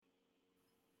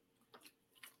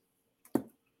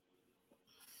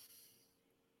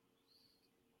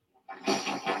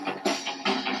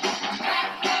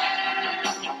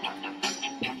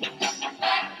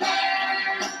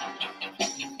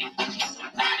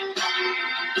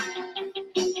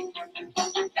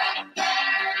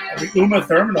The Uma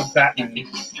Thurman of Batman.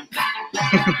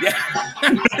 Yeah,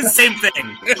 same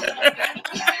thing.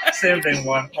 Same thing.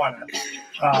 Why not?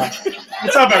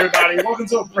 What's up, everybody? Welcome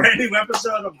to a brand new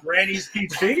episode of Granny's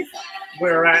PG.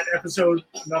 We're at episode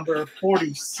number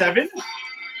 47.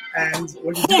 And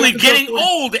holy, getting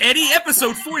old, Eddie.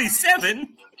 Episode 47.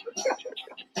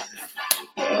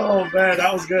 Oh man,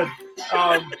 that was good.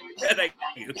 Thank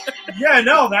you. Yeah,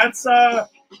 no, that's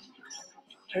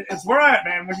it's where I'm at,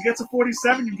 man. When you get to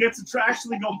 47, you get to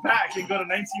actually go back and go to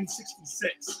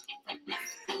 1966.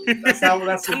 That's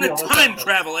the deal. Time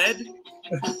travel, Ed.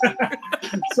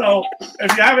 So,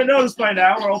 if you haven't noticed by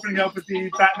now, we're opening up with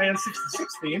the Batman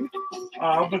 66 theme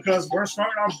because we're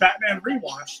starting our Batman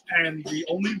rewatch, and the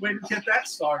only way to get that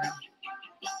started,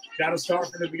 got to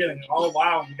start from the beginning. Oh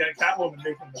wow, we got Catwoman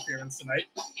making an appearance tonight.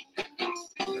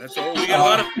 That's all. We got a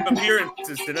lot of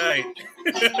appearances tonight.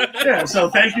 Yeah, so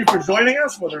thank you for joining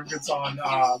us, whether it's on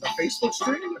the Facebook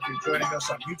stream, if you're joining us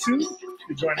on YouTube, if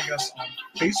you're joining us on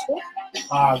Facebook,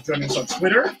 joining us on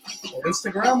Twitter or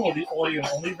Instagram or the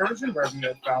audio-only version, wherever you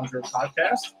have found your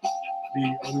podcast.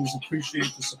 We always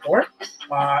appreciate the support.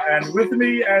 And with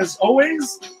me, as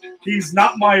always, he's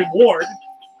not my ward,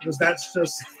 because that's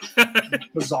just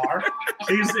bizarre.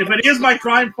 But he is my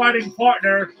crime-fighting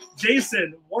partner,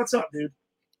 Jason. What's up, dude?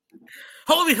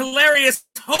 Holy hilarious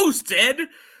host, Ed.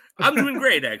 I'm doing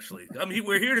great, actually.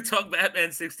 We're here to talk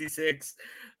Batman 66.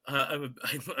 Look,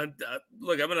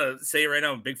 I'm gonna say it right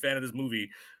now. I'm a big fan of this movie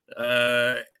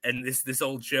and this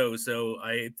old show. So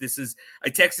I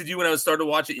texted you when I was starting to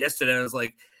watch it yesterday, and I was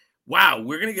like, "Wow,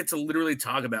 we're gonna get to literally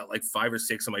talk about like 5 or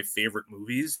 6 of my favorite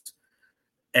movies."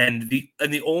 And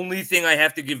the only thing I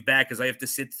have to give back is I have to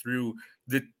sit through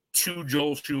the 2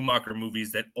 Joel Schumacher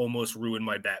movies that almost ruined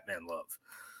my Batman love.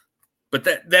 But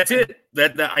that's it.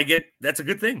 That's a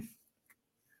good thing.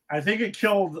 I think it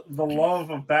killed the love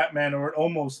of Batman, or it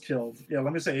almost killed. Yeah,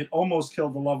 let me say it almost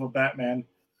killed the love of Batman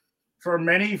for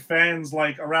many fans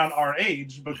like around our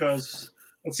age, because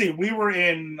let's see, we were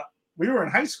in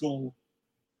high school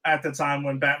at the time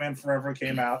when Batman Forever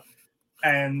came out,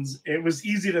 and it was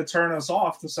easy to turn us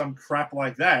off to some crap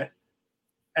like that.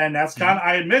 And that's kind of,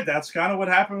 I admit, that's kind of what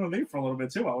happened with me for a little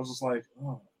bit too. I was just like,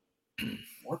 oh,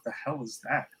 what the hell is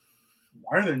that?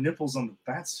 Why are there nipples on the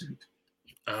Batsuit?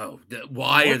 Oh,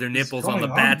 why are there nipples on the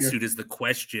Batsuit is the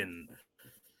question.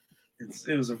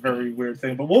 It was a very weird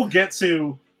thing. But we'll get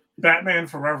to Batman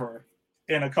Forever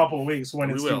in a couple of weeks when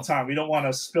it's due time. We don't want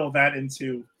to spill that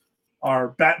into our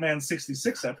Batman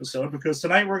 66 episode, because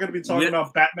tonight we're going to be talking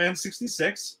about Batman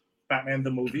 66, Batman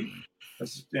the movie.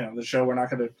 That's, the show we're going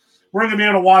to be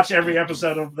able to watch every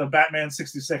episode of the Batman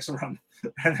 66 run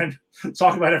and then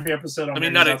talk about every episode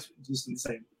on that's just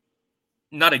insane.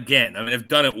 Not again. I mean, I've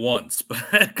done it once, but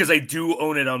because I do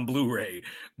own it on Blu-ray,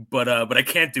 but I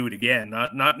can't do it again.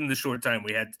 Not in the short time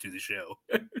we had to do the show.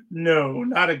 No,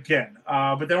 not again.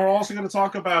 But then we're also going to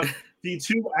talk about the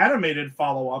 2 animated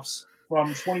follow-ups from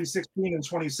 2016 and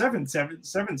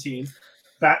 2017,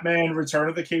 Batman: Return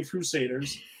of the Caped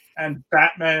Crusaders and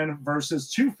Batman versus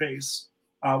Two-Face,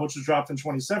 which was dropped in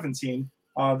 2017.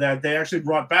 That they actually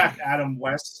brought back Adam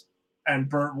West and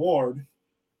Burt Ward.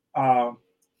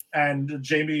 And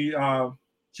Jamie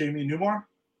Newmar?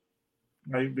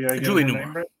 Julie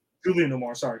Newmar. Right? Julie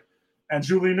Newmar, sorry. And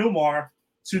Julie Newmar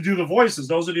to do the voices.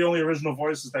 Those are the only original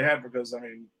voices they had, because,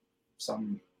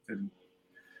 some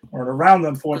weren't around,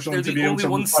 unfortunately. They're the only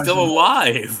ones still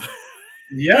alive.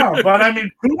 Yeah, but,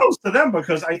 kudos to them,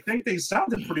 because I think they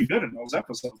sounded pretty good in those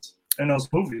episodes, in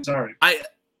those movies, sorry.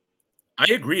 I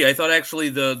agree. I thought actually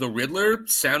the Riddler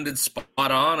sounded spot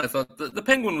on. I thought the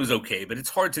Penguin was okay, but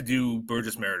it's hard to do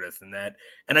Burgess Meredith in that.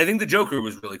 And I think the Joker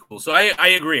was really cool. So I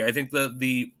agree. I think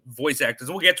the voice actors,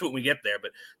 and we'll get to it when we get there, but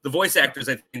the voice actors,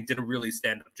 I think, did a really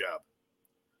stand-up job.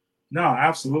 No,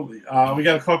 absolutely. We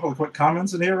got a couple of quick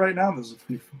comments in here right now. This is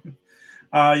pretty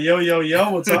funny.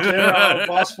 Yo, what's up there,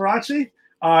 Boss Faraci?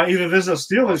 Either this is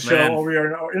a Steelers show or we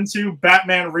are into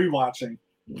Batman rewatching.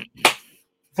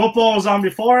 Football was on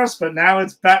before us, but now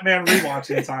it's Batman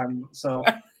rewatching time. So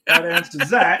that answers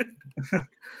that.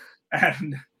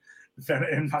 And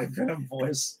in my Venom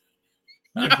voice,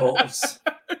 Nichols,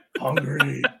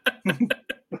 hungry.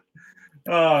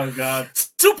 Oh, God.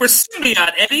 Super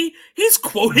Symbiote, Eddie. He's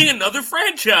quoting another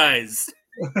franchise.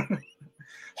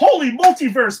 Holy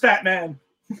multiverse, Batman.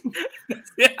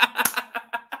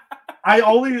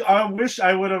 I wish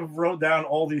I would have wrote down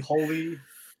all the holy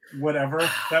whatever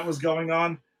that was going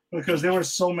on, because there were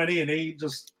so many and they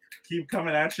just keep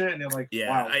coming at you and you're like,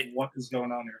 wow, what is going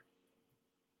on here?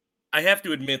 I have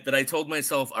to admit that I told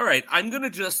myself, all right, I'm gonna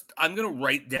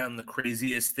write down the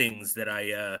craziest things that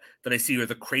I see, or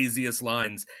the craziest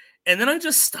lines. And then I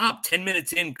just stopped 10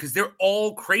 minutes in because they're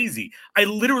all crazy. I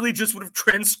literally just would have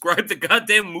transcribed the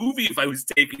goddamn movie if I was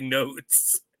taking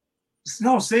notes.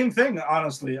 No, same thing,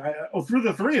 honestly. Through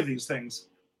the three of these things.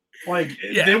 Like,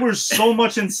 there was so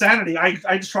much insanity.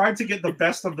 I tried to get the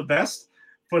best of the best,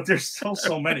 but there's still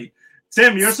so many.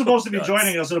 Tim, you're supposed to be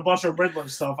joining us in a bunch of Riddler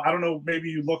stuff. I don't know, maybe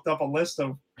you looked up a list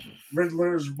of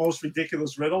Riddler's most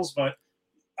ridiculous riddles, but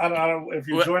I don't know if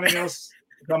you're joining us,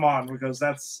 come on, because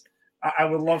I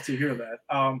would love to hear that.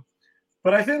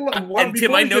 But I think,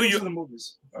 Tim, I know you. The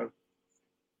movies.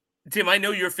 Tim, I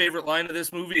know your favorite line of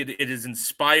this movie. It has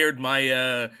inspired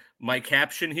my my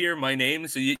caption here, my name.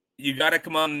 So you got to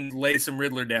come on and lay some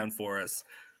Riddler down for us.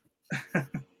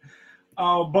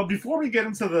 But before we get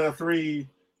into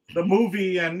the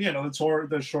movie and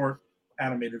the short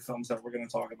animated films that we're going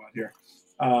to talk about here,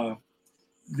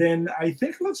 then I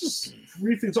think let's just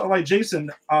briefly talk. Like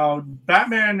Jason,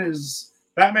 Batman's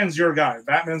your guy.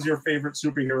 Batman's your favorite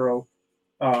superhero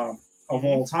of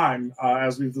all time,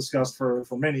 as we've discussed for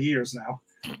many years now,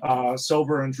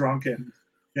 sober and drunk and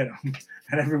and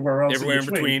everywhere else. Everywhere in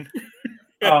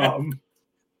between.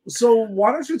 So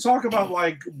why don't you talk about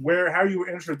like how you were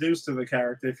introduced to the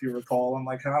character, if you recall, and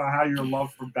like how your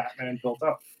love for Batman built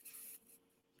up?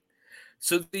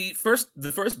 So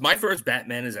my first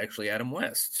Batman is actually Adam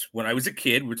West. When I was a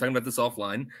kid, we're talking about this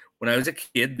offline. When I was a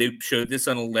kid, they showed this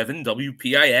on 11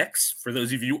 WPIX. For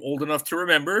those of you old enough to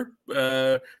remember,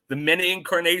 the many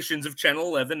incarnations of Channel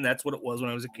 11. That's what it was when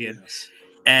I was a kid. Yes.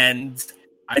 And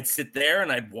I'd sit there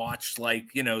and I'd watch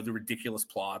the ridiculous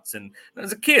plots. And I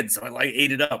was a kid, so I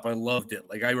ate it up. I loved it.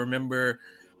 Like I remember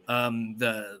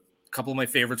the couple of my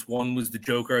favorites. One was the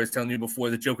Joker. I was telling you before,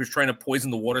 the Joker's trying to poison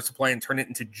the water supply and turn it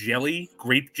into jelly,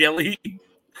 grape jelly.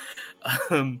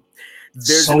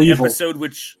 There's so an evil episode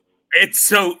which it's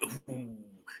so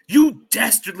you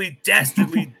dastardly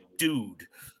dude.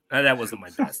 That wasn't my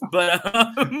best, but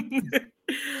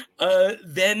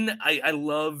then I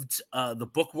loved the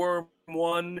Bookworm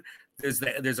one. There's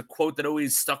a quote that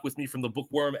always stuck with me from the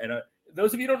Bookworm, and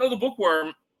those of you who don't know the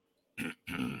Bookworm,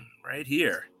 right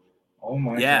here. Oh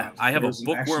my god! Yeah, I have a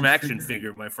Bookworm action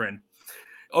figure, my friend.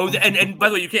 Oh, and by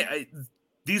the way, you can't.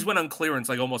 These went on clearance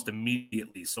like almost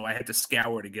immediately, so I had to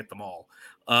scour to get them all.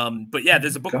 But yeah,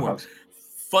 there's a Bookworm.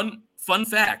 Fun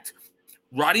fact: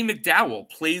 Roddy McDowall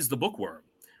plays the Bookworm.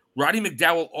 Roddy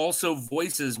McDowall also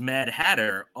voices Mad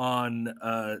Hatter on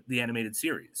the animated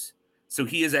series, so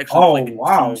he is actually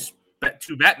playing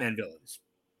two Batman villains.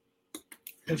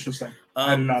 Interesting.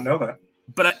 I did not know that.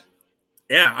 But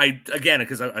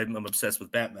because I'm obsessed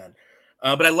with Batman.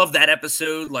 But I love that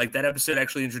episode. Like that episode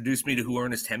actually introduced me to who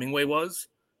Ernest Hemingway was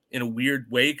in a weird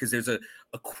way, because there's a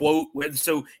quote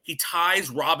so he ties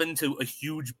Robin to a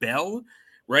huge bell,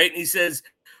 right? And he says,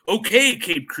 "Okay,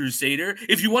 Cape Crusader,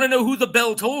 if you want to know who the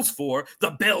bell tolls for,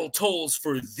 the bell tolls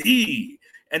for thee."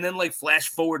 And then flash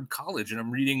forward college, and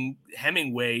I'm reading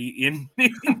Hemingway in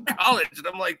college, and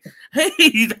I'm like,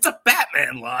 hey, that's a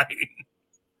Batman line.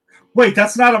 Wait,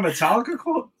 that's not a Metallica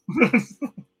quote?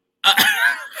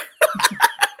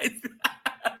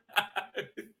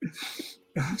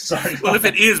 Sorry. Well, if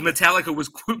it is, Metallica was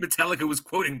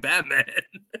quoting Batman.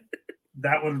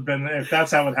 That would have been, if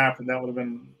that's how it happened, that would have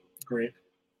been great.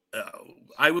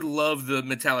 I would love the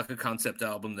Metallica concept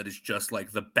album that is just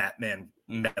like the Batman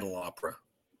metal opera.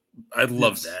 I'd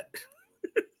love that.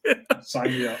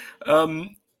 Sign me up.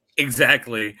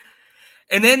 Exactly.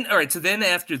 And then, all right, so then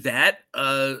after that,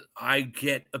 I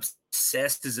get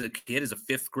obsessed as a kid, as a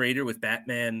fifth grader, with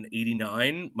Batman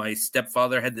 89. My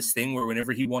stepfather had this thing where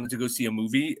whenever he wanted to go see a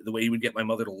movie, the way he would get my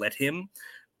mother to let him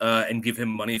and give him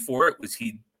money for it was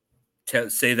he'd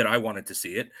say that I wanted to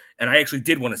see it. And I actually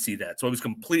did want to see that. So I was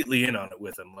completely in on it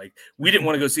with him. Like, we didn't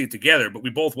want to go see it together, but we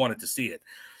both wanted to see it.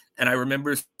 And I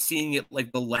remember seeing it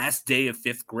like the last day of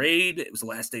fifth grade. It was the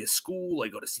last day of school. I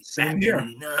go to see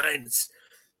Batman 89.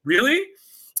 Really?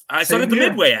 I saw it at the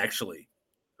Midway, actually.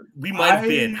 We might have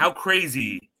been. How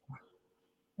crazy.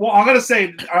 Well, I'm going to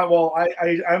say, I'm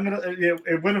going to,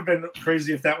 it would have been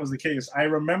crazy if that was the case. I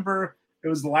remember it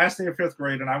was the last day of fifth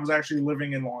grade, and I was actually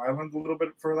living in Long Island a little bit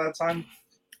for that time.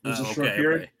 It was a short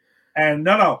period. Okay. And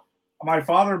no. My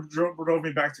father drove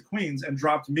me back to Queens and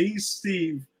dropped me,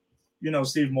 Steve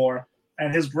Moore,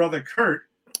 and his brother Kurt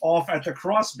off at the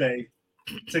Cross Bay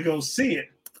to go see it.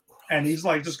 And he's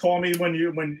like, just call me when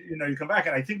you come back.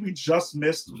 And I think we just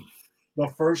missed the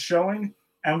first showing.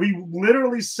 And we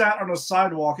literally sat on a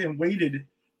sidewalk and waited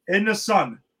in the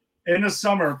sun in the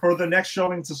summer for the next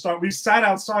showing to start. We sat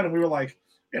outside and we were like,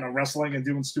 wrestling and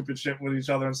doing stupid shit with each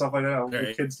other and stuff like that.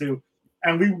 Right. Kids do.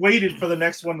 And we waited for the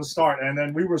next one to start. And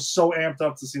then we were so amped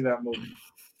up to see that movie.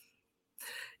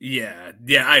 Yeah,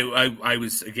 yeah. I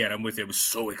was again. I'm with you. I was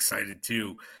so excited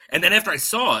too. And then after I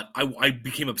saw it, I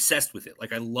became obsessed with it.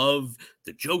 Like I love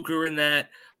the Joker in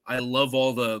that. I love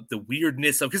all the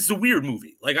weirdness of because it's a weird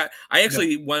movie. Like I Yeah.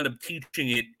 actually wound up teaching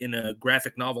it in a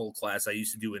graphic novel class I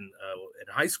used to do in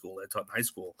high school. I taught in high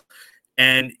school,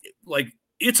 and like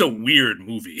it's a weird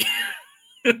movie,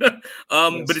 but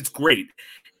Yes. it's great.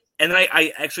 And then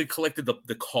I actually collected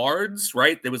the cards,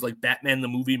 right? There was like Batman the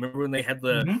movie. Remember when they had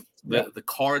the Hmm. Yeah. the the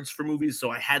cards for movies? So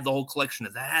I had the whole collection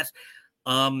of that.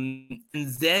 And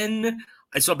then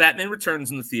I saw Batman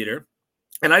Returns in the theater,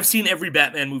 and I've seen every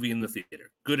Batman movie in the theater,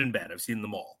 good and bad. I've seen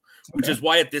them all, which Okay. is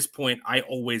why at this point I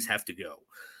always have to go.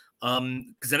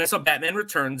 Because then I saw Batman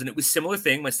Returns, and it was a similar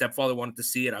thing. My stepfather wanted to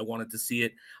see it. I wanted to see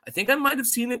it. I think I might have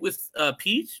seen it with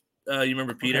Pete. You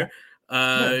remember Okay. Peter?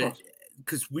 Yeah. Of Uh, course.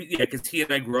 because he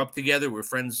and I grew up together. We're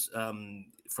friends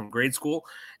from grade school,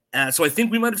 so I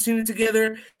think we might have seen it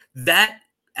together. That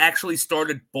actually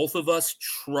started both of us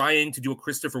trying to do a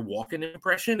Christopher Walken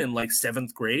impression in like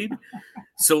seventh grade.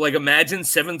 So like imagine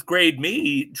seventh grade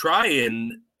me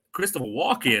trying Christopher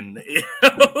Walken.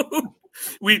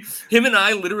 Him and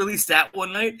I literally sat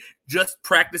one night just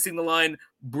practicing the line,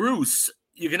 Bruce,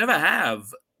 you can never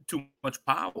have too much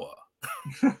power.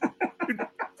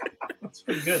 That's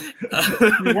pretty good.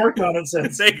 Uh, You worked on it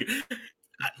since.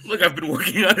 Look, I've been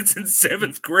working on it since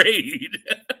seventh grade.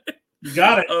 You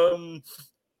got it.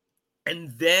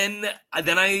 And then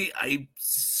I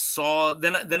saw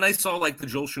then I saw like the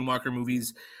Joel Schumacher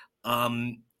movies,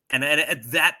 and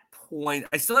at that point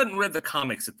I still hadn't read the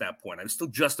comics at that point. I was still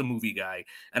just a movie guy,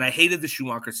 and I hated the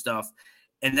Schumacher stuff.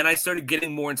 And then I started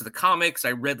getting more into the comics.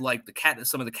 I read like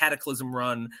some of the Cataclysm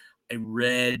run. I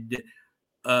read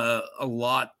a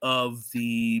lot of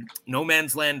the No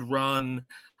Man's Land run.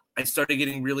 I started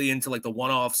getting really into like the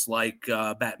one-offs like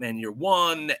Batman Year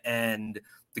One and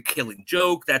The Killing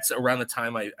Joke. That's around the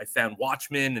time I found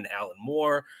Watchmen and Alan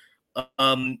Moore.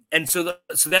 And so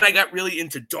then I got really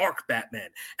into dark Batman,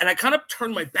 and I kind of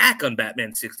turned my back on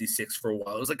Batman 66 for a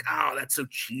while. I was like, oh, that's so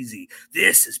cheesy.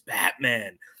 This is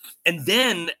Batman. And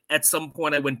then at some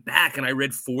point I went back and I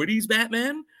read 40s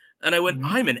Batman, and I went, Mhm.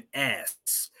 I'm an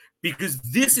ass. Because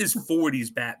this is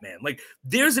 40s Batman. Like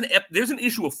there's an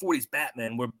issue of 40s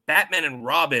Batman where Batman and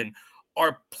Robin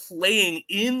are playing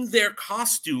in their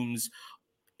costumes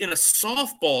in a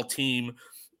softball team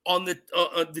on the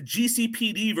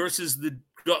GCPD versus the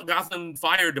Gotham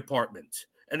Fire Department,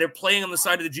 and they're playing on the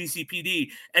side of the GCPD.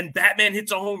 And Batman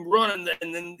hits a home run,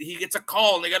 and then he gets a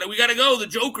call, and we gotta go. The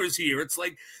Joker's here. It's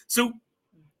like so.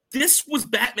 This was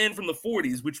Batman from the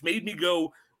 40s, which made me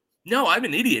go, no, I'm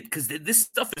an idiot because this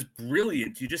stuff is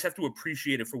brilliant. You just have to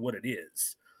appreciate it for what it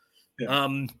is. Yeah.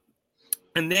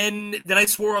 And then I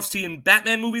swore off seeing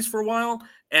Batman movies for a while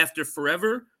after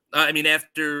Forever.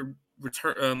 After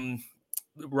Return,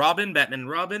 Batman and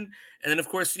Robin, and then of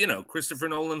course Christopher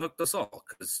Nolan hooked us all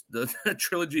because the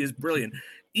trilogy is brilliant.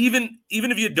 Even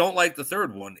if you don't like the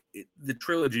third one, the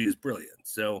trilogy is brilliant.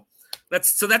 So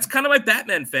that's kind of my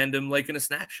Batman fandom, like in a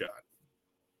snapshot.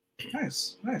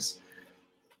 Nice.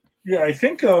 Yeah, I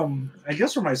think I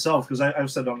guess for myself, because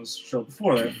I've said on this show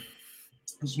before that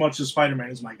as much as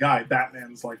Spider-Man is my guy,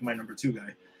 Batman's like my number 2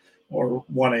 guy, or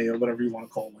 1A, or whatever you want to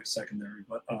call it, like secondary.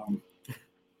 But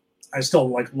I still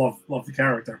like love the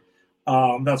character.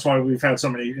 That's why we've had so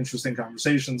many interesting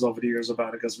conversations over the years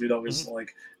about it, because we'd always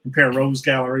like compare rose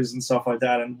galleries and stuff like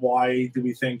that, and why do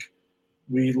we think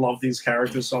we love these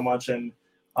characters so much. And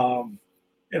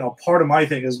part of my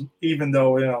thing is, even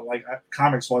though like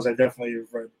comics was, I definitely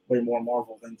read way more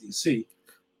Marvel than DC.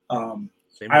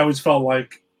 I always felt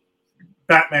like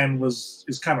Batman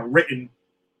is kind of written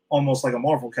almost like a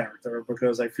Marvel character,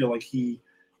 because I feel like he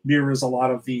mirrors a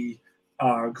lot of the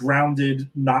grounded,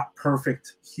 not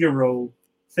perfect hero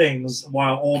things,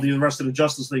 while all the rest of the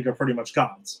Justice League are pretty much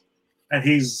gods, and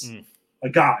he's a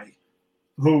guy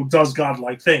who does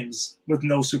godlike things with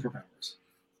no superpowers.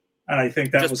 And I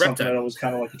think that was something that was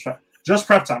kind of like just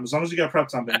prep time, as long as you got prep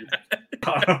time, baby.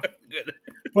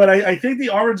 But I think the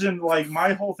origin, like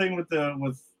my whole thing with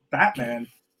Batman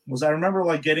was, I remember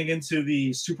like getting into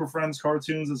the Super Friends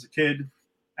cartoons as a kid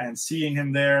and seeing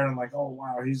him there, and I'm like, oh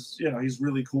wow, he's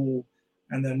really cool.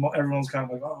 And then everyone's kind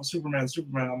of like, oh, Superman.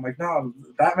 I'm like, no,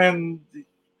 Batman. I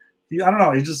don't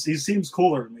know. He seems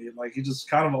cooler to me. Like he just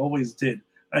kind of always did.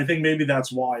 And I think maybe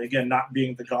that's why, again, not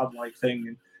being the godlike thing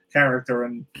and character,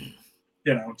 and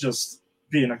just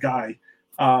being a guy.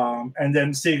 And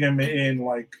then seeing him in,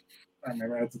 like, I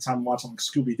remember at the time watching like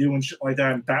Scooby Doo and shit like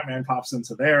that, and Batman pops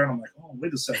into there, and I'm like, oh,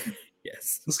 wait a second,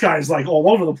 yes, this guy's like all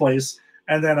over the place.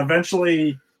 And then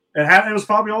eventually, it was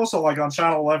probably also like on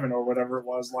Channel 11 or whatever it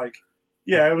was, like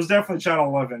Yeah, it was definitely Channel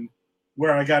 11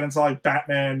 where I got into like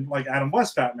Batman, like Adam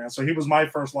West Batman. So he was my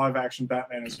first live action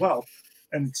Batman as well.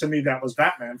 And to me, that was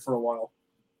Batman for a while.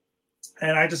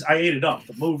 And I ate it up.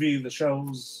 The movie, the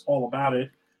shows, all about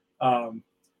it.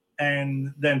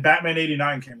 And then Batman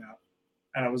 89 came out.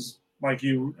 And I was like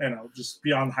just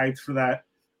beyond hyped for that.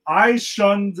 I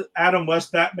shunned Adam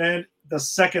West Batman the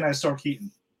second I saw Keaton.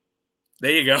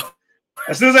 There you go.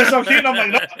 As soon as I saw Keaton, I'm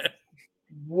like, no,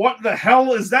 what the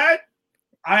hell is that?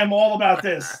 I am all about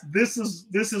this. This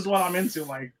is what I'm into,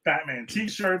 like Batman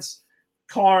t-shirts,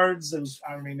 cards.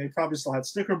 They probably still had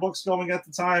sticker books going at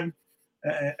the time,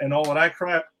 and all of that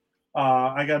crap. We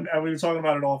were talking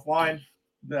about it offline.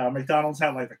 McDonald's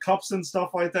had like the cups and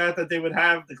stuff like that they would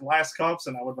have, the glass cups,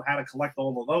 and I would have had to collect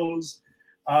all of those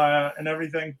and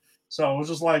everything. So it was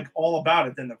just like all about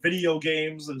it. Then the video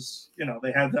games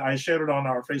I shared it on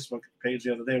our Facebook page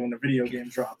the other day when the video game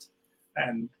dropped,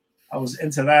 and I was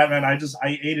into that, man. I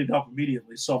ate it up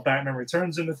immediately. Saw Batman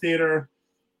Returns in the theater.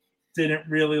 Didn't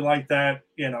really like that,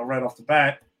 right off the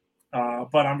bat.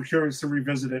 But I'm curious to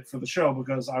revisit it for the show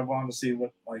because I want to see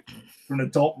what, like, from an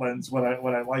adult lens, what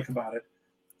I like about it,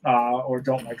 or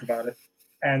don't like about it.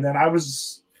 And then I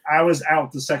was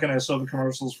out the second I saw the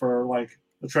commercials for like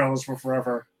the trailers for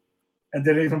Forever, and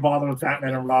didn't even bother with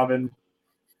Batman and Robin.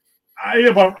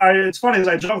 It's funny as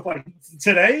I joke, like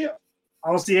today.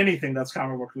 I'll see anything that's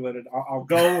comic book related. I'll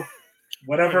go,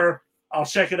 whatever. I'll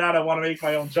check it out. I want to make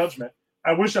my own judgment.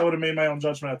 I wish I would have made my own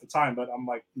judgment at the time, but I'm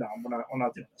like, no, I'm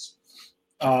not doing this.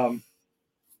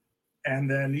 And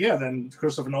then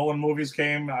Christopher Nolan movies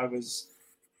came. I was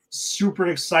super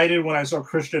excited when I saw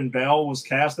Christian Bale was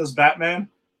cast as Batman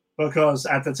because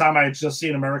at the time I had just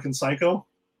seen American Psycho,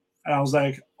 and I was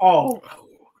like, oh,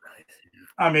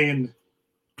 I mean,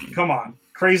 come on,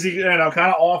 crazy, kind of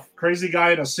off, crazy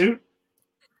guy in a suit.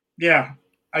 Yeah,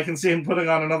 I can see him putting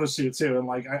on another suit too, and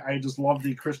like I just love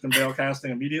the Christian Bale casting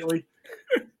immediately.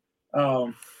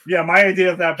 My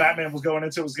idea of that Batman was going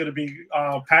into was going to be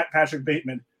Patrick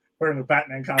Bateman wearing a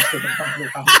Batman costume.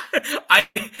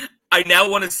 I now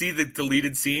want to see the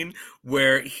deleted scene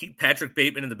where Patrick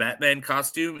Bateman in the Batman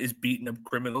costume is beating up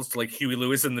criminals to like Huey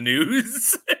Lewis in the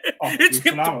News. It's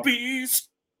him to be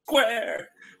square.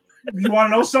 You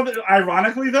want to know something?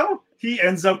 Ironically, though, he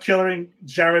ends up killing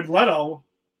Jared Leto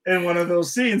in one of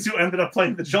those scenes, who ended up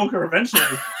playing the Joker eventually.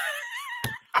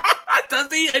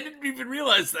 Does he? I didn't even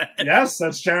realize that. Yes,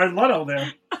 that's Jared Leto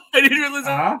there. I didn't realize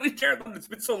that. Jared Leto. It's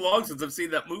been so long since I've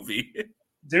seen that movie.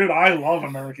 Dude, I love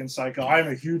American Psycho. I'm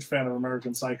a huge fan of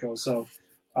American Psycho. So,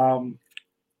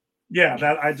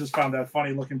 that I just found that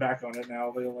funny looking back on it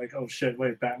now. They're like, oh shit,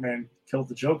 wait, Batman killed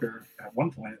the Joker at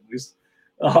one point at least.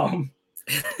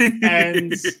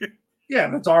 And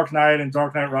the Dark Knight and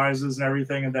Dark Knight Rises and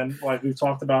everything. And then, like, we've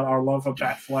talked about our love of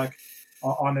Batfleck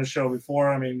on this show before.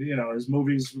 I mean, his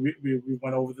movies, we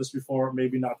went over this before,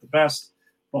 maybe not the best,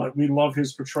 but we love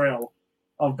his portrayal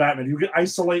of Batman. You can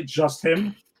isolate just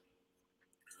him.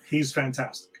 He's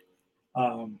fantastic.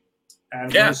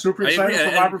 We're super excited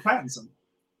for Robert Pattinson.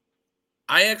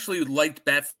 I actually liked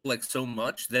Batfleck so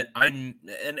much that I'm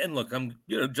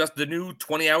just the new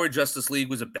 20-hour Justice League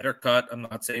was a better cut. I'm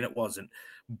not saying it wasn't,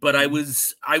 but I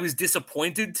was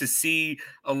disappointed to see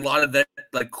a lot of that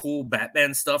like cool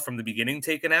Batman stuff from the beginning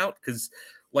taken out because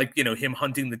him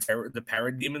hunting the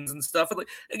parademons and stuff. And, like,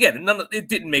 again, it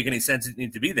didn't make any sense. It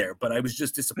needed to be there, but I was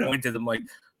just disappointed. I'm like,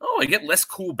 oh, I get less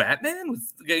cool Batman.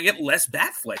 I get less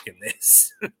Batfleck in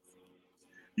this.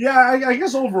 I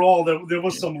guess overall there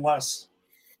was some less.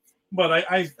 But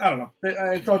I don't know.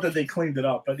 I thought that they cleaned it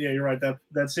up. But yeah, you're right.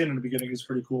 That scene in the beginning is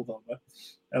pretty cool, though. But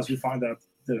as we find out, it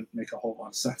didn't make a whole lot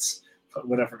of sense. But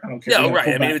whatever. I don't care. Yeah, right.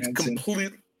 I mean, it's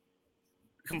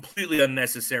completely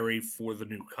unnecessary for the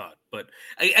new cut. But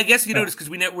I guess you notice because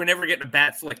we're never getting a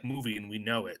Batfleck movie, and we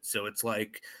know it. So it's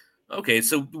like, okay,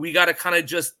 so we got to kind of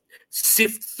just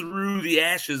sift through the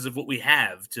ashes of what we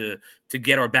have to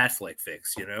get our Batfleck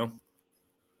fix,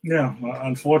 Yeah,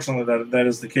 unfortunately, that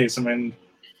is the case. I mean,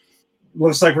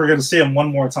 looks like we're going to see him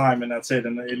one more time, and that's it.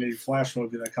 In the Flash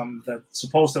movie that's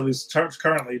supposed to at least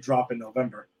currently drop in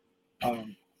November.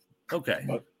 Okay,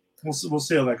 but we'll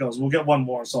see how that goes. We'll get one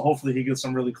more, so hopefully he gets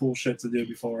some really cool shit to do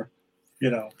before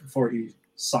he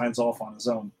signs off on his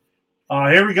own.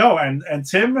 Here we go, and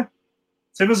Tim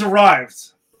has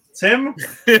arrived. Tim,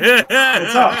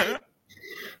 what's up?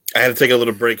 I had to take a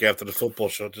little break after the football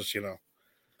show, just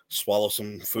swallow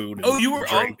some food. And you were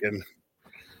drink on. And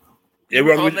you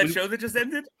were on that show that just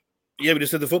ended? Yeah, we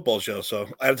just did the football show, so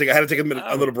I had to take a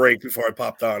little break before I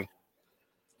popped on.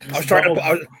 I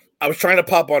was trying to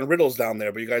pop on riddles down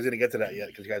there, but you guys didn't get to that yet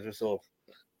because you guys are still.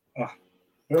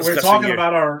 We're talking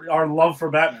about our love for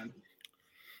Batman.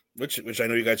 which I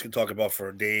know you guys can talk about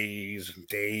for days and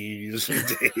days and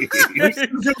days.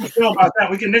 Feel about that.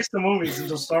 We can nix the movies and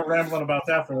just start rambling about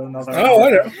that for another. Oh, I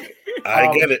know.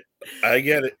 I get it. I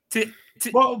get it. Tim,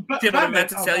 Well, what I'm about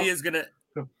to tell you is gonna.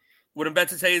 What I'm about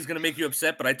to tell you is going to make you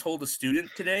upset, but I told a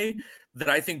student today that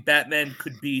I think Batman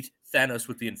could beat Thanos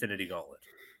with the Infinity Gauntlet.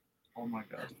 Oh my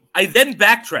god! I then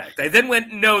backtracked. I then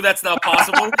went, "No, that's not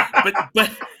possible."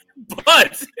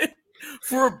 but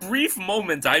for a brief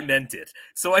moment, I meant it.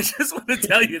 So I just want to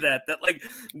tell you that like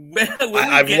when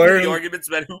I've we get learned into the arguments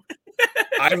about who.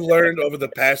 I've learned over the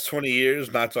past 20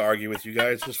 years not to argue with you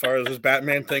guys as far as this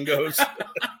Batman thing goes.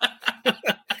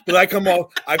 Because I come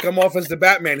off as the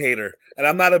Batman hater, and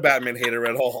I'm not a Batman hater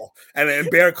at all. And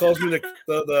Bear calls me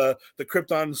the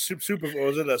Krypton super. What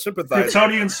was it? A sympathizer.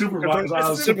 Kryptonian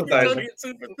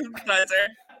sympathizer.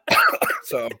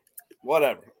 So,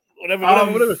 whatever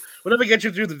gets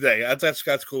you through the day.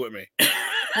 That's cool with me.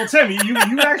 Well, Tim,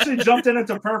 you actually jumped in at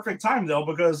the perfect time though,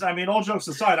 because I mean, all jokes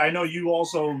aside, I know you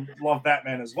also love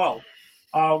Batman as well.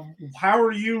 How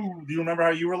are you? Do you remember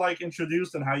how you were like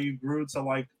introduced and how you grew to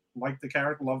like the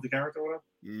character, love the character, whatever?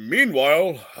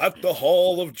 Meanwhile, at the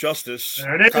Hall of Justice,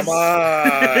 there it is. Come on,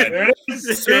 there it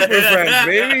is. Super Friends,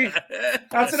 baby.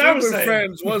 That's what I was saying. Super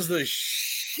Friends was the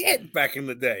shit back in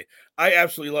the day. I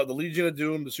absolutely love the Legion of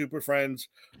Doom, the Super Friends,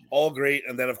 all great,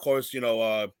 and then of course,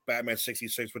 Batman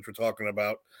 66, which we're talking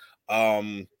about.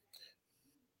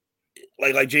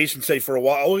 Like Jason said for a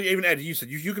while, even Ed, you said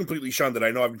you completely shunned it.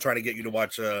 I know I've been trying to get you to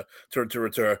watch to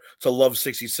love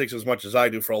 66 as much as I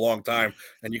do for a long time,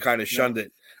 and you kind of shunned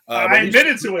it. I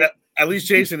admitted to it. At least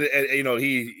Jason,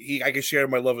 I can share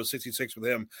my love of 66 with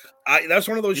him. That's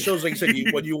one of those shows, like you said,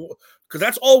 because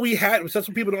that's all we had. That's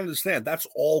what people don't understand. That's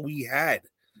all we had.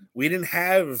 We didn't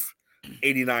have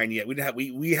 89 yet.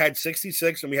 We had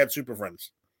 66 and we had Super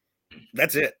Friends.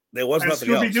 That's it. There was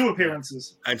nothing else. Scooby-Doo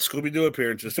appearances. And Scooby-Doo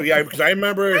appearances. So yeah, because I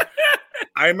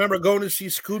remember going to see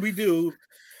Scooby-Doo.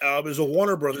 It was a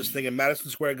Warner Brothers thing in Madison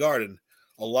Square Garden,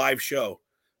 a live show,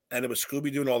 and it was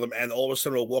Scooby-Doo and all them. And all of a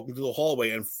sudden, we're walking through the hallway,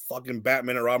 and fucking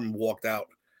Batman and Robin walked out.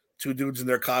 Two dudes in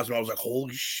their costume. I was like,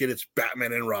 "Holy shit, it's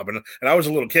Batman and Robin!" And I was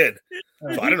a little kid,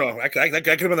 so I don't know. I could have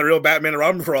been the real Batman and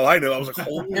Robin for all I knew. I was like,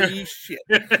 "Holy shit!"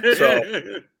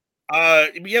 So.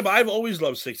 But I've always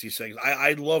loved 66.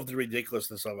 I love the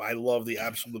ridiculousness of it. I love the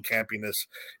absolute campiness.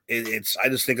 I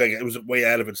just think like it was way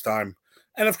out of its time.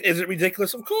 And is it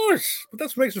ridiculous? Of course, but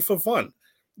that's what makes it for fun.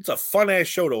 It's a fun ass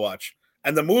show to watch.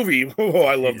 And the movie,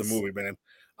 I love the movie, man.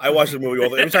 I watch the movie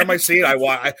every time I see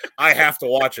it. I have to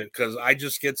watch it because I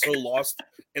just get so lost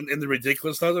in the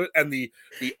ridiculousness of it, and the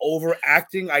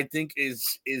overacting. I think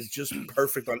is just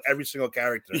perfect on every single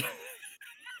character.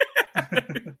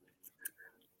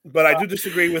 But I do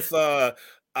disagree with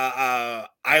I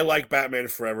like Batman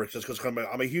Forever just because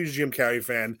I'm a huge Jim Carrey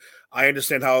fan. I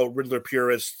understand how Riddler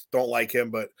purists don't like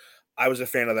him, but I was a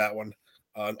fan of that one.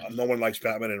 No one likes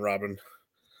Batman and Robin.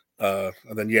 And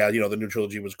then the new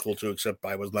trilogy was cool too, except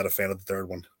I was not a fan of the third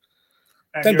one.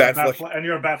 And then Batfleck. And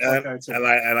you're a Batfleck guy too.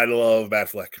 And I love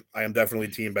Batfleck. I am definitely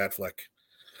team Batfleck.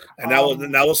 And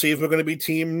now we'll see if we're going to be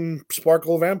team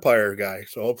Sparkle Vampire guy.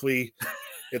 So hopefully.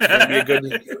 It's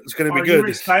going to be good. Are you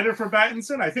excited for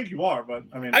Pattinson? I think you are, but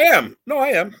I mean, I am. No, I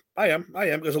am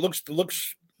because it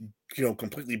looks,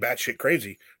 completely batshit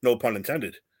crazy. No pun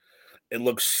intended. It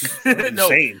looks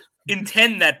insane.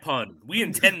 Intend that pun. We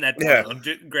intend that pun on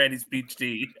Granny's Peach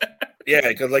Tea. Yeah,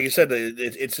 because like you said,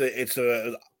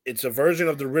 it's a version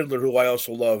of the Riddler who I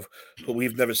also love, who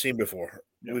we've never seen before.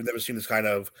 Yeah. We've never seen this kind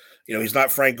of, he's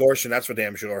not Frank Gorshin, that's for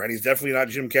damn sure, and he's definitely not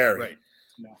Jim Carrey. Right.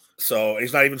 No. So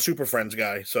he's not even Super Friends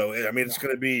guy. So I mean, it's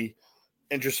going to be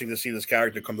interesting to see this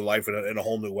character come to life in a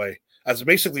whole new way, as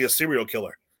basically a serial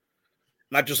killer,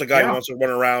 not just a guy who wants to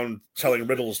run around telling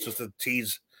riddles just to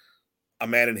tease a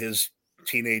man in his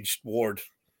teenage ward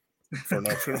for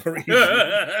no reason.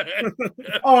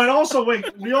 And also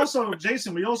we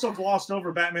also glossed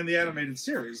over Batman the Animated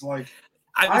Series. Like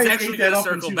I was actually going to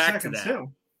circle back to that.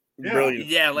 Too. Yeah. Brilliant.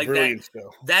 Yeah, like brilliant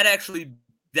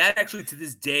that actually to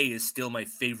this day is still my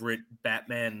favorite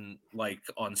Batman like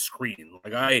on screen.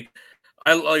 Like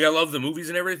I love the movies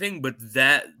and everything, but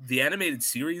the animated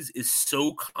series is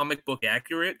so comic book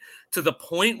accurate to the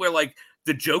point where like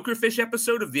the Jokerfish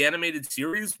episode of the animated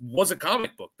series was a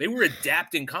comic book. They were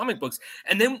adapting comic books,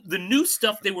 and then the new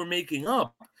stuff they were making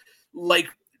up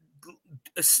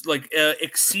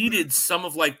exceeded some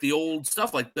of like the old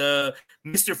stuff, like the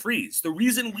Mr. Freeze. The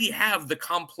reason we have the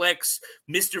complex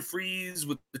Mr. Freeze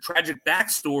with the tragic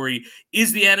backstory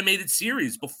is the animated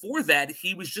series. Before that,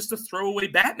 he was just a throwaway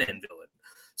Batman villain.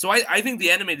 So I think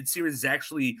the animated series is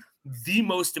actually the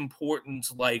most important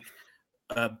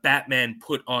Batman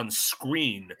put on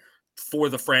screen for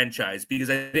the franchise, because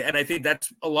I think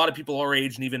that's a lot of people our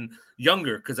age and even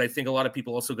younger, because I think a lot of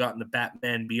people also got into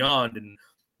Batman Beyond and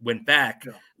went back.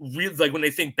 Yeah. Really, like when they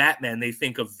think Batman, they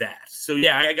think of that. So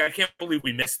yeah, I can't believe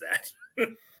we missed that.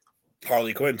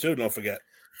 Harley Quinn too. Don't forget.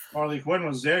 Harley Quinn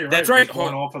was there. You're That's right. right. It was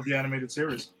going off of the animated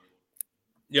series.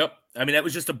 Yep. I mean, that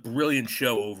was just a brilliant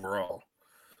show overall.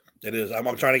 It is. I'm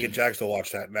trying to get Jax to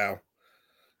watch that now.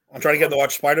 I'm trying to get him to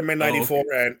watch Spider-Man 94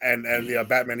 and the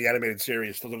Batman the animated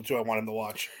series. Those are the two I want him to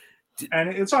watch. And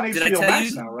it's on HBO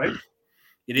Max now, right?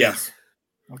 It is.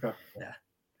 Okay. Yeah.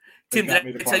 Tim,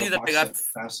 did I tell you that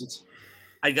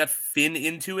I got Finn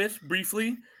into it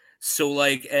briefly? So,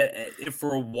 like,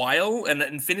 for a while,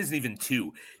 and Finn isn't even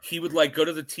 2, he would, like, go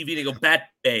to the TV and he'd go, Bat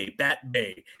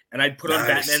Bay. And I'd put on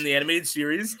Batman the animated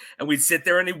series, and we'd sit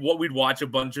there and we'd watch a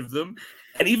bunch of them.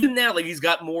 And even now, like, he's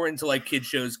got more into, like, kid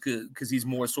shows because he's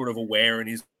more sort of aware and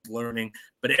he's learning.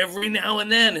 But every now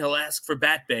and then, he'll ask for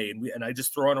Bat Bay, and I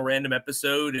just throw on a random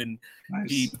episode, and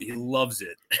he loves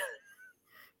it.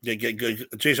 Yeah, get good.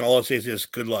 Jason, all I'll say is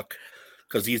good luck.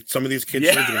 Because some of these kids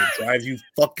shows are going to drive you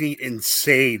fucking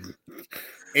insane.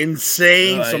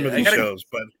 Some of these shows.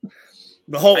 But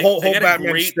the whole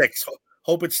Batman sticks.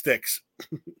 Hope it sticks.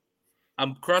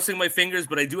 I'm crossing my fingers,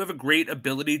 but I do have a great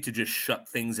ability to just shut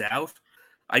things out.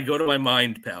 I go to my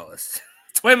mind palace.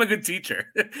 That's why I'm a good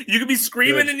teacher. You could be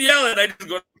screaming and yelling. I just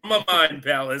go to my mind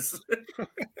palace.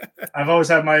 I've always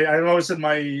said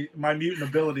my mutant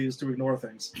ability is to ignore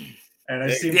things. And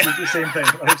I seem to do the same thing.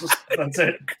 That's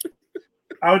it.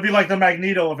 I would be like the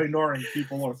Magneto of ignoring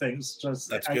people or things. That's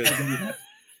good. I can do that.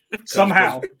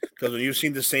 Somehow. Because when you've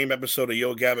seen the same episode of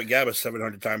Yo Gabba Gabba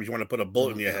 700 times, you want to put a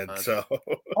bullet in your head. So.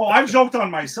 Oh, I've joked on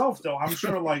myself though. I'm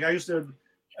sure. Like I used to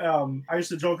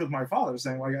joke with my father,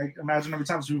 saying like, I imagine every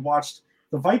time we watched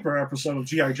the Viper episode of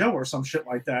G.I. Joe or some shit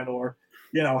like that, or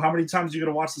how many times you're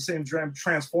gonna watch the same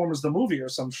Transformers the movie or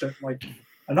some shit like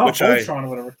Voltron or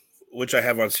whatever. Which I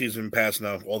have on season pass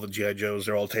now. All the G.I. Joes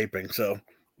are all taping. So.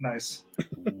 Nice.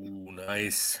 Ooh,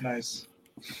 nice. I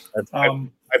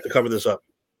have to cover this up.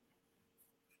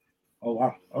 Oh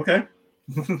wow. Okay.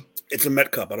 It's a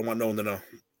Met Cup. I don't want no one to know.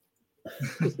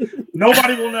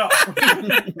 Nobody will know.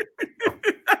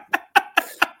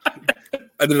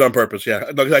 I did it on purpose. Yeah,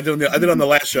 I did it on the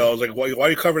last show. I was like, "Why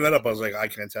are you covering that up?" I was like, "I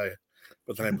can't tell you,"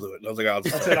 but then I blew it. I was like, "I'll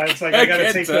just." That's it. It's like I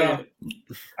gotta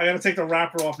take the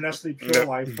wrapper off Nestle Pure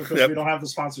Life because we don't have the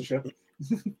sponsorship.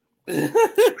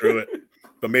 Screw it.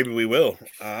 But maybe we will.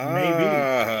 Maybe.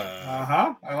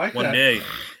 I like One that. day.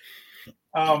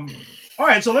 All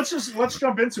right, so let's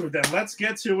jump into it then. Let's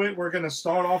get to it. We're gonna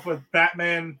start off with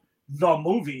Batman the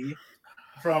movie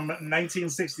from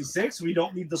 1966. We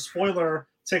don't need the spoiler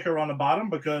ticker on the bottom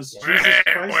because Jesus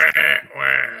Christ.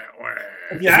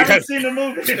 If you haven't seen the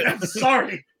movie, I'm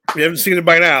sorry. You haven't seen it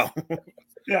by now.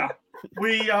 Yeah.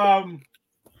 We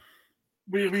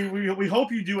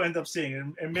hope you do end up seeing it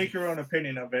and make your own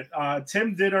opinion of it.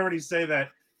 Tim did already say that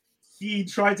he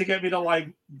tried to get me to like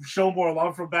show more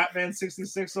love for Batman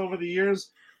 66 over the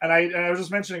years. And I was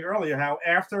just mentioning earlier how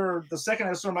after the second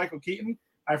I saw Michael Keaton,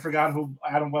 I forgot who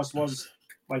Adam West was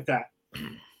like that.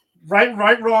 Right,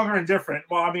 wrong, or indifferent.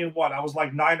 Well, I mean, I was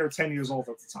like 9 or 10 years old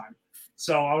at the time.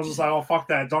 So I was just like, oh, fuck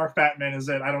that. Dark Batman is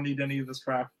it. I don't need any of this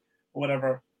crap or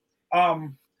whatever.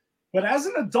 But as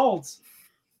an adult,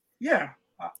 yeah,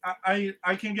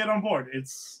 I can get on board.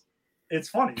 It's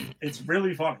funny. It's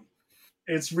really funny.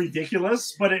 It's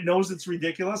ridiculous, but it knows it's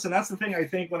ridiculous. And that's the thing I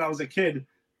think when I was a kid,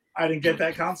 I didn't get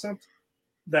that concept.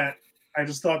 That I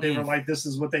just thought they were like, this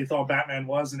is what they thought Batman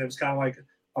was. And it was kind of like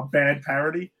a bad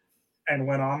parody and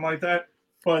went on like that.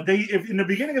 But if in the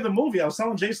beginning of the movie, I was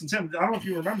telling Jason, Tim, I don't know if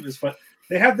you remember this, but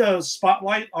they had the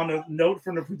spotlight on a note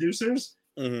from the producers.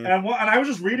 Mm-hmm. And I was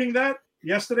just reading that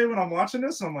yesterday when I'm watching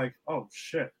this. And I'm like, oh,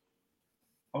 shit.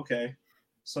 Okay.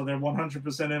 So they're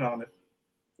 100% in on it.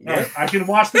 Yep. Right, I can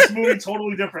watch this movie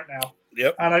totally different now.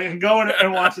 Yep. And I can go in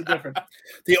and watch it different.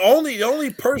 The only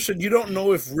person you don't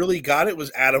know if really got it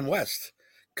was Adam West.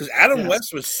 Because Adam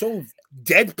West was so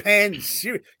deadpan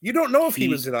serious. You don't know if he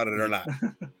was in on it or not.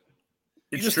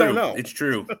 You just don't know. It's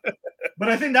true. But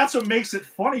I think that's what makes it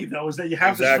funny, though, is that you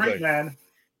have the straight man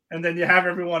and then you have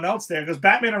everyone else there. Because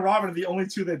Batman and Robin are the only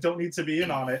two that don't need to be in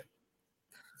on it.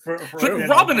 But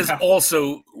Robin's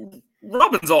also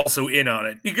in on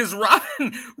it because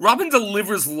Robin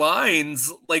delivers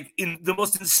lines like in the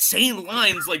most insane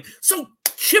lines, like so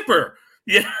chipper,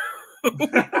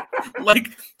 like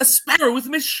a sparrow with a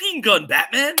machine gun,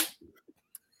 Batman.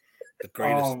 The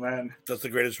greatest. Oh man, that's the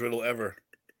greatest riddle ever.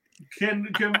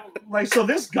 Can so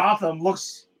this Gotham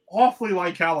looks awfully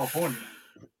like California.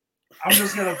 I'm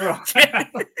just gonna throw.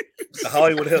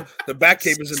 Hollywood Hill. The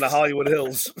Batcave is in the Hollywood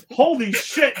Hills. Holy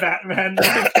shit, Batman!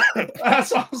 Like,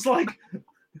 so I was like,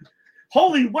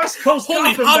 holy West Coast,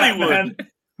 Holy Gotham, Hollywood.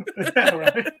 Batman.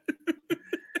 Yeah,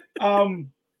 right.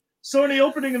 So in the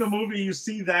opening of the movie, you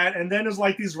see that, and then there's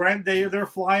like these they're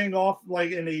flying off like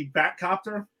in a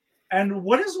Batcopter. And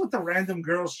what is with the random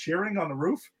girls cheering on the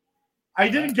roof? I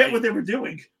didn't get what they were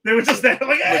doing. They were just there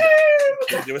like, hey!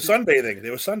 They were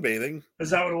sunbathing. Is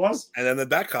that what it was? And then the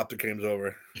Batcopter came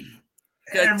over.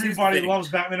 Everybody loves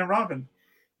Batman and Robin.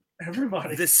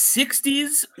 Everybody. The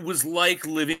 60s was like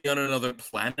living on another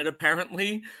planet,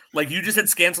 apparently. Like, you just had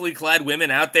scantily clad women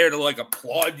out there to, like,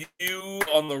 applaud you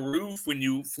on the roof when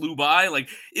you flew by. Like,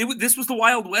 this was the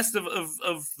Wild West of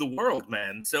the world,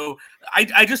 man. So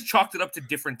I just chalked it up to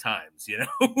different times, you know?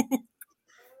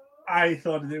 I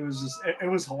thought it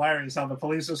was hilarious how the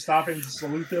police are stopping to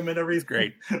salute them and everything.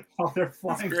 Great. While they're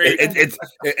flying. Great.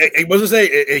 It was to say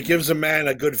it gives a man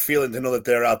a good feeling to know that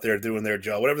they're out there doing their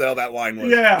job. Whatever the hell that line was.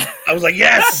 Yeah. I was like,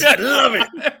 yes, I love it.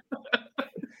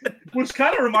 Which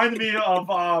kind of reminded me of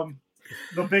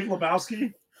the Big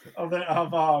Lebowski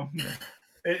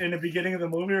in the beginning of the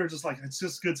movie. We're just like, it's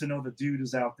just good to know the dude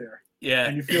is out there. Yeah.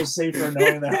 And you feel safer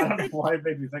knowing that. I don't know why it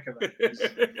made me think of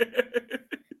that.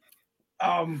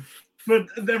 But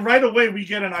then right away we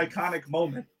get an iconic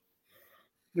moment.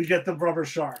 We get the rubber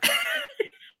shark.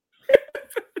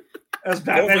 As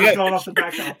Batman is going off the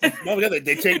back out. No, yeah,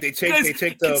 they take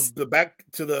the back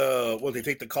to the they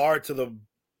take the car to the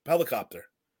helicopter.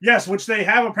 Yes, which they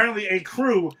have apparently a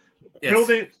crew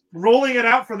rolling it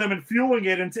out for them and fueling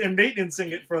it and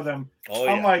maintaining it for them. Oh,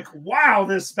 yeah. I'm like, wow,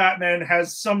 this Batman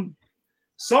has some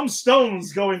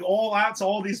stones going all out to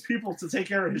all these people to take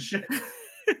care of his shit.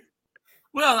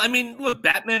 Well, I mean, look,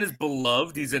 Batman is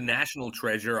beloved. He's a national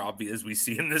treasure, obviously, as we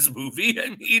see in this movie.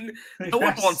 I mean, no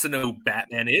one wants to know who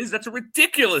Batman is. That's a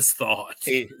ridiculous thought.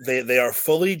 They are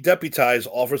fully deputized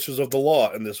officers of the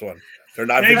law in this one. They're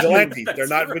not vigilantes. They're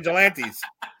not vigilantes.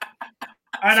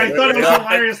 And I thought it was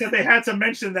hilarious that they had to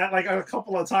mention that like a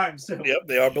couple of times too. Yep,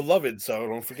 they are beloved, so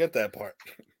don't forget that part.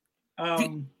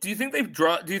 Do you think they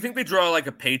draw like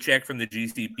a paycheck from the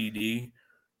GCPD?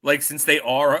 Like, since they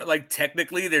are, like,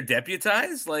 technically they're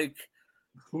deputized? Like,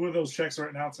 who are those checks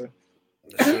written out to?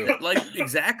 Like,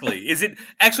 exactly. Is it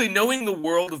actually, knowing the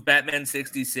world of Batman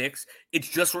 66, it's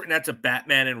just written out to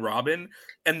Batman and Robin,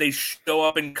 and they show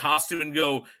up in costume and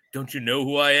go, don't you know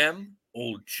who I am?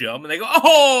 Old chum. And they go,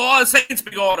 oh, Saints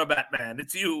be going to Batman.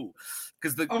 It's you.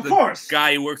 Because the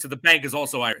guy who works at the bank is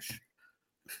also Irish.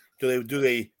 Do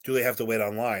they have to wait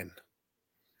online?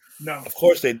 No, of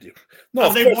course they do.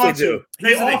 No, they want to.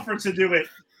 They offer to do it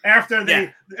after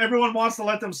everyone wants to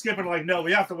let them skip and like, no,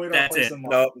 we have to wait our place in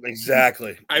line. No,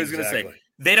 exactly. I was going to say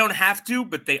they don't have to,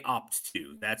 but they opt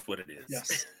to. That's what it is.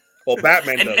 Yes. Well,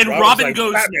 Batman does. And Robin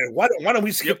goes, Batman, why don't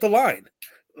we skip the line?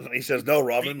 He says, no,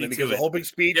 Robin. And he gives a whole big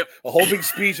speech,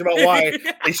 about why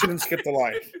they shouldn't skip the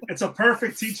line. It's a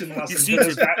perfect teaching lesson for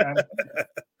this Batman.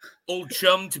 Old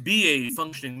chum, to be a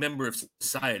functioning member of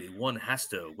society, one has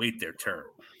to wait their turn.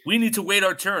 We need to wait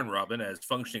our turn, Robin, as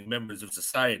functioning members of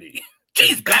society.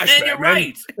 Jeez, Batman, you're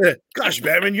right. Gosh,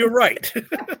 Batman, you're right.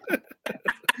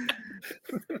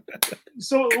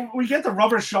 So we get the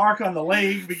rubber shark on the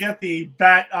leg. We get the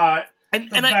bat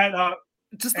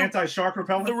anti-shark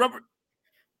repellent.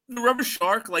 The rubber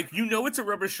shark, like, you know it's a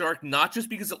rubber shark, not just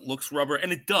because it looks rubber,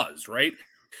 and it does, right?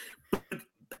 But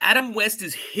Adam West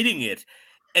is hitting it,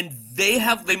 and they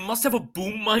must have a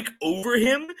boom mic over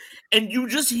him, and you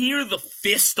just hear the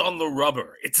fist on the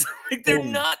rubber. It's like they're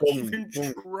not even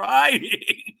trying.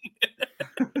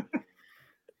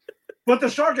 But the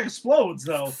shark explodes,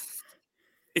 though.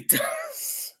 It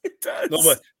does. It does. No,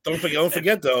 but don't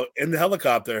forget though, in the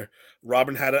helicopter,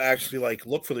 Robin had to actually like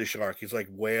look for the shark. He's like,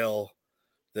 whale,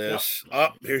 this.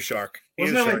 Yep. Oh, here's shark.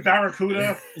 Wasn't it like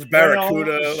barracuda?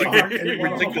 Barracuda, like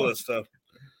ridiculous stuff.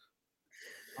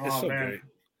 It's so great.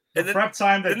 The prep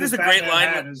time that this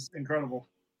Batman had is incredible.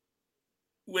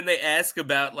 When they ask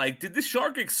about, like, did the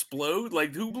shark explode?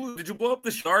 Like, did you blow up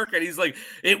the shark? And he's like,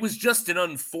 it was just an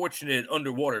unfortunate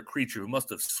underwater creature who must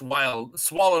have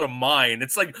swallowed a mine.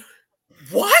 It's like,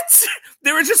 what?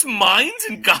 There were just mines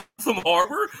in Gotham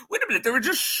Harbor? Wait a minute, there were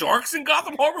just sharks in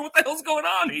Gotham Harbor? What the hell's going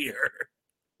on here?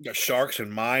 Got sharks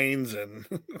and mines and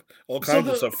all kinds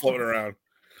of stuff floating around.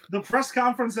 The press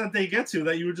conference that they get to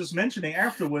that you were just mentioning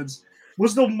afterwards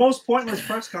was the most pointless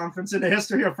press conference in the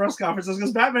history of press conferences,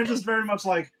 because Batman just very much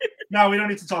like, no, we don't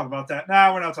need to talk about that.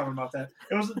 No, we're not talking about that.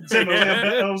 It was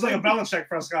like a Belichick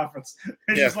press conference.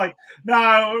 It's just like,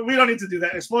 no, we don't need to do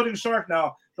that. Exploding shark,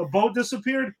 no. The boat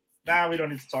disappeared. No, we don't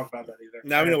need to talk about that either.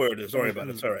 Now we know where it is. Don't worry about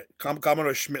it. It's all right.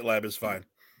 Commodore Schmidt Lab is fine.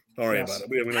 Don't worry Yes. about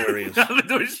it. We know where he is.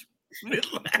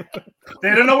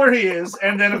 They don't know where he is,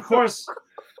 and then of course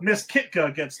Miss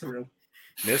Kitka gets through,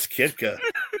 Miss Kitka.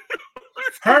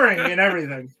 purring and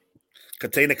everything.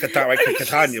 Katana.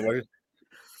 She's not even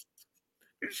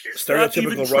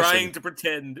Stereotypical trying Russian. to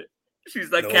pretend.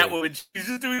 She's like No. Catwoman. She's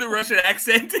just doing the Russian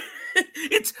accent.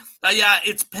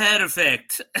 It's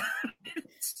perfect.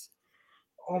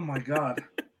 Oh my god!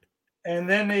 And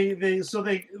then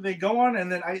they go on,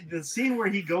 and then the scene where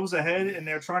he goes ahead and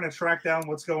they're trying to track down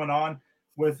what's going on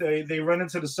with they run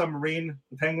into the submarine,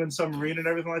 the Penguin submarine, and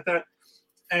everything like that.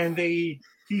 And he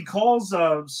calls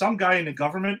some guy in the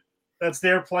government that's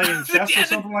there playing chess or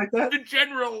something like that. The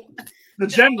general. The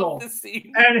general. The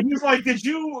scene. And he's like, "Did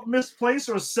you misplace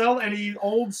or sell any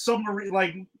old submarine,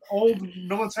 like old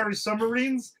military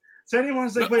submarines to anyone?"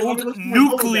 He's like, "Wait, old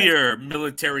nuclear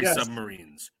military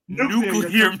submarines.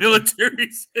 Nuclear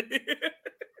military.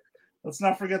 Let's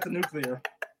not forget the nuclear."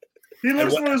 He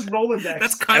looks for his Rolodex.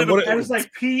 That's kind of and it's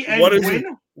like P.N.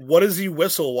 What does he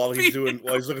whistle while he's doing?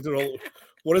 While he's looking through?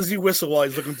 What does he whistle while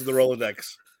he's looking through the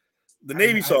Rolodex? The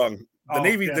Navy song. The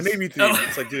Navy theme.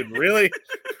 It's like, dude, really?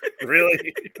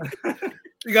 Really?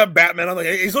 You got Batman. I'm like,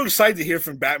 he's so excited to hear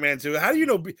from Batman too. How do you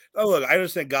know? Oh, look, I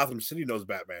understand Gotham City knows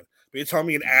Batman, but you're telling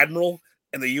me an admiral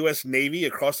in the U.S. Navy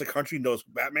across the country knows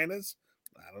who Batman is?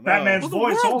 I don't know. Batman's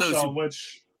voice also,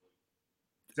 which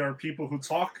there are people who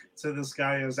talk to this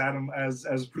guy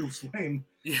as Bruce Wayne,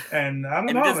 and I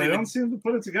don't know. They don't seem to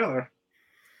put it together.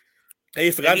 Hey,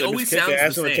 you forgot that Miss Kitka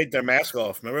asked him to take their mask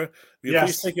off. Remember?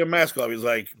 Please take your mask off. He's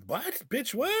like, "What,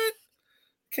 bitch? What?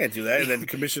 Can't do that." And then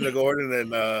Commissioner Gordon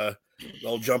and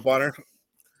they'll jump on her.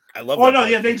 I love. Oh no,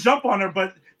 yeah, they jump on her.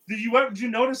 But did you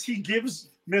notice he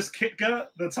gives Miss Kitka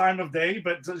the time of day,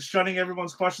 but shunning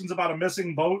everyone's questions about a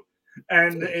missing boat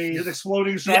and an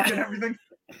exploding shark and everything?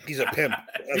 He's a pimp.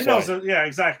 He knows it. Yeah,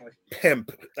 exactly. Pimp.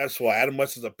 That's why Adam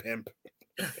West is a pimp.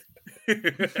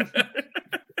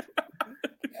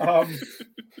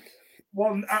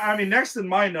 Well, I mean, next in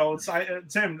my notes,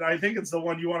 Tim, I think it's the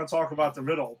one you want to talk about, the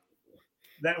riddle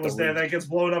that was there that gets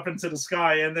blown up into the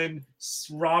sky, and then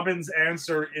Robin's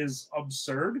answer is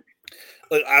absurd.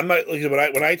 Look, I'm not. Look,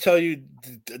 when I tell you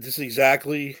this is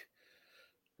exactly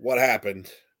what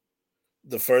happened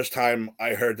the first time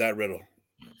I heard that riddle.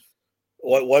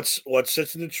 What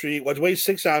sits in the tree? What weighs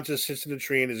 6 ounces sits in the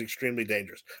tree and is extremely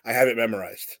dangerous. I have it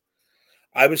memorized.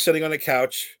 I was sitting on the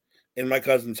couch in my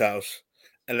cousin's house,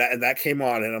 and that came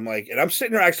on, and I'm like, and I'm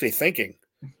sitting there actually thinking,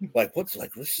 like, this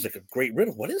is like a great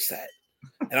riddle. What is that?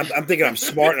 And I'm thinking I'm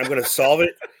smart and I'm going to solve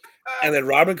it. And then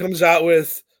Robin comes out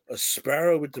with a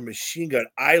sparrow with the machine gun.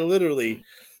 I literally,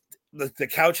 the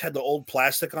couch had the old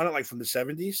plastic on it, like from the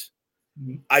 70s.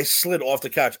 I slid off the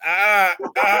couch. I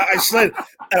slid,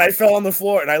 and I fell on the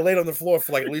floor, and I laid on the floor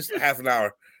for like at least half an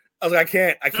hour. I was like,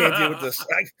 I can't deal with this.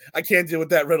 I can't deal with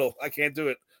that riddle. I can't do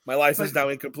it. My life is now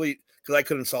incomplete because I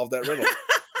couldn't solve that riddle.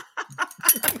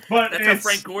 But that's how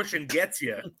Frank Gorshin gets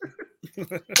you.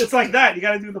 It's like that. You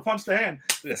got to do the punch to hand.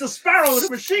 It's a sparrow with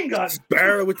a machine gun.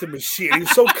 Sparrow with the machine. He was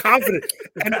so confident,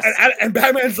 and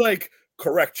Batman's like,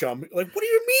 "Correct, chum." Like, what do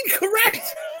you mean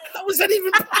correct? How is that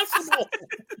even possible?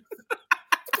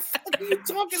 What are you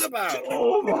talking about?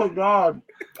 Oh my god!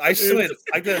 I slid.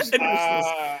 I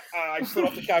slid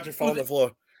off the couch and fell on the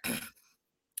floor.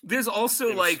 There's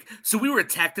also so we were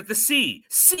attacked at the sea.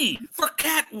 C for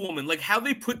Catwoman. Like how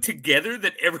they put together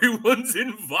that everyone's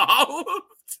involved.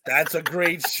 That's a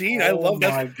great scene. I love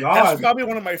that. My god. That's probably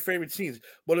one of my favorite scenes.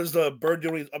 What is the bird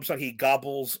doing? I'm sorry, he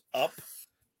gobbles up.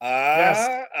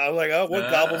 Yes. I'm like, oh,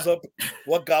 what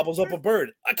gobbles up a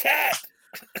bird? A cat.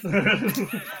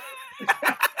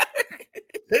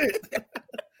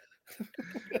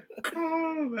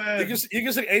 Oh, man. You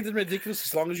can say anything ridiculous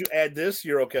as long as you add this,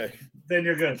 you're okay. Then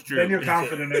you're good. Then you're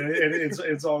confident in it.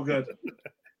 It's all good.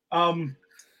 So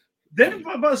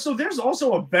there's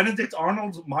also a Benedict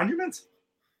Arnold monument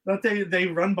that they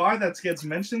run by that gets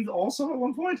mentioned also at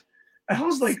one point. And I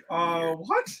was like,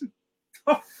 what the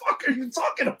fuck are you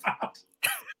talking about?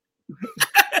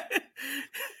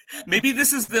 Maybe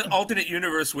this is the alternate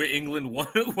universe where England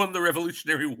won the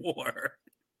Revolutionary War.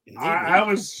 I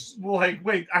was like,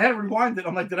 wait, I had to rewind it.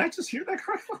 I'm like, did I just hear that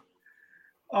correctly?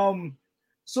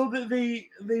 So they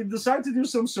decide to do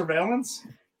some surveillance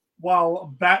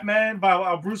while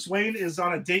Bruce Wayne is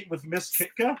on a date with Miss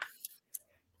Kitka.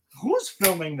 Who's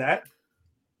filming that?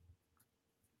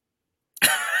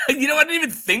 You know, I didn't even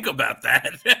think about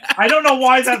that. I don't know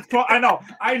why that's. I know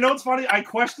it's funny. I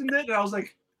questioned it and I was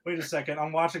like, wait a second,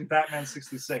 I'm watching Batman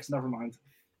 66. Never mind.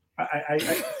 But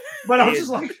I was just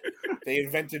like, they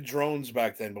invented drones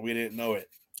back then, but we didn't know it.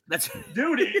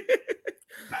 Dude.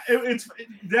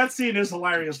 that scene is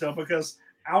hilarious though, because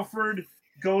Alfred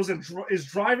goes and is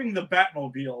driving the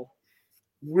Batmobile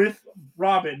with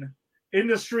Robin in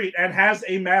the street and has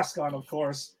a mask on, of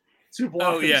course, to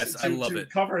block I love it.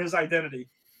 Cover his identity.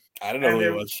 I don't know who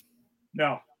it was.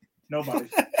 No, nobody.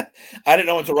 I didn't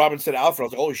know until Robin said Alfred. I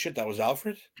was like, "Holy shit, that was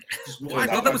Alfred!" I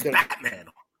thought that was Batman.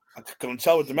 I couldn't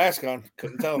tell with the mask on.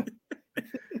 Couldn't tell.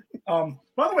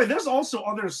 By the way, there's also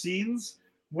other scenes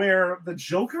where the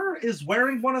Joker is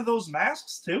wearing one of those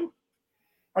masks too.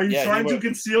 Are you trying to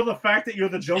conceal the fact that you're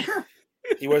the Joker?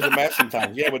 He wears a mask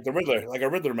sometimes. Yeah, with the Riddler, like a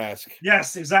Riddler mask.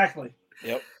 Yes, exactly.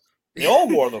 Yep. They all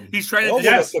wore them. He's trying to.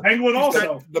 Yes, Penguin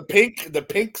also. The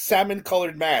pink salmon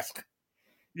colored mask.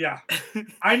 Yeah,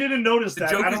 I didn't notice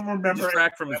that. I don't remember.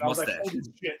 Distract from his mustache. Like, holy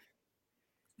shit.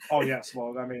 Oh yes,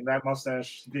 well, I mean that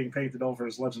mustache being painted over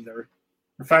is legendary.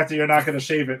 The fact that you're not going to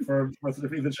shave it for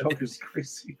the Joker is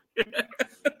crazy.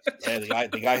 Yeah,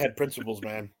 the guy had principles,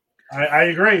 man. I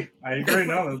agree.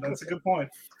 No, that's a good point.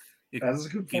 That is a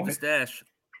good point. Keep the stash.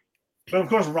 But of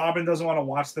course, Robin doesn't want to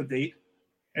watch the date,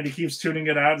 and he keeps tuning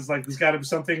it out. It's like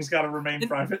some things got to remain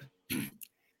private.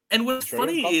 And what's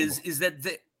funny is that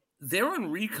they're on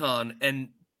recon, and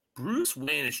Bruce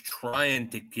Wayne is trying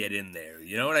to get in there.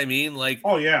 You know what I mean? Like,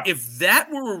 oh yeah, if that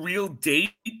were a real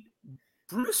date,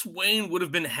 Bruce Wayne would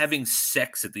have been having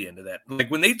sex at the end of that. Like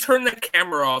when they turned that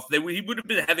camera off, he would have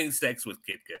been having sex with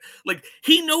Kitka. Like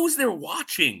he knows they're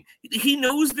watching. He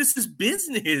knows this is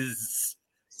business.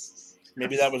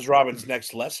 Maybe that was Robin's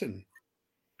next lesson.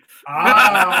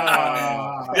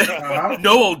 No,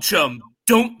 old chum,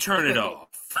 don't turn it off.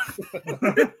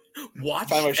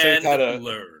 Watch and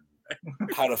learn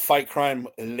how to fight crime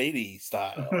lady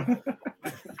style.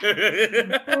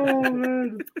 Oh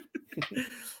man.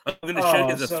 I'm going to show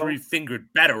you the three-fingered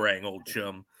batarang, old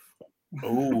chum.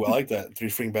 Oh, I like that.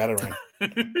 Three-fingered batarang.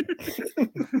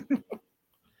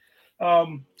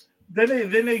 Then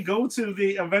they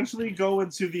eventually go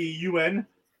into the UN,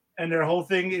 and their whole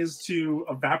thing is to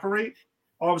evaporate.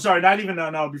 Oh, I'm sorry, not even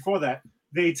no. Before that,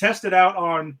 they test it out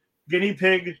on guinea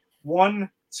pig 1,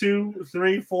 2,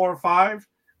 3, 4, 5.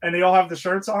 And they all have the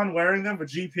shirts on, wearing them for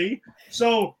GP.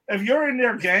 So if you're in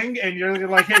their gang and you're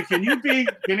like, hey, can you be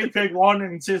guinea pig 1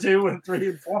 and 2 and 3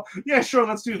 and 4? Yeah, sure,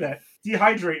 let's do that.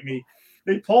 Dehydrate me.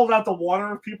 They pulled out the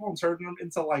water of people and turned them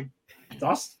into like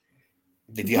dust.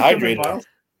 They dehydrated them.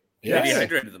 Yeah,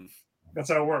 dehydrated them. That's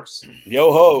how it works.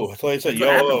 Yo ho. That's what I said. Yo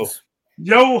ho.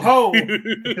 Yo ho.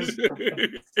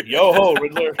 Yo ho,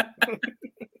 Riddler.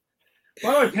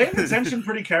 By the way, paying attention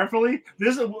pretty carefully.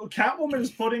 Catwoman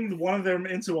is putting one of them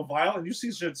into a vial, and you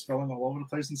see shit spilling all over the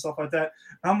place and stuff like that.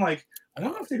 And I'm like, I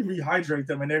wonder if they rehydrate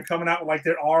them, and they're coming out with like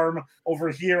their arm over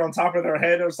here on top of their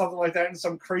head or something like that, and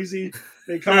some crazy.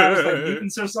 They come out as like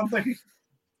mutants or something.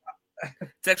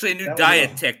 It's actually a new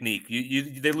diet technique.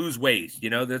 They lose weight. You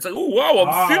know, it's like, oh wow,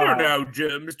 I'm thinner now,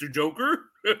 Mr.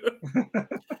 Joker.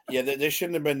 Yeah, there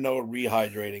shouldn't have been no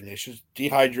rehydrating. They should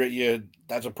dehydrate you.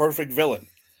 That's a perfect villain.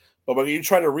 But when you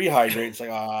try to rehydrate, it's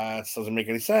like, this doesn't make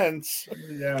any sense.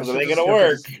 Yeah, because it ain't gonna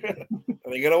work. It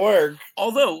ain't gonna work.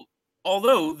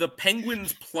 Although the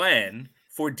Penguin's plan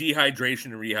for dehydration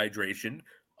and rehydration,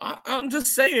 I'm just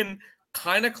saying,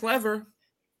 kind of clever.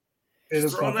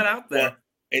 Just throwing that out there. Well,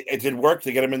 it did work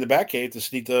to get him in the Batcave to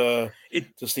sneak the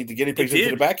guinea pigs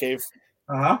into the Batcave.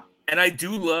 And I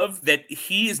do love that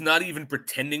he is not even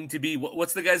pretending to be.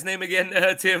 What's the guy's name again,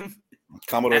 Tim?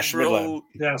 Commodore Schmidlab.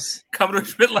 Yes. Commodore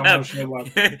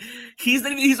Schmidlab. He's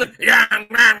like, yeah,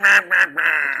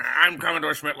 I'm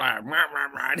Commodore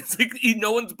Schmidlab. It's like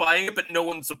no one's buying it, but no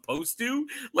one's supposed to.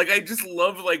 Like, I just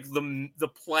love like the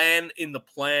plan in the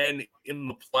plan in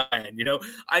the plan. You know,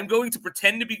 I'm going to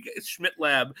pretend to be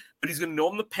Schmidlab, but he's going to know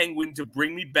I'm the Penguin to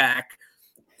bring me back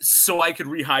so I could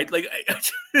rehide. Like,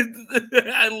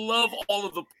 I love all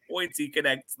of the points he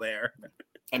connects there.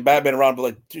 And Batman around, but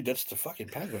like, dude, that's the fucking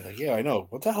Penguin. Like, yeah, I know.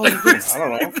 What the hell are you doing? I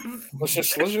don't know. Let's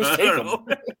just take him.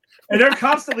 And they're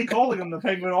constantly calling him the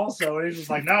Penguin, also. And he's just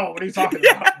like, no, what are you talking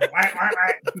about?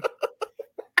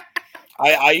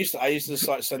 I used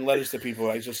to send letters to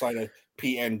people. I used to sign a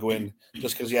PN Gwyn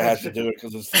just because you had to do it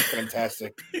because it's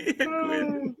fantastic.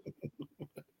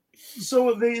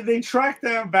 So they track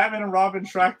down Batman and Robin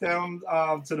track down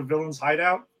to the villain's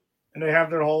hideout, and they have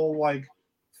their whole like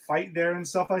fight there and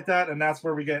stuff like that, and that's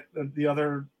where we get the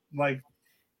other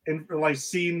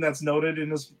scene that's noted in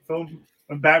this film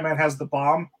when Batman has the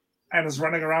bomb and is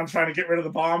running around trying to get rid of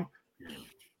the bomb.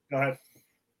 Go ahead.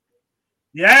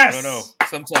 Yes. I don't know.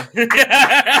 Sometimes.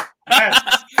 Yes.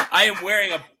 I am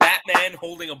wearing a Batman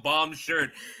holding a bomb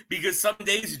shirt because some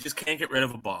days you just can't get rid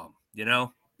of a bomb. You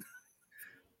know.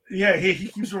 Yeah, he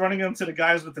keeps running into the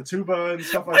guys with the tuba and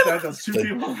stuff like that. Those two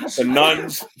people. The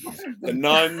nuns,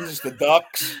 the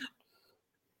ducks.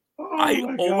 Oh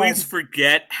I always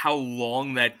forget how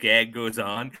long that gag goes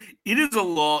on. It is a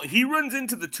long. He runs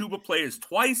into the tuba players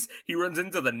twice. He runs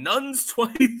into the nuns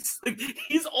twice. Like,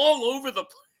 he's all over the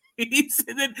place.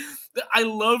 And then I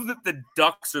love that the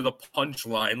ducks are the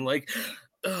punchline. Like,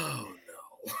 oh no.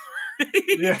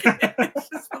 Yeah.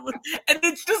 And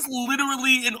it's just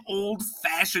literally an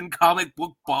old-fashioned comic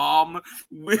book bomb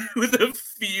with a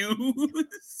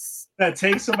fuse that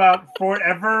takes about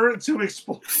forever to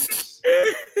explode.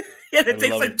 Yeah, it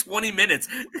takes like 20 minutes.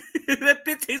 That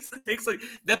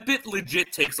bit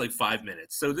legit takes like 5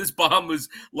 minutes. So this bomb was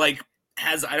like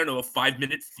has, I don't know, a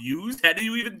 5-minute fuse. How do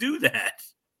you even do that?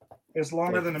 It's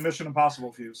longer than a Mission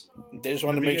Impossible fuse. They just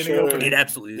want to make sure it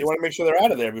absolutely. They want to make sure they're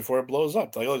out of there before it blows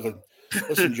up. Like,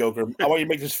 listen, Joker, I want you to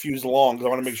make this fuse long because I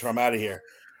want to make sure I'm out of here.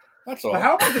 That's all. But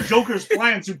how about the Joker's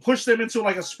plan to push them into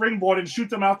like a springboard and shoot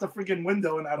them out the freaking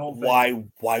window in that whole thing?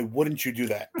 Why wouldn't you do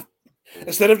that?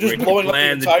 Instead of just blowing up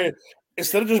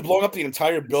the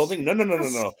entire building,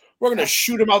 no. We're gonna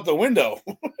shoot him out the window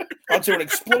onto an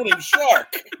exploding shark.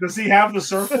 Does he have the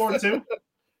surfboard too?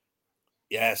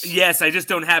 Yes, I just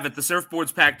don't have it. The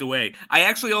surfboard's packed away. I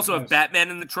actually also have Batman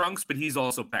in the trunks, but he's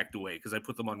also packed away because I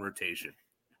put them on rotation.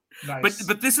 Nice.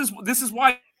 But this is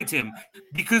why, Tim,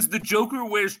 because the Joker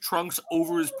wears trunks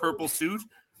over his purple suit.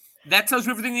 That tells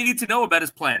you everything you need to know about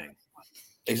his planning.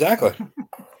 Exactly.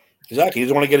 He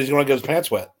doesn't want to get his pants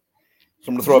wet. So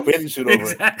I'm going to throw a bathing suit over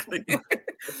exactly.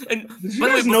 And did you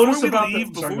guys notice about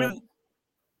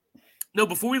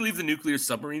before we leave the nuclear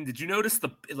submarine, did you notice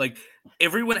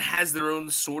everyone has their own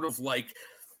sort of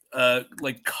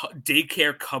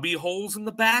daycare cubby holes in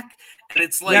the back, and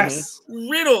it's like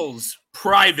riddles,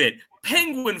 private,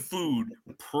 penguin food,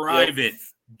 private,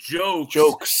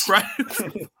 jokes.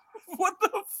 Private. What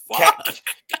the fuck?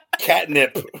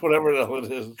 Catnip, whatever the hell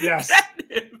it is. Yes.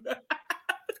 Catnip.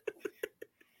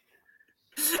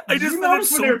 I just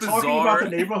noticed when they were talking about the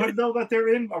neighborhood though that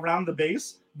they're in around the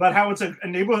base, but how it's a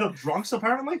neighborhood of drunks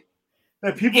apparently.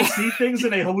 That people see things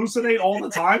and they hallucinate all the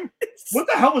time. What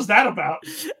the hell was that about?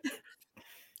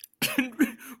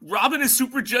 Robin is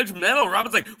super judgmental.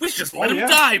 Robin's like, we should just let him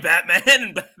die, Batman.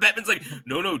 And Batman's like,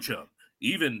 no, chum.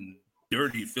 Even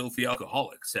dirty, filthy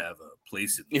alcoholics have a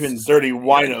place in even dirty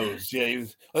winos. Yeah,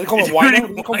 they call them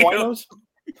winos. They call them winos.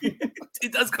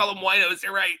 It does call them winos.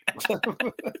 You're right.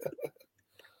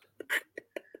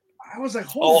 I was like,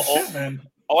 holy shit, man.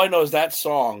 All I know is that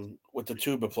song with the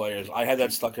tuba players. I had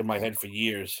that stuck in my head for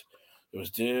years. It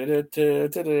was I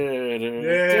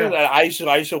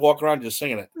used to walk around just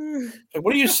singing it. Like,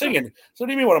 what are you singing? So what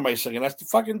do you mean? What am I singing? That's the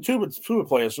fucking tuba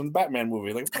players from the Batman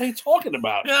movie. Like, what are you talking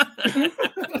about?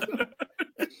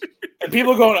 And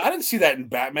people are going, I didn't see that in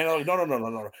Batman. I'm like, no,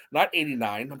 not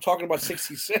 89. I'm talking about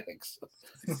 66.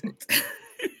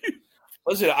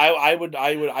 Listen,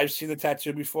 I've seen the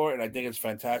tattoo before, and I think it's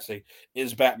fantastic.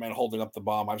 Is Batman holding up the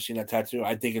bomb? I've seen that tattoo.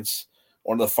 I think it's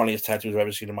one of the funniest tattoos I've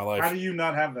ever seen in my life. How do you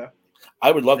not have that?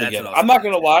 I would love to get it. I'm not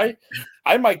gonna lie.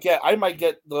 I might get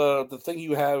the thing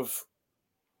you have,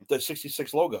 the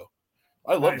 66 logo.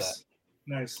 I love that.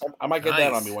 Nice. I might get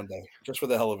that on me one day, just for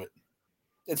the hell of it.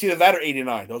 It's either that or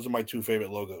 89. Those are my two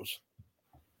favorite logos.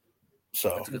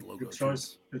 So that's a good logo. Good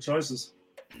choice. Good choices.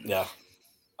 Yeah.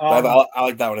 I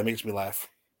like that one. It makes me laugh.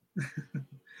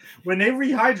 When they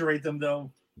rehydrate them,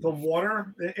 though, the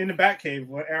water in the Batcave,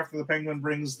 after the Penguin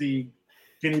brings the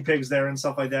guinea pigs there and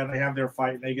stuff like that, and they have their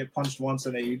fight, and they get punched once,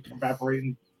 and they evaporate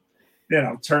and,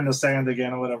 turn to sand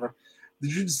again or whatever.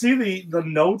 Did you see the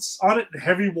notes on it?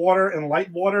 Heavy water and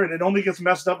light water, and it only gets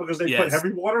messed up because they put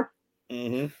heavy water?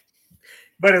 Mm-hmm.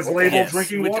 But it's labeled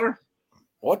drinking water?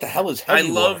 What the hell is heavy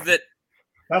water? I love that.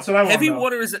 That's what I want to know.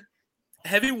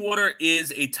 Heavy water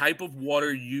is a type of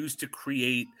water used to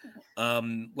create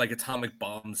like atomic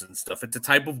bombs and stuff. It's a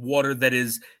type of water that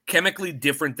is chemically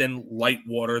different than light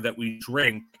water that we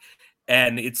drink,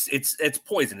 and it's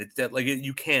poison. It's that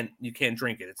you can't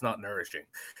drink it. It's not nourishing.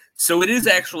 So it is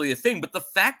actually a thing. But the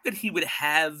fact that he would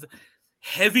have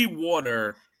heavy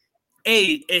water,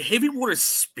 a heavy water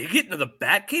spigot into the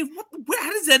Batcave,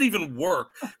 how does that even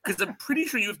work? Because I'm pretty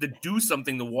sure you have to do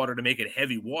something to water to make it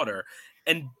heavy water,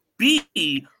 and B,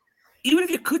 even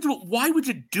if you could do it, why would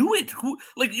you do it?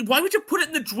 Why would you put it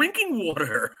in the drinking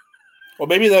water? Well,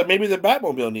 maybe the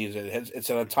Batmobile needs it. It's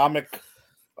an atomic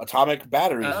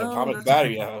battery. Atomic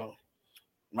battery.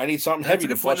 Might need something heavy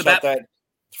to flush that out.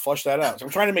 So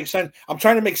I'm trying to make sense. I'm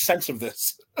trying to make sense of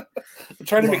this. I'm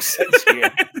trying to make sense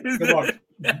here. Good luck.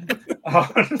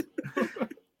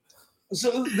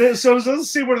 So let's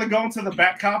see where they're going to the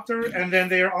Batcopter, and then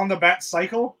they are on the Bat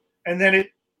Cycle. and then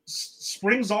it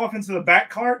springs off into the back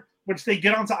cart, which they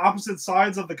get onto opposite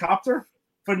sides of the copter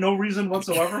for no reason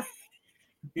whatsoever.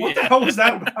 What the hell was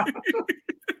that about?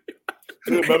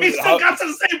 Dude, He still got to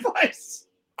the same place.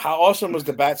 How awesome was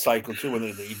the bat cycle too when they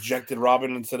ejected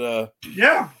Robin into the?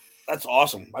 Yeah, that's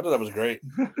awesome. I thought that was great.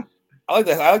 I like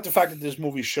that. I like the fact that this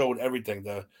movie showed everything: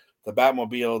 the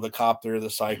Batmobile, the copter,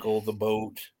 the cycle, the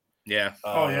boat. Yeah.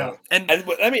 Oh yeah. And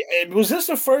I mean, was this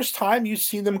the first time you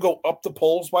seen them go up the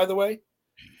poles? By the way,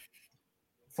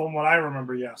 from what I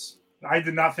remember, yes. I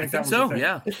did not think that was so. a thing.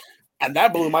 Yeah. And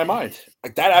that blew my mind.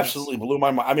 Like that absolutely blew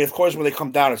my mind. I mean, of course, when they come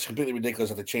down, it's completely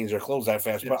ridiculous that they change their clothes that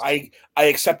fast. But I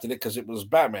accepted it because it was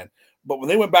Batman. But when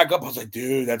they went back up, I was like,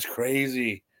 dude, that's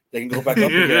crazy. They can go back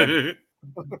up again.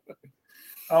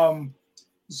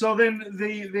 So then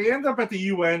they end up at the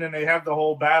UN and they have the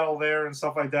whole battle there and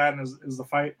stuff like that, and is the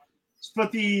fight.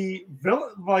 But the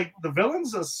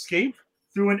villains escape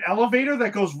through an elevator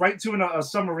that goes right to a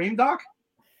submarine dock.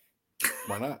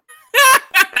 Why not?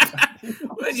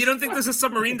 You don't think there's a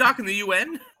submarine dock in the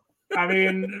UN? I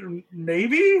mean,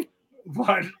 maybe,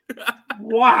 but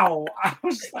wow. I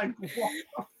was like, what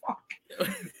the fuck?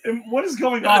 What is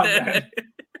going on, man?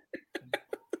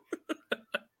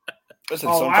 Listen,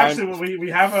 actually, we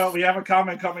have a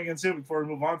comment coming in too before we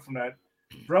move on from that.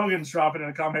 Brogan's dropping in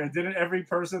a comment. Didn't every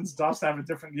person's dust have a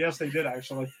different? Yes, they did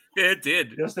actually. It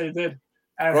did. Yes, they did.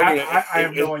 And Grogan, I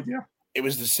have no idea. It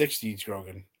was the '60s,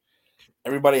 Grogan.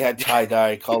 Everybody had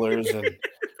tie-dye colors and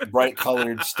bright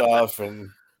colored stuff and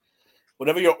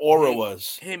whatever your aura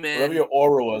was. Hey man, whatever your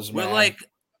aura was, man.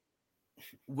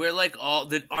 We're like all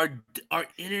that. Our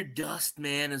inner dust,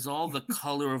 man, is all the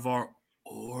color of our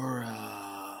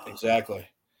aura. Exactly.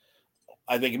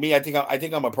 I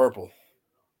think I'm a purple.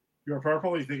 You're a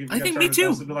purple. You think? I think me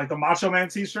too. Be like the Macho Man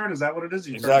T-shirt. Is that what it is?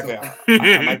 Exactly.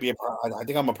 I might be I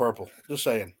think I'm a purple. Just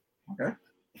saying. Okay.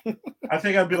 I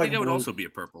think I'd be like. I would also be a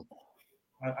purple.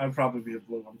 I'd probably be a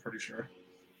blue. I'm pretty sure,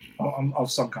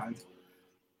 of some kind.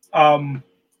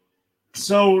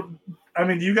 So, I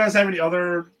mean, do you guys have any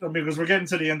other? I mean, because we're getting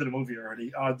to the end of the movie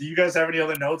already. Do you guys have any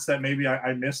other notes that maybe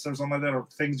I missed or something like that, or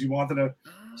things you wanted to,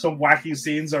 some wacky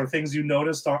scenes or things you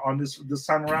noticed on this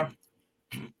time around?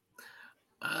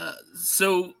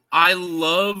 So I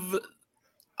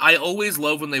always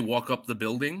love when they walk up the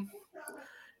building,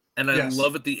 and I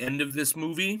love at the end of this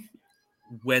movie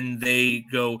when they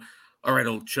go, all right,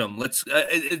 old chum, let's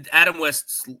Adam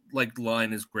West's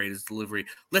line is great, his delivery.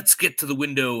 Let's get to the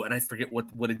window, and I forget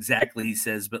what exactly he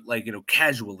says, but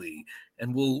casually,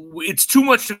 and it's too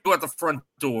much to go out the front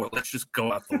door. Let's just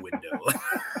go out the window.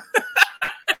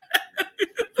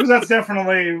 Because that's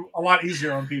definitely a lot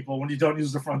easier on people when you don't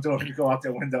use the front door and you go out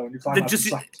the window and you climb out the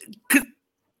side.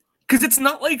 Because it's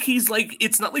not like he's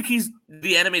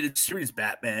the animated series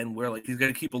Batman where he's got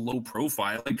to keep a low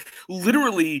profile.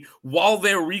 Literally, while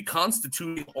they're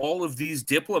reconstituting all of these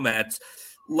diplomats,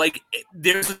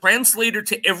 there's a translator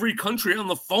to every country on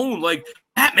the phone.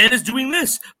 Batman is doing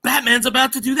this. Batman's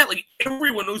about to do that.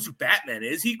 Everyone knows who Batman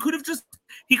is. He could have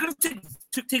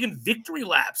taken victory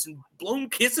laps and blown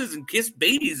kisses and kissed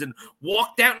babies and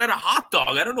walked out and had a hot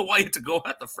dog. I don't know why you had to go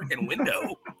out the freaking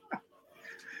window.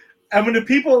 And when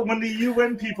the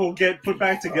UN people get put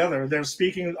back together, they're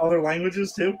speaking other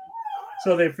languages too.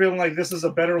 So they feel like this is a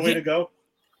better way to go.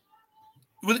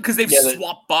 Because they've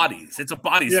swapped bodies. It's a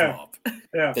body swap.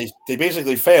 Yeah. They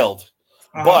basically failed.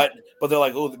 But they're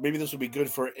like, oh, maybe this would be good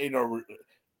for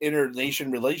inter-nation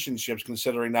relationships,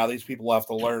 considering now these people have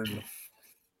to learn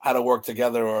how to work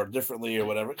together or differently or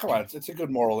whatever. Come on, it's a good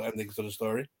moral ending to the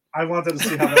story. I wanted to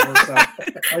see how that works out.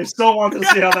 I still want to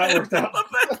see how that worked out.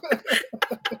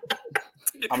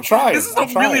 I'm trying. This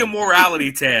is really a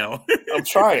morality tale. I'm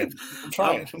trying.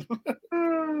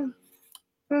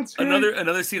 That's great.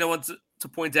 Another scene I want to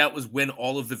point out was when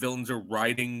all of the villains are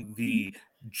riding the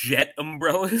jet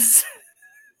umbrellas.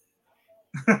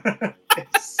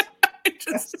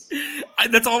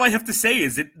 That's all I have to say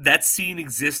is that scene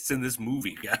exists in this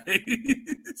movie,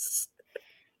 guys.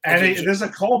 And there's a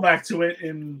callback to it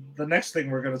in the next thing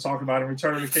we're going to talk about in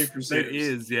Return of the Caped Crusaders. It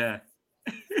is, yeah.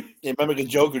 Yeah, remember the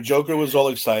Joker? Joker was all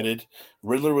excited.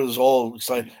 Riddler was all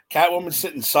excited. Catwoman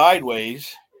sitting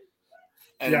sideways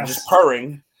and just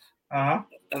purring. Uh-huh.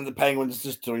 And the Penguin's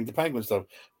just doing the Penguin stuff.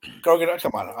 Grogan,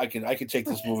 come on, I can take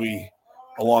this movie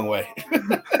a long way.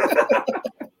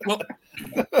 Well,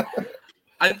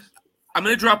 I'm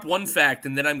going to drop one fact,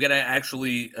 and then I'm going to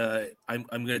actually I'm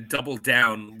going to double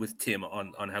down with Tim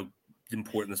on how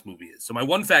important this movie is. So my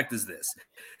one fact is this: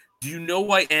 do you know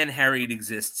why Anne Harriet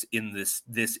exists in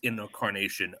this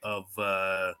incarnation of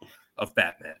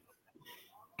Batman?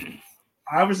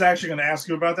 I was actually going to ask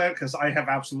you about that because I have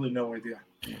absolutely no idea.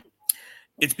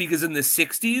 It's because in the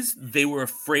 60s, they were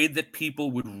afraid that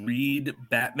people would read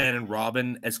Batman and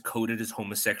Robin as coded as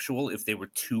homosexual if they were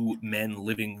two men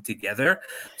living together.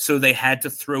 So they had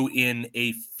to throw in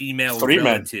a female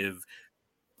relative.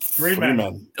 Three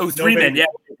men. Oh, three men. Yeah,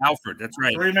 Alfred. That's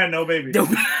right. 3 men, no baby. No.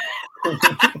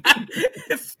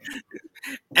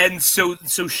 And so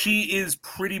she is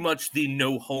pretty much the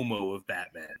no homo of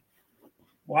Batman.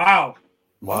 Wow.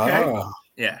 Okay.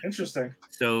 Yeah. Interesting.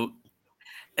 So,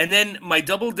 and then my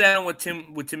double down what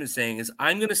Tim is saying is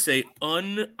I'm going to say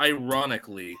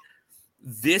unironically,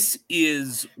 this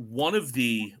is one of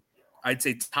the, I'd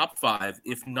say top 5,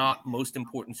 if not most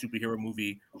important superhero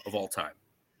movie of all time.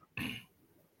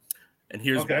 And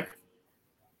here's why.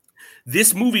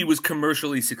 This movie was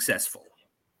commercially successful.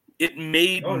 It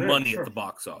made money at the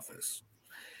box office.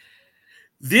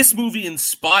 This movie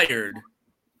inspired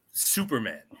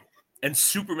Superman. And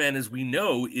Superman, as we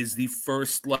know, is the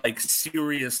first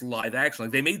serious live action.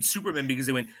 Like, they made Superman because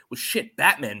they went, well, shit,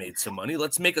 Batman made some money.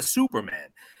 Let's make a Superman.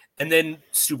 And then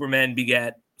Superman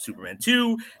begat Superman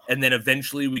 2. And then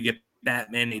eventually we get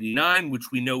Batman 89,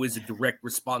 which we know is a direct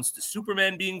response to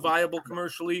Superman being viable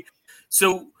commercially.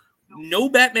 So no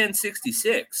Batman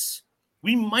 66.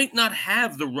 We might not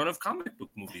have the run of comic book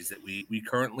movies that we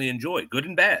currently enjoy, good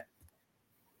and bad.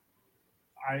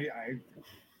 I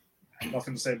have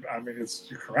nothing to say. I mean,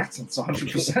 you're correct. It's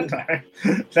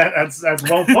 100%. That's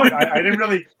well put. I didn't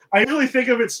really think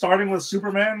of it starting with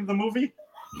Superman, the movie,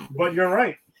 but you're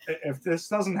right. If this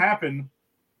doesn't happen,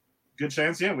 good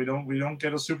chance, we don't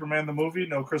get a Superman the movie,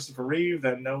 no Christopher Reeve,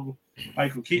 then no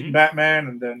Michael Keaton Batman,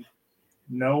 and then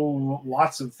no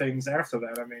lots of things after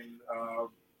that. I mean,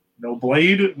 no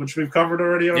Blade, which we've covered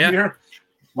already on here.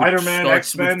 Spider-Man,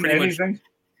 X-Men, anything.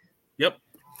 Yep.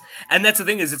 And that's the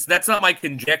thing is, that's not my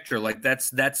conjecture. Like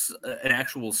that's an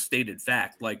actual stated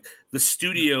fact. Like the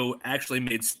studio actually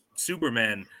made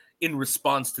Superman in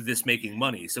response to this making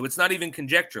money. So it's not even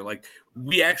conjecture. Like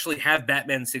we actually have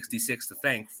Batman 66 to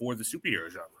thank for the superhero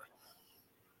genre.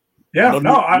 Yeah,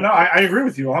 I agree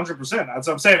with you 100%. That's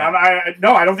what I'm saying. I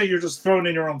don't think you're just throwing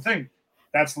in your own thing.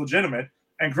 That's legitimate.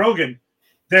 And Grogan,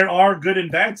 there are good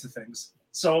and bad to things.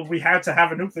 So we had to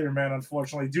have a Nuclear Man,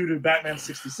 unfortunately, due to Batman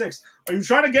 66. Are you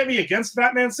trying to get me against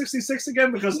Batman 66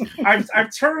 again? Because I've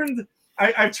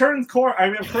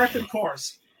corrected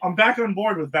course. I'm back on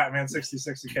board with Batman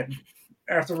 66 again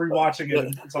after rewatching it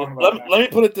and talking about it. Let me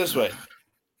put it this way: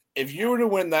 if you were to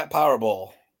win that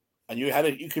Powerball and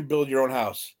you could build your own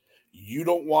house, you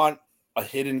don't want a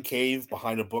hidden cave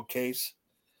behind a bookcase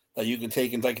that you can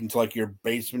take into your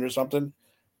basement or something.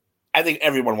 I think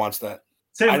everyone wants that.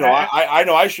 Tim, I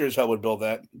know I sure as hell would build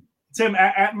that. Tim,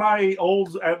 at my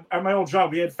old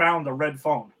job, we had found a red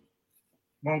phone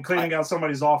when cleaning out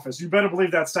somebody's office. You better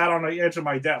believe that sat on the edge of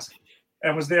my desk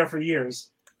and was there for years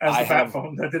as a bat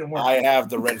phone that didn't work. I have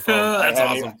the red phone. That's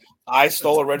awesome. I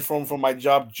stole a red phone from my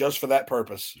job just for that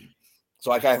purpose,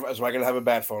 so I can have a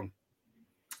bat phone.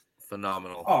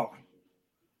 Phenomenal. Oh,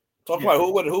 talk about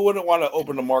who wouldn't want to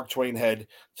open a Mark Twain head,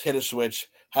 hit a switch,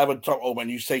 have a open.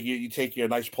 You take your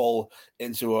nice pole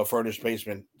into a furnished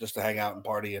basement just to hang out and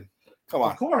party and come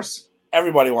on. Of course,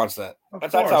 everybody wants that.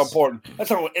 That's how important. That's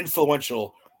how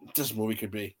influential this movie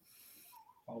could be.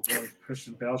 Oh boy,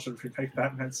 Christian Bale should remake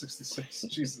Batman 66.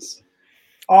 Jesus.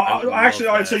 Actually,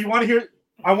 all right. So you want to hear?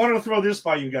 I wanted to throw this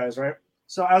by you guys, right?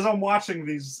 So as I'm watching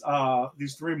these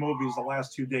 3 movies the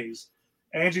last 2 days,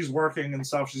 Angie's working and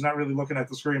stuff. She's not really looking at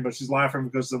the screen, but she's laughing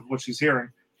because of what she's hearing.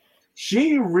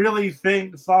 She really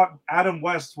thought Adam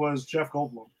West was Jeff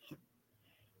Goldblum.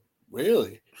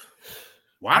 Really?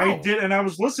 Wow. I did, and I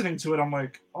was listening to it. I'm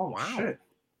like, oh wow, shit.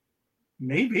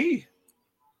 Maybe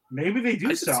they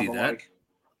do sound alike.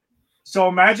 So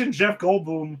imagine Jeff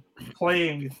Goldblum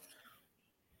playing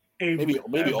maybe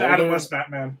Adam West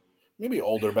Batman. Maybe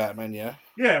older Batman, yeah.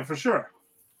 Yeah, for sure.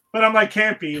 But I'm like,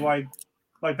 can't be like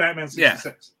Batman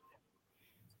 66.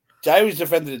 Yeah. I always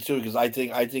defended it too because I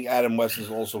think Adam West is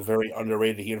also very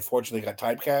underrated. He unfortunately got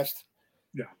typecast.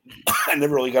 Yeah. I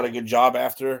never really got a good job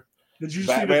after. Did you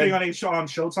see the thing on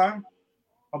Showtime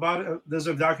about it? There's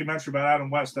a documentary about Adam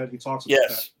West that he talks about.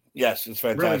 Yes, it's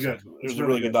fantastic. Really good. It was a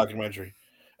really good documentary.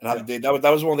 And how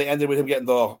that was the one they ended with him getting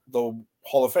the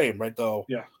Hall of Fame, right? The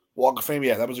Walk of Fame.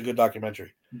 Yeah, that was a good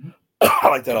documentary. Mm-hmm. I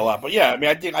like that a lot. But yeah, I mean,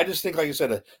 I just think, like I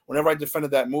said, whenever I defended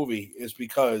that movie, is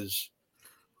because,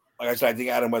 like I said, I think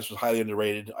Adam West was highly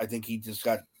underrated. I think he just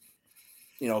got,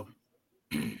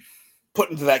 put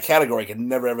into that category and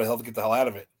never ever held to get the hell out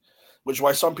of it. Which is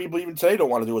why some people even today don't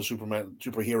want to do a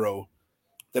superhero.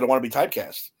 They don't want to be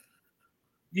typecast.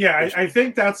 Yeah, I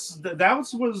think that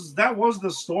was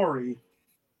the story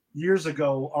years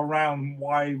ago around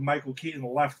why Michael Keaton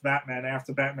left Batman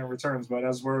after Batman Returns, but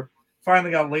as we're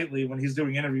finding out lately when he's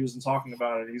doing interviews and talking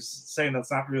about it, he's saying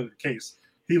that's not really the case.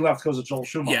 He left because of Joel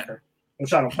Schumacher,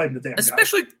 which I don't blame the damn guy.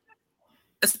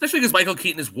 Especially because Michael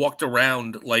Keaton has walked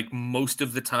around like most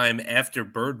of the time after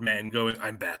Birdman going,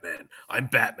 I'm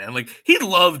Batman. Like, he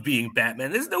loved being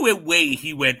Batman. There's no way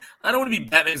he went, I don't want to be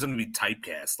Batman because I'm going to be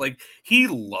typecast. Like, he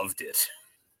loved it.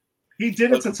 He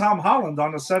did it to Tom Holland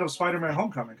on the set of Spider-Man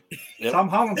Homecoming. Yep. Tom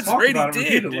Holland talked about it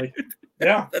repeatedly.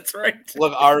 Yeah. That's right.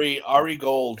 Look, Ari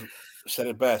Gold said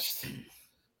it best.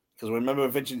 Because remember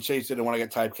Vincent Chase didn't want to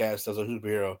get typecast as a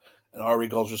superhero. And Ari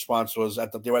Gold's response was,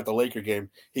 they were at the Laker game.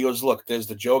 He goes, look, there's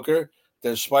the Joker,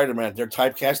 there's Spider-Man. They're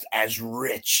typecast as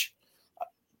rich.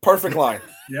 Perfect line.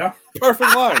 Yeah.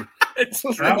 Perfect line.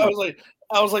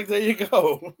 I was like, there you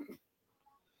go.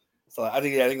 So I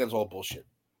think that's all bullshit.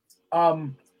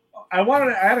 I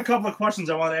had a couple of questions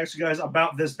I wanted to ask you guys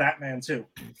about this Batman too.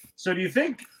 So do you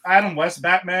think Adam West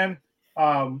Batman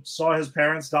saw his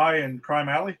parents die in Crime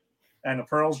Alley and the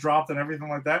pearls dropped and everything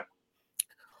like that?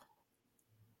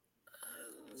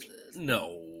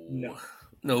 No.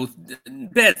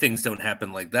 Bad things don't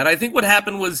happen like that. I think what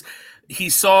happened was he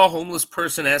saw a homeless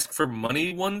person ask for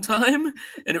money one time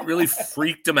and it really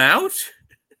freaked him out.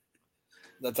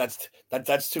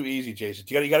 That's too easy, Jason.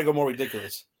 You got to go more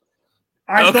ridiculous.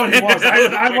 I thought he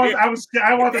was.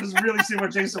 I wanted to really see where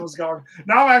Jason was going.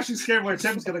 Now I'm actually scared where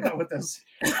Tim's going to go with this.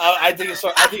 I think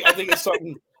it's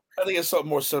something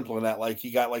more simple than that. Like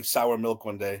he got like sour milk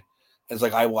one day. It's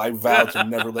like I vow to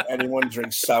never let anyone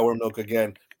drink sour milk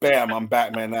again. Bam! I'm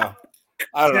Batman now.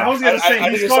 I don't know. I was going to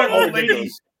say he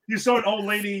saw an old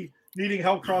lady needing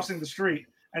help crossing the street,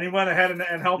 and he went ahead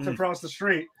and helped her cross the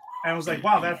street, and was like,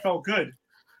 "Wow, that felt good."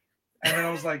 And then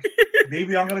I was like,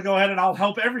 maybe I'm going to go ahead and I'll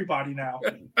help everybody now.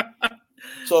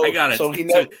 So I got it. So he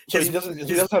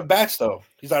doesn't have bats though.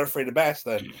 He's not afraid of bats.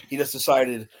 Then he just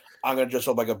decided I'm going to dress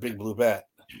up like a big blue bat.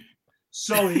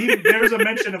 So there's a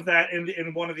mention of that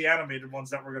in one of the animated ones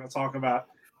that we're going to talk about.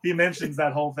 He mentions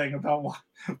that whole thing about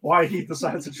why he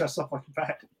decided to dress up like a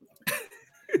bat.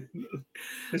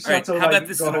 All right, how about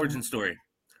this origin story?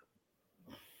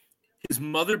 His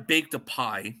mother baked a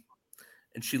pie.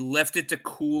 And she left it to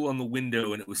cool on the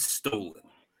window, and it was stolen.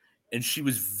 And she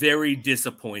was very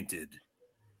disappointed.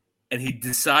 And he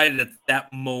decided at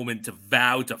that moment to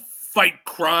vow to fight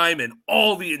crime and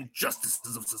all the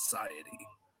injustices of society.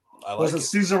 Was it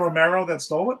Cesar Romero that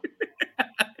stole it?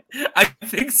 I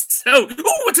think so.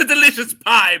 Ooh, it's a delicious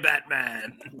pie,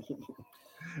 Batman.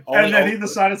 And then he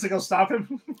decided to go stop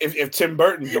him. If Tim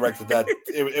Burton directed that,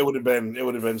 it would have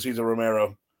been Cesar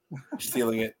Romero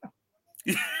stealing it.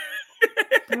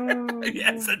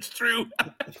 Yes, that's true.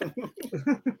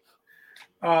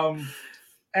 And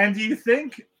do you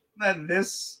think that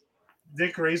this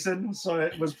Dick Grayson, so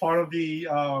it was part of the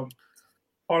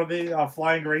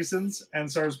Flying Graysons,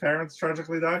 and so his parents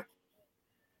tragically died?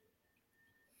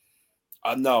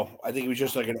 No, I think he was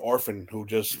just like an orphan who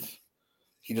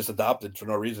he just adopted for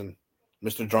no reason,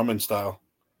 Mr. Drummond style.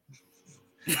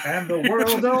 And the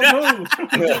world don't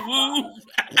move.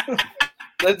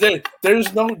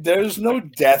 There's no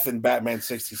death in Batman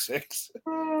 66.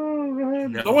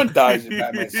 No one dies in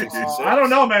Batman 66. I don't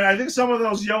know, man. I think some of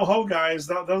those yo-ho guys,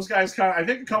 those guys I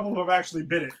think a couple of them actually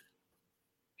bit it.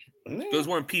 Those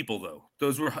weren't people, though.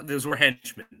 Those were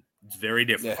henchmen. It's very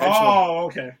different. Yeah,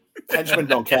 okay. Henchmen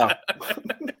don't count.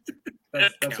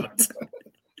 That's right.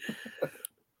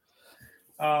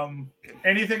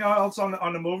 Anything else on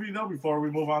the movie, though, before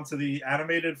we move on to the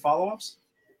animated follow-ups?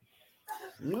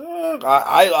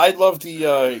 I love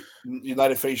the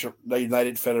United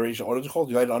Federation. What is it called?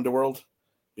 United Underworld.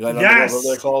 Underworld, what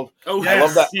they're called. Oh, I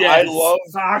love that. Yes. I love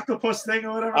the octopus thing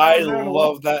or whatever. I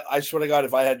love that. I swear to God,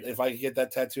 if I could get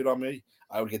that tattooed on me,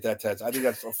 I would get that tattoo. I think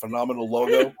that's a phenomenal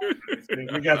logo.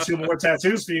 We got 2 more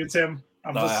tattoos for you, Tim.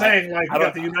 I'm just saying, like, we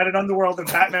got the United Underworld and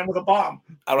Batman with a bomb.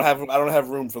 I don't have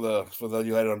room for the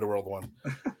United Underworld one,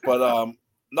 but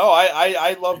no,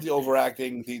 I love the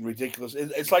overacting, the ridiculous.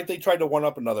 It's like they tried to one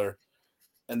up another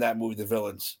in that movie, the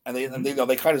villains, and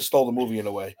they kind of stole the movie in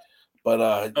a way.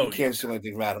 But you can't steal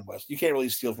anything from Adam West. You can't really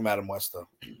steal from Adam West though,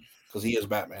 because he is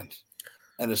Batman,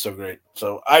 and it's so great.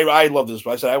 So I love this.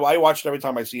 I said I watch it every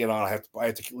time I see it on. I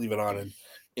have to leave it on and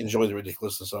enjoy the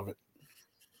ridiculousness of it.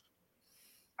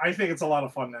 I think it's a lot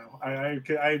of fun now. I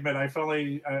admit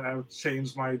I've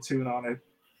changed my tune on it.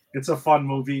 It's a fun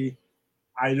movie.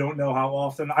 I don't know how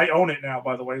often. I own it now,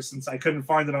 by the way, since I couldn't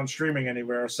find it on streaming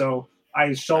anywhere. So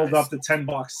I shelled up to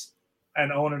 $10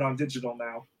 and own it on digital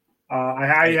now.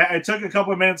 I took a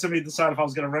couple of minutes for me to decide if I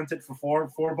was going to rent it for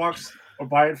 $4 or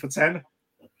buy it for $10.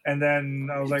 And then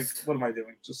I was like, what am I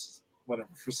doing? Just whatever.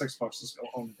 For $6, just go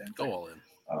own the damn thing. Go all in.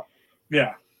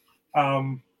 Yeah.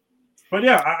 But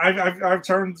yeah, I've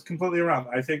turned completely around.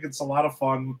 I think it's a lot of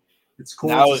fun. It's cool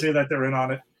to see that they're in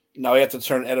on it. Now we have to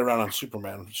turn Ed around on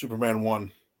Superman. Superman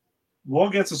 1. We'll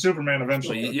get to Superman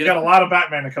eventually. You got a lot of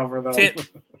Batman to cover, though.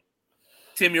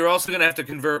 Tim, you're also going to have to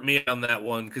convert me on that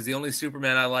one because the only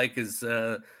Superman I like is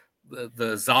the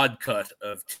Zod cut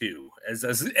of 2,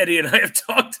 as Eddie and I have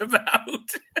talked about.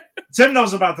 Tim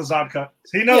knows about the Zod cut.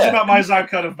 He knows about my Zod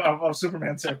cut of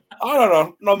Superman too. I don't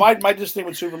know. No, my just thing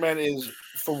with Superman is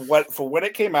for when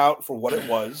it came out, for what it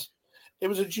was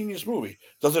a genius movie.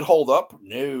 Does it hold up?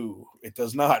 No, it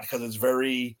does not, because it's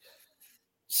very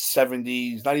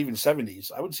 70s, not even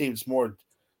 70s. I would say it's more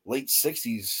late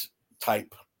 60s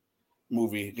type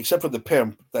movie, except for the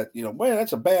pimp. That man,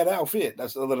 that's a bad outfit.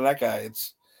 That's other than that guy.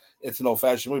 It's an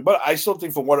old-fashioned movie, but I still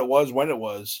think for what it was, when it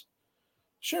was,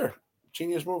 sure,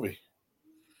 genius movie.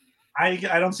 I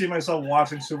don't see myself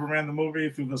watching Superman the movie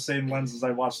through the same lens as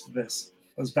I watched this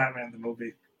as Batman the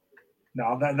movie.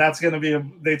 No, that's going to be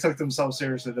they took themselves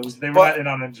seriously. They were not in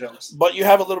on any jokes. But you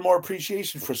have a little more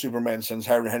appreciation for Superman since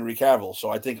Henry Cavill, so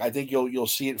I think you'll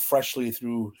see it freshly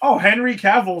through. Oh, Henry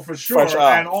Cavill for sure,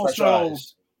 and also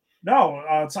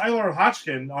Tyler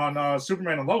Hodgkin on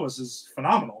Superman and Lois is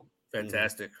phenomenal.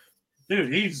 Fantastic.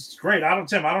 Dude, he's great.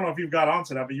 Tim, I don't know if you've got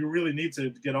onto that, but you really need to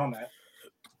get on that.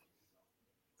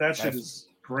 That shit is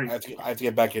great. I have to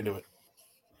get back into it.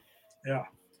 Yeah.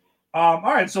 All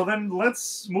right, so then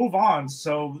let's move on.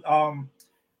 So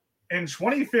in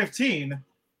 2015,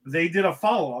 they did a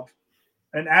follow-up,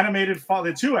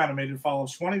 the two animated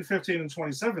follow-ups, 2015 and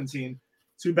 2017,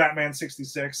 to Batman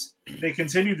 66. They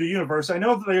continued the universe. I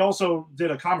know that they also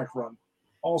did a comic run,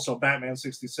 also Batman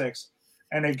 66.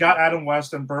 And they got Adam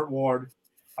West and Burt Ward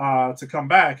to come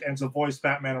back and to voice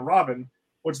Batman and Robin,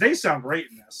 which they sound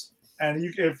great in this. And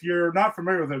if you're not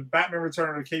familiar with it, Batman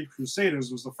Return of the Caped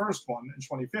Crusaders was the first one in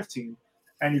 2015.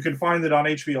 And you can find it on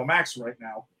HBO Max right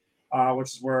now,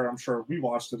 which is where I'm sure we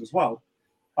watched it as well.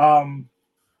 I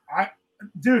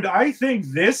think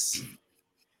this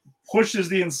pushes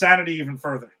the insanity even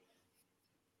further.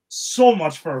 So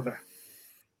much further.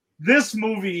 This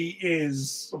movie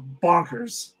is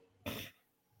bonkers.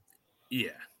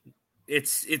 Yeah,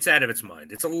 it's out of its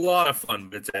mind. It's a lot of fun,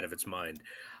 but it's out of its mind.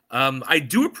 I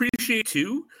do appreciate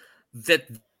too that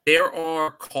there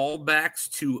are callbacks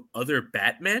to other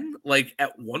Batmen. Like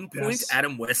at one point,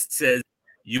 Adam West says,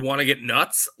 "You want to get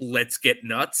nuts? Let's get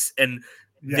nuts." And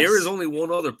there is only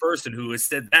one other person who has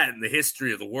said that in the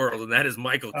history of the world, and that is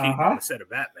Michael Keaton on the set of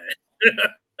Batman.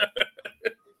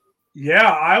 Yeah,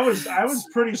 I was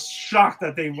pretty shocked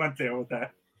that they went there with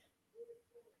that.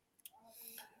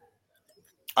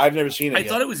 I've never seen it. I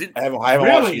thought it was. I haven't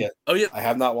watched it yet. Oh yeah, I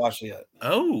have not watched it yet.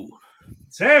 Oh,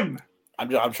 Tim,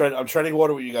 I'm treading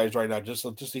water with you guys right now, just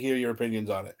to hear your opinions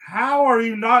on it. How are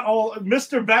you not all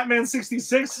Mr. Batman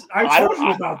 66? I told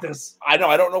you about this. I know.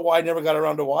 I don't know why I never got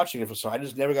around to watching it. I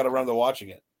just never got around to watching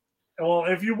it. Well,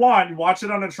 if you want, watch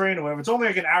it on a train or whatever. It's only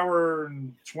like an hour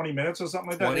and 20 minutes or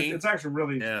something like that. It's actually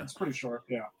really, it's pretty short.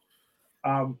 Yeah.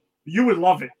 You would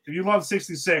love it. If you love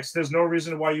 66, there's no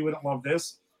reason why you wouldn't love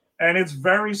this. And it's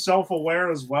very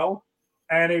self-aware as well.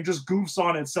 And it just goofs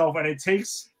on itself. And it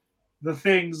takes the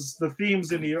themes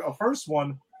in the first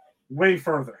one way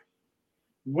further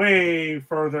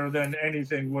than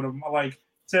anything would have. Like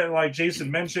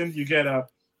Jason mentioned, you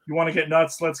want to get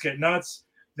nuts, let's get nuts.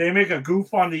 They make a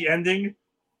goof on the ending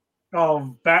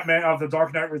of Batman of The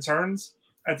Dark Knight Returns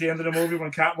at the end of the movie when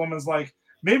Catwoman's like,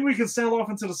 maybe we can sail off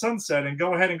into the sunset and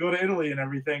go ahead and go to Italy and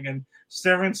everything and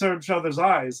stare into each other's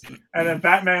eyes. And then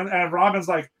Batman and Robin's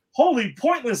like, holy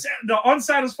pointless, the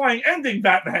unsatisfying ending,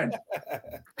 Batman.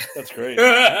 That's great.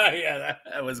 Yeah,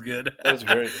 that was good. That was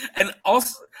great. And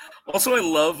also I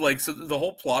love so the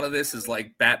whole plot of this is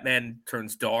like Batman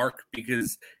turns dark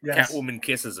because Catwoman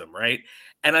kisses him, right?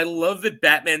 And I love that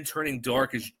Batman turning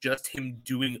dark is just him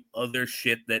doing other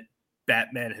shit that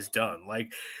Batman has done.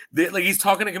 Like he's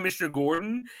talking to Commissioner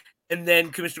Gordon, and then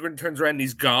Commissioner Gordon turns around and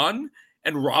he's gone,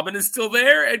 and Robin is still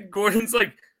there, and Gordon's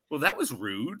like, well, that was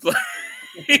rude.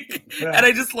 And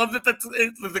I just love that that's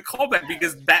the callback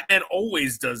because Batman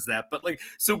always does that. But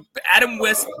so Adam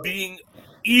West being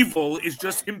evil is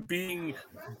just him being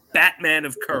Batman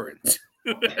of current.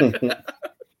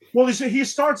 Well, he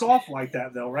starts off like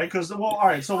that though, right? Because all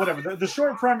right, so whatever. The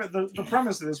short premise, the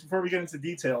premise of this, before we get into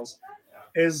details,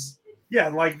 is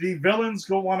the villains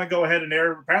want to go ahead and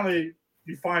apparently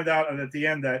you find out at the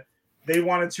end that they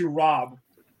wanted to rob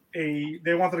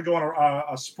they wanted to go on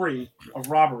a spree of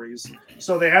robberies.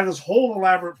 So they have this whole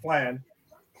elaborate plan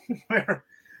where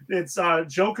it's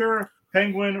Joker,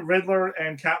 Penguin, Riddler,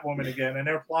 and Catwoman again, and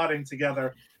they're plotting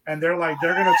together. And they're like,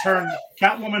 they're gonna turn.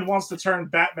 Catwoman wants to turn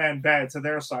Batman bad to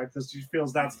their side because she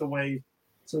feels that's the way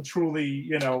to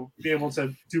truly, be able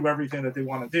to do everything that they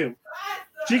want to do.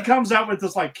 She comes out with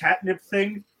this like catnip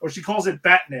thing, or she calls it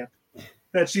batnip,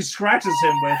 that she scratches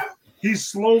him with. He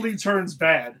slowly turns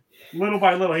bad, little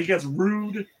by little. He gets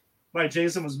rude, like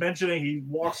Jason was mentioning. He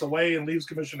walks away and leaves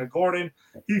Commissioner Gordon.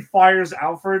 He fires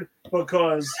Alfred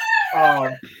because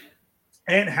Aunt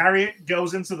Harriet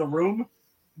goes into the room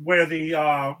where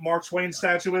the Mark Twain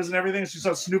statue is and everything. She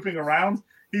starts snooping around.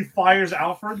 He fires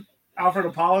Alfred. Alfred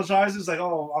apologizes, like,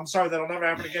 "Oh, I'm sorry, that'll never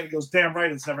happen again." He goes, "Damn right,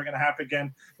 it's never going to happen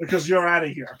again because you're out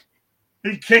of here."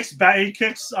 He kicks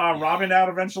Robin out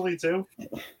eventually too,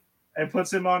 and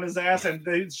puts him on his ass. And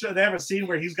they have a scene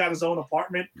where he's got his own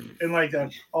apartment in like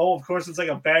of course it's like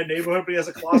a bad neighborhood, but he has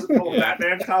a closet full of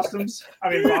Batman costumes.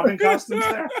 Robin costumes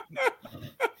there.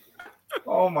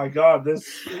 Oh my god,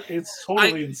 it's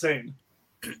totally insane.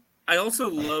 I also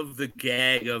love the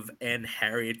gag of Aunt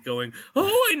Harriet going,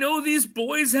 "Oh, I know these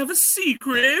boys have a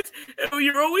secret. Oh,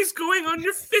 you're always going on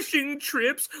your fishing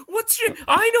trips.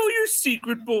 I know your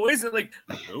secret, boys." And like,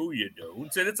 "No, you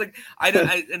don't." And it's like, I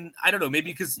don't know,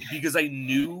 maybe because I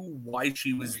knew why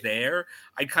she was there.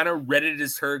 I kind of read it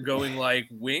as her going like,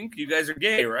 "Wink, you guys are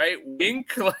gay, right?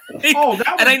 Wink." Like,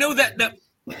 I know that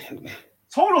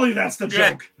totally that's the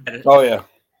joke. Oh yeah.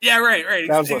 Yeah, right.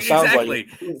 Sounds exactly.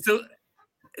 like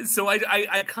So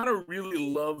I kind of really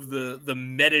love the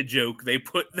meta joke they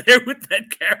put there with that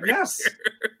character. Yes.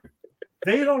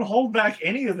 They don't hold back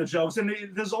any of the jokes. And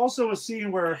there's also a scene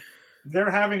where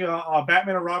they're having a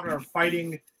Batman and Robin are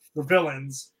fighting the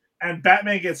villains, and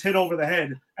Batman gets hit over the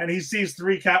head, and he sees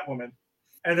 3 Catwomen.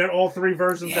 And they're all 3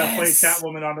 versions that played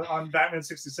Catwoman on Batman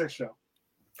 66 show.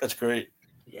 That's great.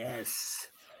 Yes.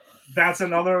 That's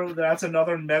another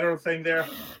meta thing there.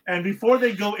 And before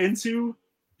they go into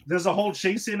there's a whole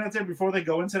chase scene out there before they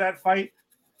go into that fight.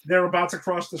 They're about to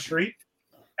cross the street,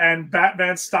 and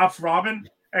Batman stops Robin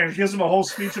and gives him a whole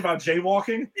speech about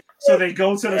jaywalking. So they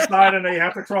go to the side and they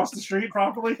have to cross the street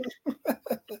properly.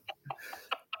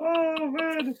 Oh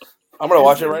man, I'm gonna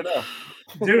watch it right now,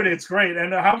 dude. It's great.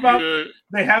 And how about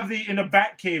they have in the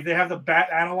Bat Cave? They have the Bat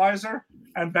Analyzer,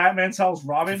 and Batman tells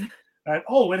Robin that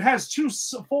it has 2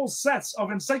 full sets of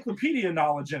encyclopedia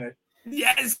knowledge in it.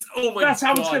 Yes. Oh my god. That's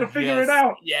how it's going to figure it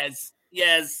out. Yes.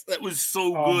 That was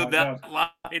so good. That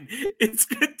line. It's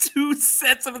got 2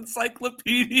 sets of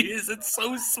encyclopedias. It's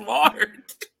so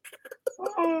smart.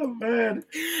 Oh man.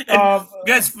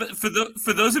 Guys,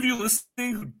 for those of you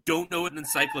listening who don't know what an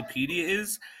encyclopedia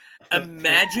is,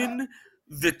 imagine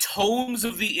the tomes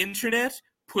of the internet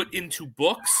put into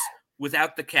books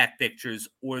without the cat pictures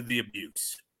or the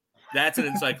abuse. That's an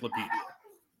encyclopedia.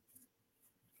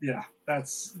 Yeah,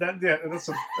 that's an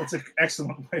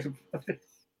excellent way to put it.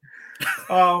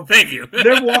 Thank you.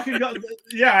 They're walking up.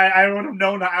 Yeah, I would have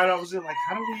known. I was like,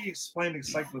 how do we explain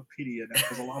encyclopedia now?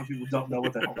 Because a lot of people don't know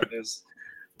what the hell it is.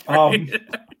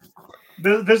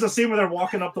 There's a scene where they're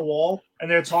walking up the wall and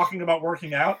they're talking about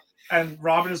working out, and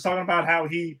Robin is talking about how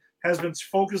he has been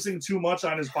focusing too much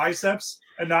on his biceps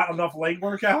and not enough leg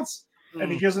workouts,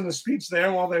 and he gives them a speech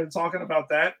there while they're talking about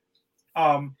that.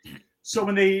 So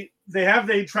when they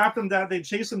trap them down, they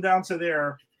chase them down to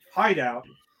their hideout.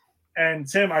 And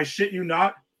Tim, I shit you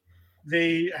not,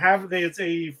 it's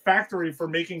a factory for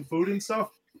making food and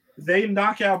stuff. They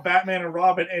knock out Batman and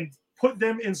Robin and put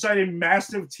them inside a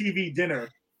massive TV dinner,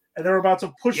 and they're about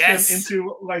to push them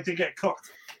into to get cooked.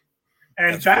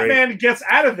 And that's Batman great. Gets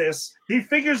out of this. He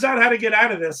figures out how to get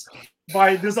out of this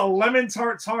by there's a lemon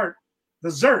tart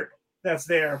dessert that's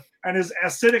there, and there's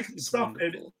acidic stuff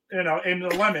in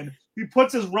the lemon. He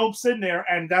puts his ropes in there,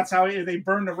 and that's how they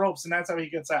burn the ropes, and that's how he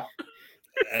gets out.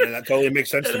 And that totally makes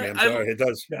sense to me. I'm sorry, it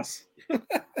does. Yes.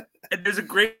 And there's a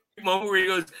great moment where he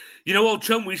goes, old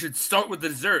chum, we should start with the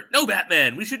dessert. No,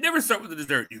 Batman, we should never start with the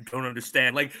dessert. You don't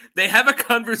understand. Like, they have a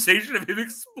conversation of him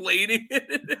explaining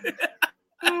it.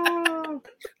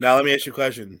 Now, let me ask you a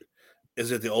question.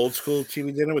 Is it the old school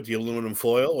TV dinner with the aluminum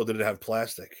foil, or did it have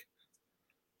plastic?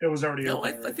 It was already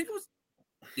open. I think it was.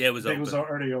 Yeah, it was open. It was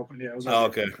already open. Yeah, it was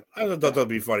okay. I thought that'd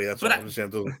be funny. That's all. I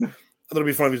understand. I thought it'd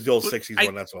be funny if it was the old 60s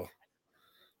one. That's all.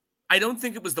 I don't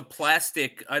think it was the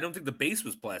plastic. I don't think the base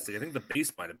was plastic. I think the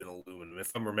base might have been aluminum,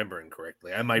 if I'm remembering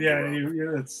correctly. I might be wrong.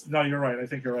 You're right. I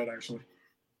think you're right, actually.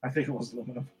 I think it was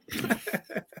aluminum.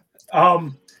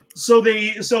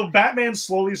 So Batman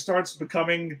slowly starts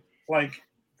becoming like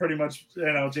pretty much,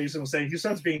 Jason was saying, he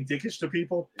starts being dickish to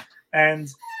people, and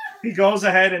he goes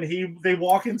ahead and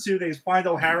they find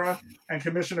O'Hara and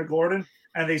Commissioner Gordon,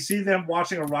 and they see them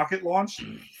watching a rocket launch,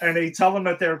 and they tell them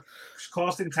that they're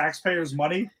costing taxpayers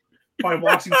money by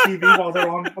watching TV while they're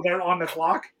on the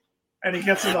clock, and he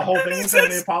gets in the whole thing with them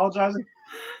and they apologizing.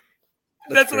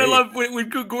 That's what I love when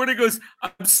Gordon goes,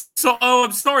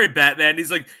 I'm sorry, Batman.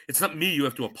 He's like, it's not me you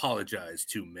have to apologize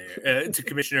to, Mayor, to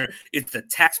Commissioner. It's the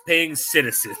tax-paying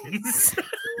citizens.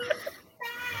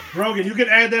 Rogan, you can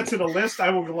add that to the list. I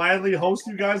will gladly host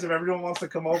you guys if everyone wants to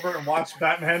come over and watch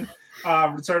Batman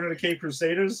Return of the Caped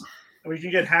Crusaders. We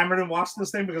can get hammered and watch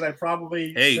this thing because I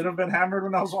probably should have been hammered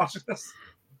when I was watching this.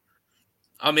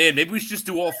 Oh, man, maybe we should just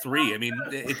do all three. I mean,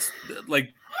 it's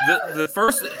like the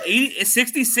first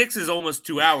 66 is almost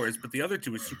 2 hours, but the other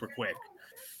two is super quick.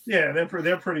 Yeah,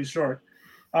 they're pretty short.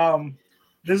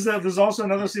 There's also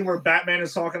another scene where Batman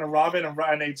is talking to Robin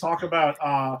and they talk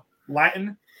about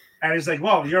Latin. And he's like,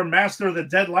 well, your master of the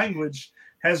dead language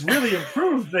has really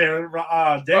improved there,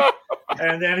 Dick.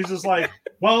 And then he's just like,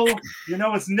 well,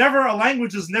 it's never, a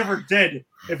language is never dead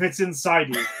if it's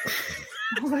inside you.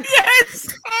 Like, yes!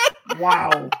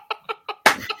 Wow.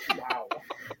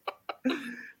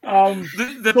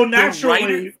 So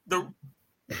naturally...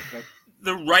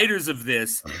 The writers of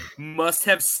this must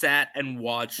have sat and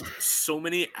watched so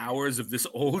many hours of this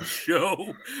old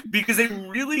show because they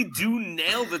really do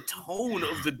nail the tone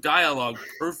of the dialogue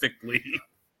perfectly.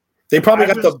 They probably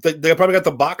got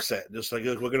the box set. Just like,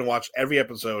 we're going to watch every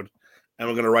episode and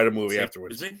we're going to write a movie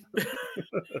afterwards.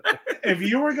 If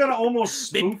you were going to almost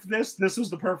spoof this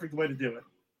was the perfect way to do it.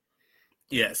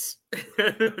 Yes,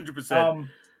 100%.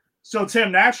 So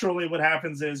Tim, naturally, what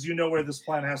happens is where this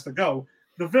plan has to go.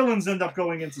 The villains end up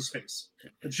going into space.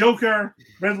 The Joker,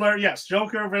 Riddler,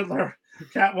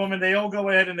 Catwoman, they all go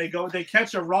ahead and they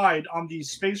catch a ride on the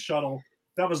space shuttle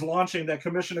that was launching that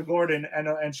Commissioner Gordon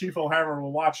and Chief O'Hara were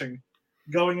watching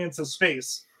going into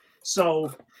space.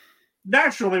 So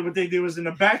naturally what they do is in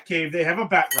the Batcave, they have a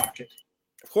bat rocket.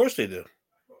 Of course they do.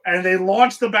 And they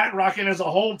launch the bat rocket as a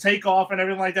whole takeoff and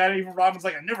everything like that. Even Robin's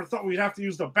like, I never thought we'd have to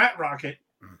use the bat rocket.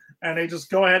 And they just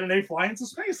go ahead and they fly into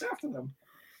space after them.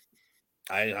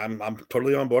 I'm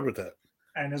totally on board with that.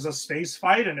 And there's a space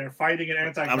fight, and they're fighting in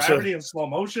anti-gravity in slow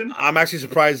motion. I'm actually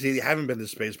surprised they haven't been to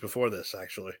space before this,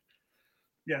 actually.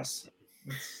 Yes,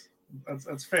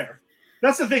 that's fair.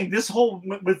 That's the thing. This whole,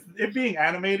 with it being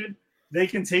animated, they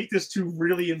can take this to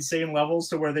really insane levels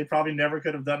to where they probably never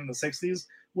could have done in the 60s,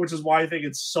 which is why I think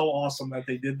it's so awesome that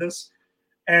they did this.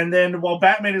 And then while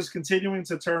Batman is continuing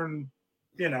to turn,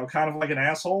 kind of like an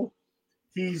asshole,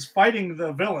 he's fighting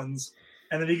the villains.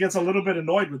 And then he gets a little bit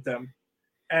annoyed with them.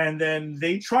 And then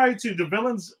the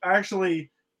villains actually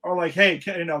are like, hey,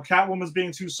 Catwoman's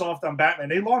being too soft on Batman.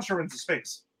 They launch her into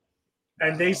space.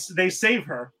 And they save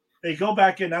her. They go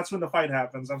back in. That's when the fight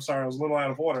happens. I'm sorry, I was a little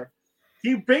out of order.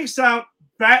 He breaks out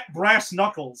Bat Brass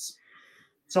Knuckles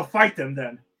to fight them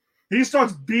then. He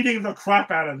starts beating the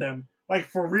crap out of them. Like,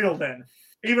 for real then.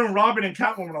 Even Robin and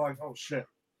Catwoman are like, oh, shit.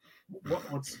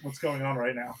 What's going on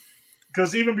right now?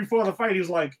 Because even before the fight, he's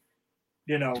like,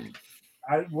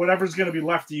 whatever's going to be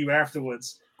left of you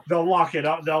afterwards, they'll lock it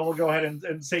up. They'll go ahead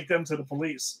and take them to the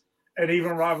police. And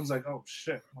even Robin's like, oh,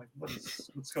 shit. I'm like,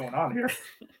 what's going on here?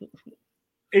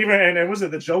 And was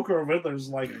it the Joker or Riddler's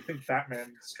like, I think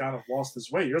Batman's kind of lost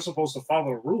his way. You're supposed to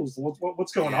follow the rules.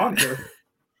 What's going on here?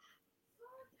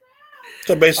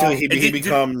 So basically, he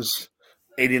becomes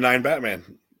 89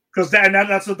 Batman. Because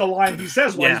that's what the line he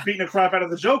says while he's beating the crap out of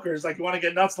the Joker. He's like, you want to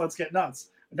get nuts? Let's get nuts.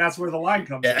 And that's where the line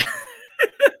comes in.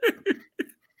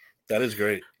 That is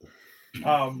great.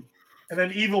 And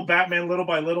then evil Batman, little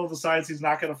by little, decides he's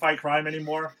not going to fight crime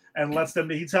anymore and lets them.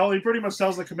 He pretty much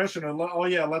tells the commissioner, "Oh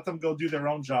yeah, let them go do their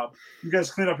own job. You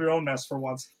guys clean up your own mess for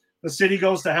once." The city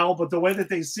goes to hell, but the way that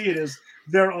they see it is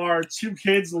there are 2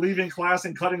 kids leaving class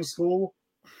and cutting school,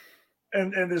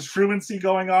 and there's truancy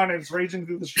going on, and it's raging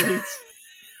through the streets.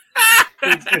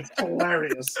 It's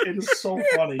hilarious. It is so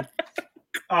funny.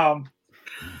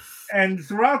 And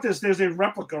throughout this, there's a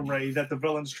replica ray that the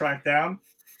villains track down,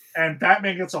 and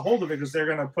Batman gets a hold of it because they're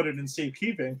going to put it in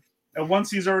safekeeping. And once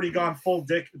he's already gone full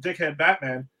dickhead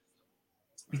Batman,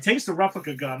 he takes the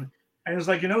replica gun and he's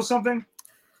like, something?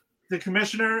 The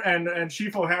commissioner and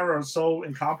Chief O'Hara are so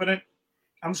incompetent.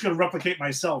 I'm just going to replicate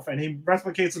myself. And he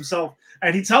replicates himself,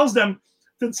 and he tells them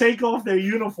to take off their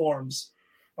uniforms.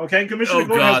 Okay, Commissioner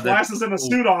Gordon has glasses and a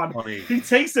suit on. Funny. He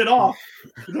takes it off.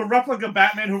 The replica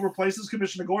Batman who replaces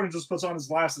Commissioner Gordon just puts on his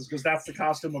glasses because that's the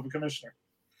costume of a commissioner.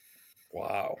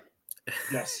 Wow.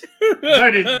 Yes.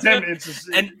 It's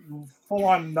just full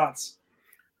on nuts.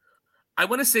 I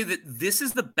want to say that this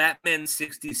is the Batman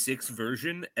 66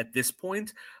 version at this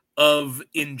point of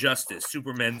Injustice,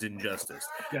 Superman's Injustice.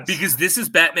 Yes. Because this is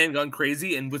Batman gone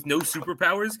crazy, and with no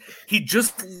superpowers, he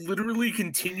just literally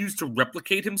continues to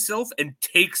replicate himself and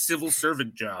take civil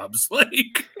servant jobs.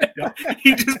 Like,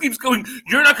 he just keeps going,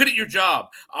 you're not good at your job.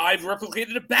 I've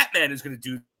replicated a Batman who's going to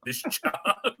do this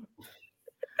job.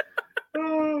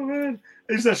 Oh, man.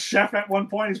 He's a chef at one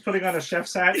point. He's putting on a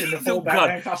chef's hat in the full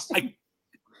Batman costume.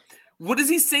 What does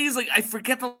he say? He's like, I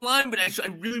forget the line, but I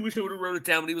really wish I would have wrote it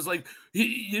down. But he was like,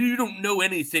 you don't know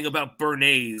anything about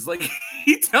Bernays. Like,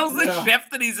 he tells the chef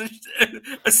that he's a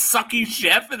sucky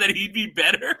chef and that he'd be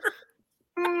better.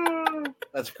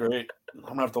 That's great. I'm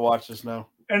going to have to watch this now.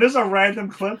 And there's a random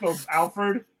clip of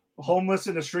Alfred homeless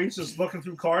in the streets just looking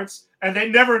through carts. And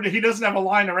he doesn't have a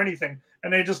line or anything.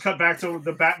 And they just cut back to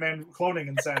the Batman cloning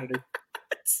insanity.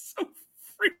 It's so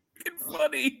freaking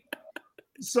funny.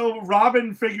 So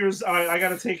Robin figures, I got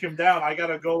to take him down. I got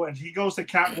to go. And he goes to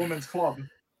Catwoman's club.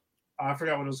 I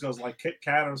forgot what it goes, like Kit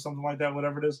Kat or something like that,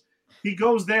 whatever it is. He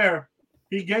goes there.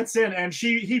 He gets in. And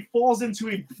he falls into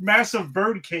a massive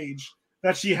bird cage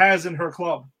that she has in her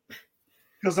club.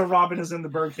 Because the Robin is in the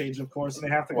bird cage, of course. And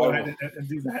they have to go ahead and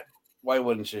do that. Why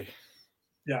wouldn't she?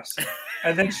 Yes.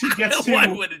 And then she gets to... Why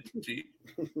wouldn't she?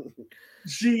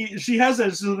 She has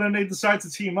it, so then they decide to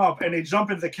team up and they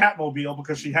jump into the Catmobile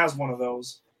because she has one of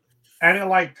those. And it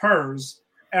like purrs.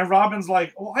 And Robin's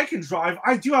like, oh, I can drive.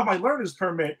 I do have my learner's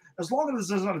permit as long as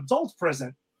there's an adult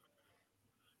present.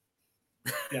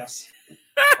 Yes.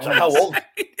 So how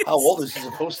old is he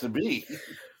supposed to be?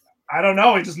 I don't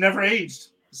know. He just never aged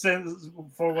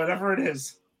for whatever it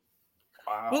is.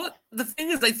 Wow. Well, the thing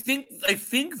is, I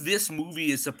think this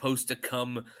movie is supposed to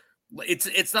come.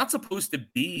 It's not supposed to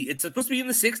be. It's supposed to be in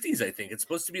the 60s. I think it's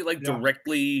supposed to be like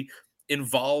directly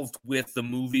involved with the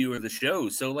movie or the show.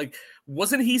 So like,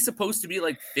 wasn't he supposed to be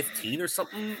like 15 or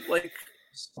something like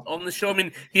on the show? I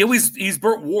mean, he's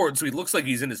Burt Ward, so he looks like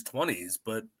he's in his 20s.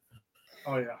 But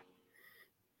oh yeah.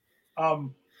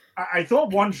 I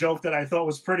thought one joke that I thought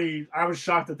was pretty. I was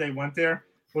shocked that they went there.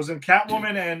 Was when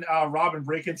Catwoman and Robin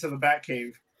break into the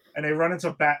Batcave and they run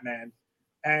into Batman,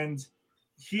 and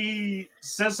he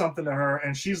says something to her,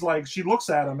 and she's like, she looks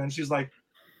at him, and she's like,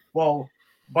 "Well,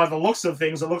 by the looks of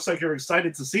things, it looks like you're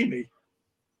excited to see me."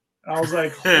 And I was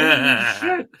like, "Holy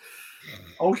shit!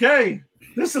 Okay,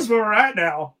 this is where we're at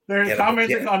now." They're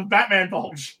commenting on Batman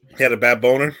Bulge. He had a bad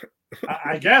boner.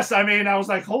 I guess. I mean, I was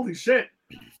like, "Holy shit!"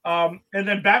 And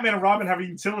then Batman and Robin have a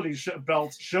utility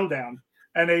belt showdown.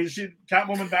 And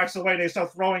Catwoman backs away. And they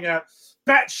start throwing at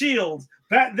Bat Shield,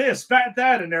 Bat this, Bat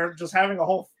that, and they're just having a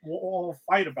whole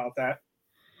fight about that.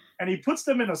 And he puts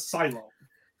them in a silo.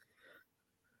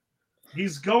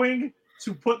 He's going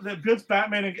to put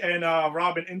Batman and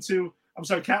Robin into. I'm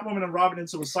sorry, Catwoman and Robin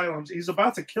into asylum. He's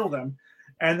about to kill them,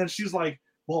 and then she's like,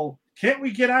 "Well, can't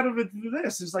we get out of it through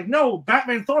this?" He's like, "No,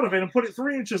 Batman thought of it and put it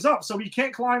 3 inches up, so he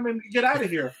can't climb and get out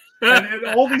of here." and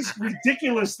all these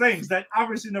ridiculous things that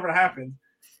obviously never happened.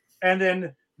 And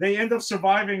then they end up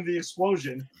surviving the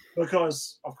explosion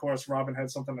because, of course, Robin had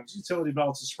something on his utility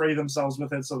belt to spray themselves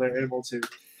with it, so they're able to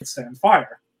stand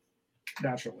fire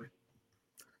naturally.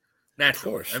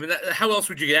 Naturally. I mean, how else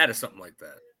would you get out of something like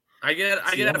that? I get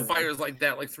out of fires like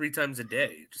that like 3 times a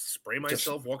day. Just spray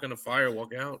myself, walk on a fire,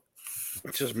 walk out.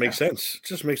 It just makes sense. It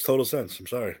just makes total sense. I'm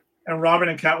sorry. And Robin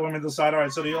and Catwoman decide, all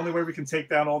right, so the only way we can take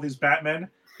down all these Batmen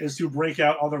is to break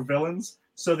out other villains.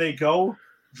 So they go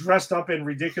dressed up in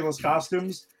ridiculous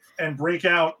costumes and break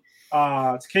out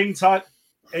King Tut,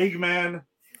 Eggman,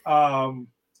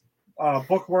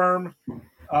 Bookworm.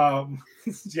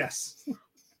 Yes.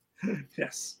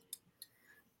 Yes.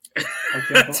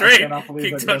 That's right.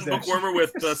 King Tut and Bookworm are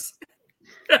with us.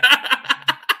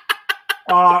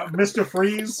 Mr.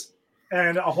 Freeze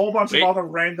and a whole bunch of other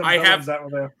random villains that were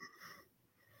there.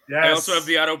 Yes. I also have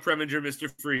the Otto Preminger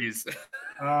Mr. Freeze.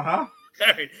 Uh-huh. All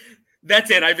right. That's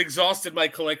it. I've exhausted my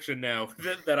collection now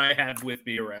that I have with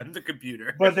me around the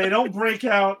computer. But they don't break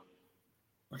out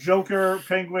Joker,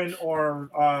 Penguin, or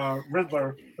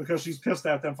Riddler because she's pissed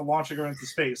at them for launching her into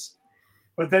space.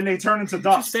 But then they turn into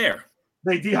dust. She's there.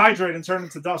 They dehydrate and turn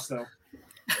into dust, though.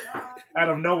 Out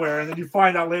of nowhere. And then you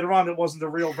find out later on it wasn't the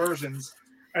real versions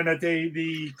and that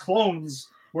the clones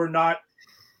were not,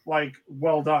 like,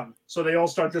 well done. So they all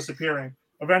start disappearing.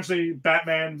 Eventually,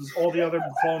 all the other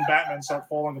clone Batmen start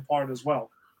falling apart as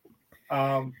well.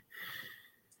 So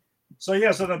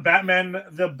the Batman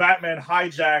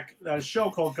hijack a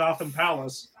show called Gotham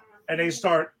Palace, and they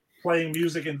start playing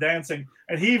music and dancing.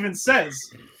 And he even says,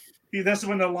 that's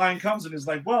when the line comes and he's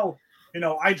like, well,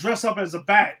 I dress up as a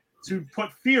bat to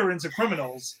put fear into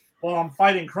criminals while I'm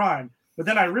fighting crime. But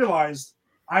then I realized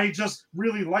I just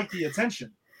really like the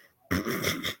attention.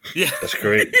 Yeah, That's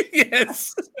great.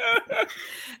 Yes.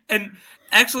 And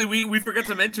actually, we forgot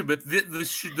to mention, but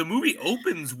the movie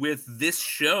opens with this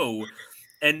show,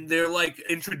 and they're like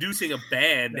introducing a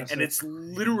band, Yes, and sir. it's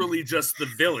literally just the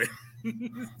villain.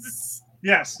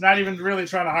 Yes, not even really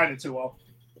trying to hide it too well.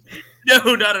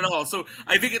 No, not at all. So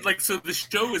I think so the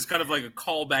show is kind of like a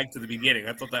callback to the beginning.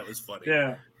 I thought that was funny.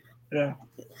 Yeah.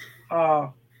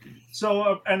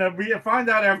 And we find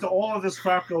out after all of this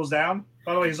crap goes down.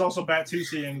 By the way, he's also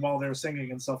Batusiing while they're singing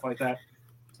and stuff like that.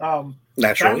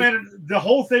 Naturally. Batman, the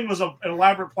whole thing was an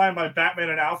elaborate plan by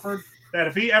Batman and Alfred that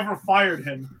if he ever fired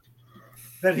him,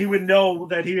 that he would know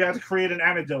that he had to create an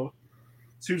antidote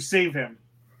to save him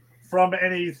from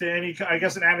anything. I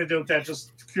guess an antidote that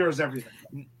just cures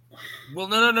everything. Well,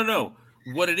 no.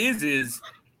 What it is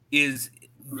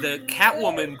the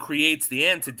Catwoman creates the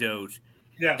antidote,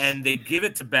 Yes. and they give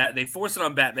it to they force it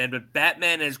on Batman, but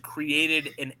Batman has created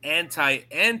an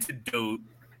antidote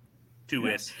to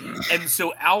it. And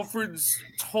so Alfred's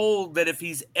told that if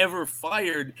he's ever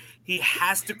fired, he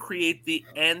has to create the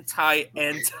antidote.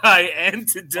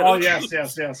 Oh, yes.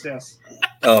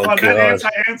 Oh, But God.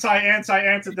 that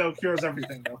antidote cures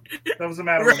everything, though. That doesn't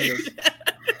matter what it is.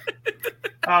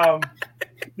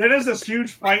 There is this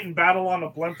huge fight and battle on the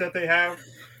blimp that they have,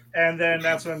 and then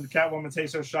that's when Catwoman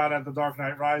takes her shot at the Dark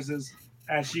Knight Rises,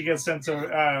 and she gets sent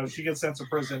to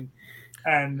prison,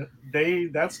 and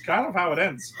that's kind of how it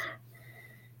ends.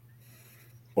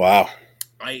 Wow.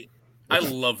 I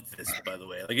loved this, by the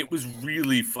way. Like, it was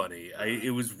really funny.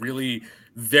 It was really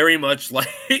very much like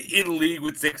in League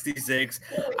with 66.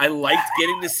 I liked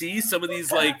getting to see some of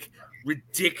these like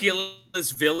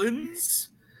ridiculous villains.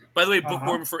 By the way,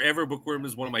 Bookworm Forever. Bookworm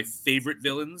is one of my favorite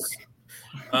villains.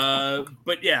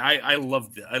 But yeah, I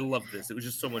loved it. I loved this. It was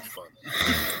just so much fun.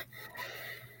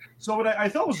 So what I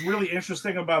thought was really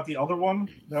interesting about the other one,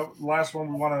 the last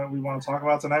one we want to talk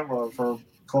about tonight, for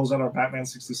close out our Batman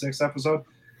 66 episode.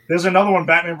 There's another one,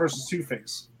 Batman versus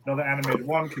Two-Face. Another animated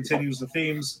one, continues the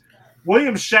themes.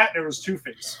 William Shatner is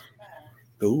Two-Face.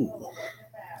 Ooh.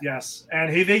 Yes,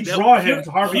 and they draw him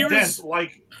to Harvey Dent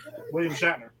like William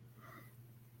Shatner.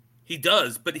 He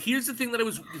does, but here's the thing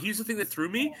that threw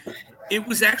me. It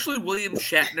was actually William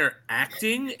Shatner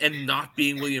acting and not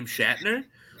being William Shatner.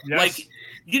 Yes. Like,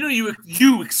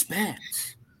 you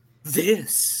expect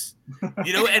this.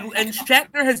 And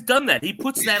Shatner has done that. He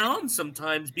puts that on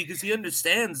sometimes because he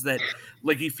understands that,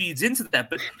 like, he feeds into that.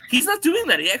 But he's not doing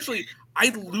that. I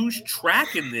lose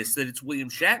track in this that it's William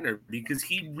Shatner because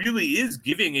he really is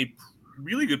giving a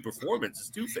really good performance as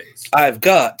Two-Face. I've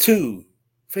got two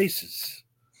faces.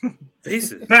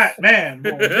 Batman.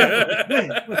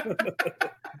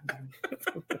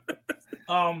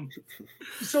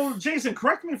 So Jason,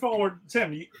 correct me if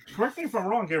I'm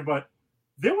wrong here, but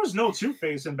there was no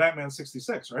Two-Face in Batman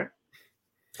 66, right?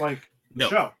 Like no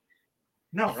show.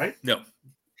 No, right? No.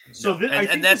 So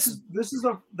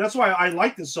that's why I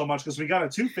like this so much because we got a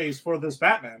Two-Face for this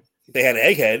Batman. They had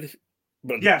Egghead.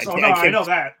 But yes, I know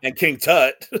that. And King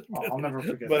Tut. I'll never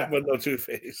forget that. But no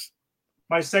Two-Face.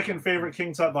 My second favorite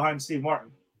King Tut behind Steve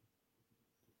Martin.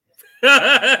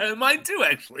 Mine too,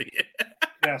 actually.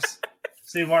 Yes.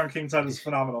 Steve Martin, King Tut is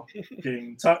phenomenal.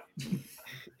 King Tut.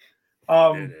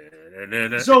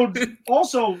 So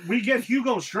also we get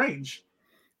Hugo Strange.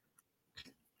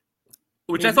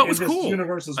 Which I thought was cool.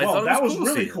 Universe as well. That was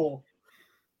really cool.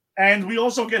 And we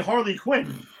also get Harley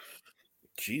Quinn.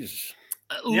 Jesus.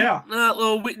 Yeah.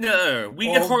 We get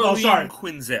Harleen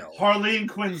Quinzel. Harleen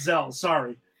Quinzel,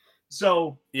 sorry.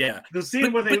 So yeah, the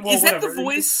scene where they is that the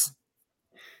voice?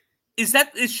 Is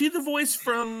she the voice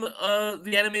from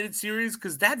the animated series?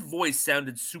 Because that voice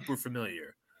sounded super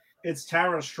familiar. It's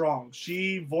Tara Strong.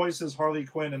 She voices Harley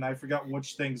Quinn, and I forgot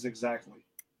which things exactly.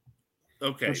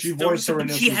 Okay, but she voiced her in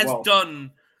this as well.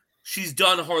 She's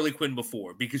done Harley Quinn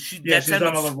before because that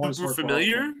sounded super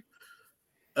familiar.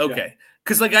 Okay.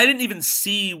 Because I didn't even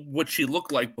see what she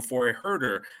looked like before I heard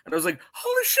her, and I was like,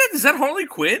 "Holy shit, is that Harley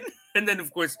Quinn?" And then,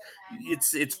 of course,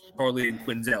 it's Harley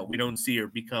Quinzel. We don't see her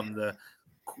become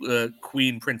the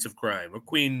Queen Prince of Crime or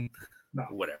Queen,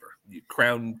 whatever,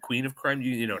 Crown Queen of Crime.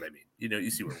 You know what I mean? You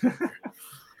see where we're going.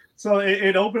 So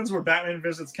it opens where Batman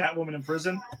visits Catwoman in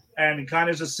prison, and he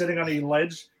kind of just sitting on a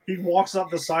ledge. He walks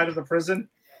up the side of the prison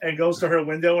and goes to her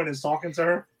window and is talking to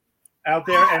her out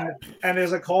there, and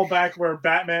there's a callback where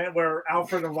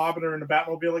Alfred and Robin are in the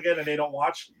Batmobile again, and they don't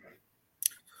watch.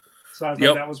 So I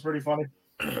thought that was pretty funny.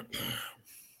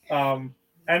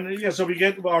 So we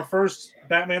get our first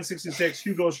Batman 66,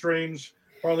 Hugo Strange,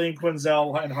 Harleen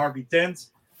Quinzel, and Harvey Dent.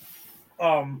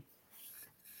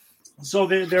 So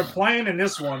their plan in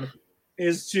this one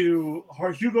is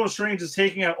Hugo Strange is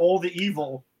taking out all the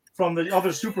evil from the other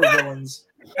supervillains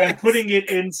and putting it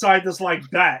inside this like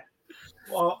vat,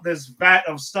 this vat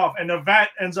of stuff, and the vat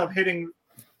ends up hitting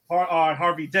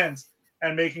Harvey Dent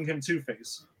and making him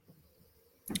Two-Face.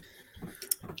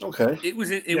 Okay, it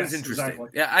was Yes, interesting. exactly.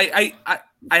 Yeah,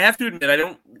 I have to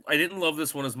admit I didn't love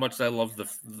this one as much as I loved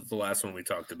the last one we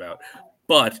talked about,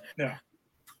 but Yeah.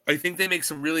 I think they make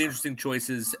some really interesting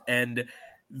choices. And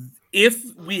if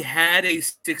we had a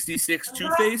 66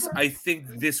 Two-Face, I think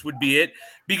this would be it,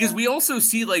 because we also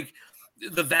see like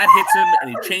the vat hits him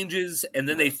and he changes, and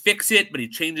then they fix it, but he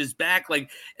changes back. Like,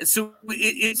 so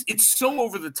it's so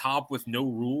over the top with no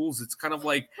rules. It's kind of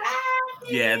like,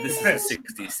 yeah, this is a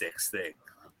 66 thing.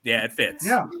 Yeah, it fits.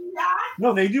 Yeah.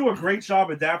 No, they do a great job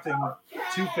adapting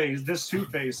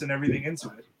Two-Face and everything into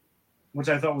it, which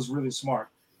I thought was really smart.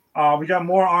 We got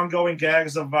more ongoing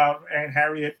gags about Aunt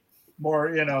Harriet,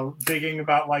 more, digging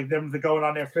about like them going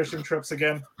on their fishing trips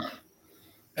again.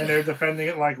 And they're defending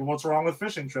it like, what's wrong with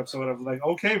fishing trips or whatever. Like,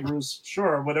 okay, Bruce,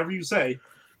 sure, whatever you say.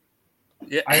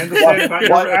 Yeah. I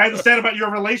understand about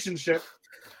your relationship.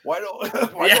 why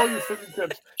don't all your fishing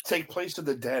trips take place in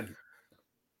the den?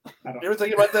 You ever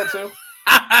think about that too?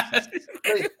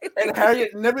 And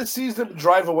Harriet never sees them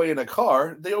drive away in a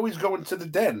car. They always go into the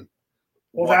den.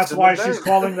 Well, What's that's in why the she's den?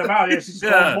 calling them out. Yeah, she's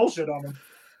calling bullshit on them.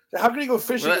 How can you go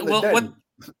fishing in the den?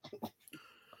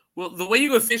 Well, the way you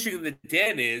go fishing in the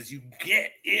den is you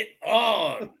get it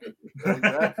on.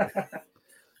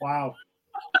 Wow.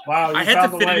 You I had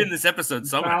found to a fit way. it in this episode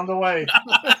somehow. Found a way.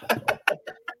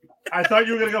 I thought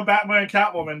you were going to go Batman and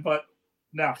Catwoman, but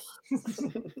no.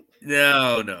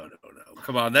 No.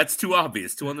 Come on, that's too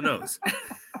obvious, too on the nose.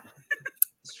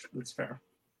 That's fair.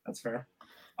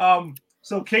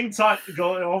 So King Tut,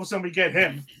 all of a sudden we get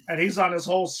him, and he's on his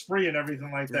whole spree and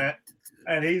everything like that.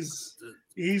 And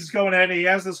he's going ahead and he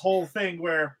has this whole thing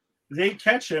where they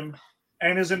catch him,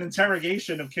 and there's an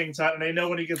interrogation of King Tut, and they know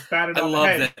when he gets batted on the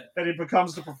head that he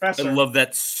becomes the professor. I love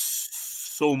that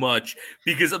so much,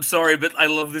 because I'm sorry, but I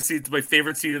love this scene. It's my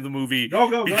favorite scene of the movie. Go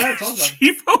ahead, talk about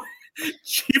it.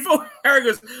 Chief O'Hara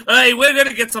goes, "Hey, we're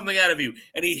gonna get something out of you,"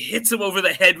 and he hits him over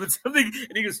the head with something,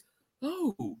 and he goes,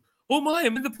 "Oh my,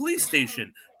 I'm in the police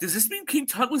station. Does this mean King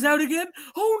Tut was out again?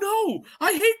 Oh no,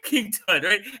 I hate King Tut."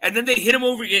 Right? And then they hit him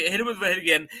over the head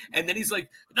again, and then he's like,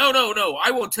 "No,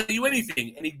 I won't tell you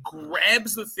anything." And he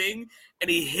grabs the thing and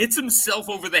he hits himself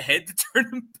over the head to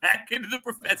turn him back into the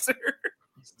professor.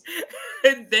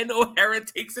 And then O'Hara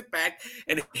takes it back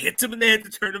and hits him in the head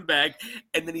to turn him back,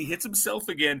 and then he hits himself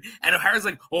again. And O'Hara's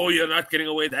like, "Oh, you're not getting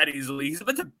away that easily. He's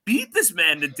about to beat this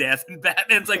man to death." And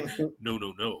Batman's like,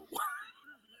 No.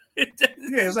 Yeah,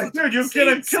 it's like, dude, you're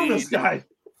gonna kill this guy.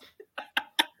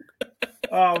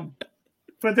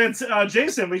 But then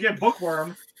Jason, we get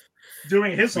Bookworm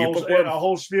doing his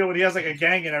whole spiel, and he has like a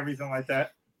gang and everything like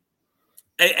that.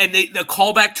 And the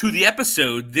callback to the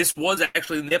episode. This was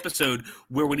actually in the episode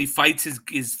where when he fights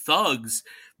his thugs,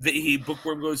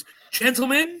 Bookworm goes,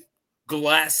 "Gentlemen,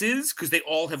 glasses," because they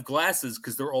all have glasses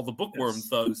because they're all the Bookworm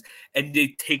thugs, and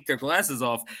they take their glasses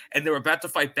off, and they're about to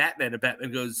fight Batman, and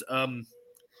Batman goes,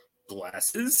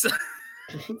 "Glasses."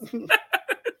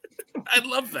 I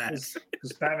love that.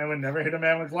 Because Batman would never hit a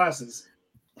man with glasses.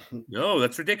 No,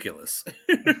 that's ridiculous.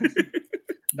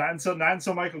 Not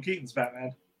until Michael Keaton's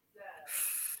Batman.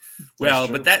 Well,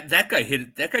 but that guy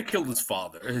killed his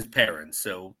parents,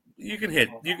 so you can hit.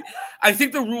 I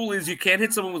think the rule is you can't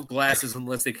hit someone with glasses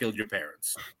unless they killed your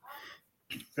parents.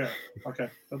 Fair. Okay.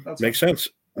 That's Makes sense.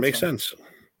 Makes sense.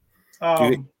 I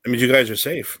mean, you guys are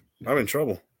safe. I'm in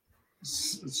trouble.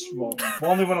 Well,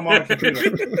 only when I'm on a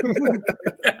computer.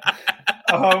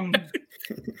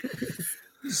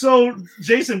 So,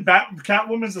 Jason,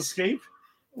 Catwoman's escape,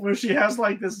 where she has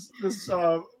like this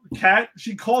cat.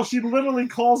 She literally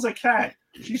calls a cat.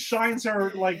 She shines her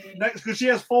because she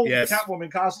has full Catwoman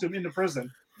costume in the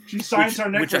prison. She shines her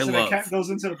necklace and the cat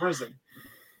goes into the prison.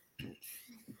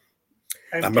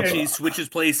 And she switches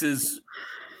places.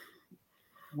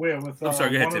 Where with I'm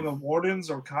sorry, one of the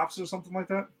wardens or cops or something like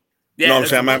that? Yeah, no,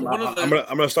 I'm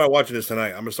gonna start watching this tonight.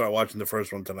 I'm gonna start watching the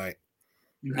first one tonight.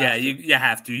 You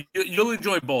have to. You'll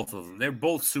enjoy both of them. They're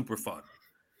both super fun.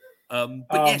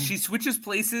 But she switches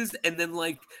places and then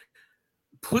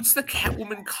puts the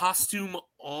Catwoman costume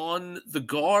on the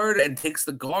guard and takes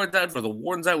the guards out, or the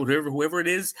wardens out, whoever it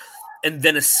is, and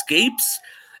then escapes.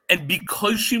 And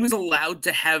because she was allowed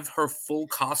to have her full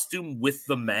costume with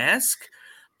the mask,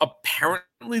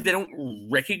 apparently they don't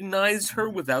recognize her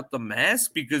without the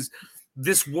mask, because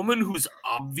this woman who's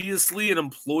obviously an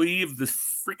employee of the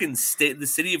freaking state, the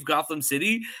city of Gotham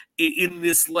City, in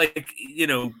this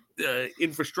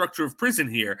infrastructure of prison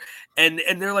here, and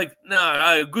they're like,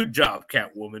 "Nah, good job,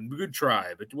 Catwoman, good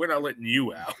try, but we're not letting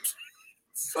you out."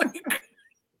 It's like,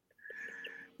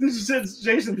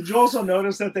 Jason, did you also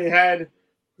notice that they had?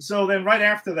 So then, right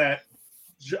after that,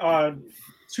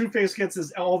 Two-Face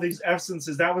gets all these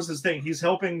essences. That was his thing. He's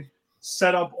helping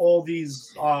set up all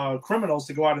these criminals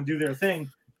to go out and do their thing,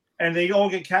 and they all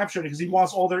get captured because he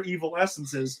wants all their evil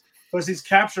essences because he's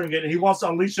capturing it and he wants to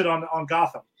unleash it on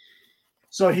Gotham.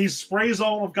 So he sprays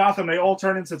all of Gotham. They all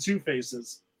turn into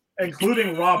Two-Faces,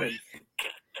 including Robin.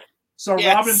 So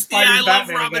yes, Robin's fighting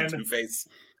Batman Robin again. Two-Face.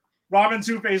 Robin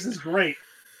Two-Face is great.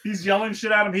 He's yelling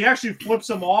shit at him. He actually flips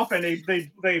him off, and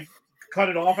they cut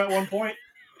it off at one point.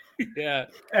 Yeah,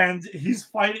 and he's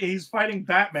fighting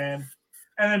Batman.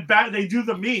 And then they do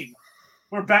the meme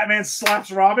where Batman slaps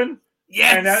Robin.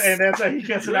 Yes. And that's how he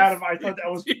gets it out of him. I thought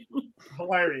that was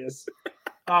hilarious.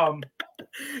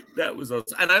 That was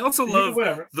awesome. And I also love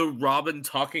the Robin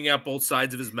talking out both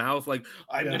sides of his mouth, like,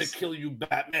 I'm going to kill you,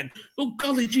 Batman. Oh,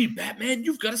 golly gee, Batman,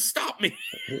 you've got to stop me.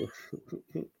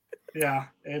 Yeah,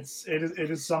 it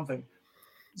is something.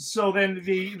 So then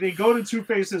they go to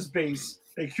Two-Face's base.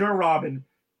 They cure Robin.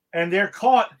 And they're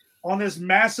caught on this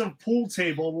massive pool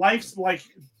table. Life's like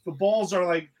the balls are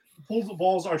like pool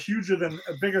balls are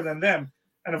bigger than them.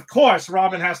 And of course,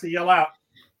 Robin has to yell out,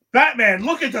 "Batman,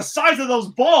 look at the size of those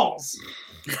balls!"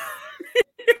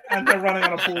 And they're running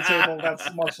on a pool table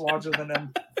that's much larger than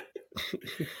them.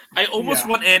 I almost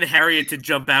want Anne Harriet to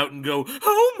jump out and go,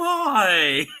 "Oh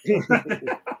my!"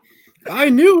 I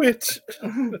knew it.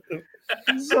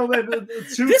 So then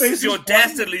This is your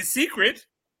dastardly secret.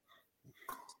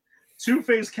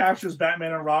 Two-Face captures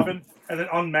Batman and Robin and then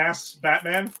unmasks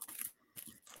Batman.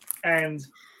 And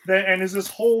there's this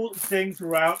whole thing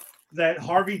throughout that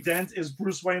Harvey Dent is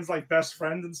Bruce Wayne's like best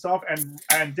friend and stuff,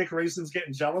 and Dick Grayson's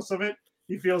getting jealous of it.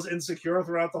 He feels insecure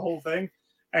throughout the whole thing.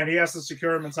 And he has to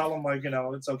secure him and tell him, like,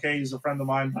 it's okay, he's a friend of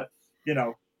mine, but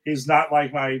he's not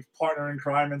like my partner in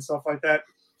crime and stuff like that.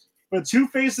 But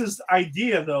Two-Face's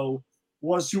idea, though,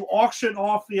 was to auction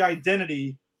off the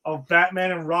identity of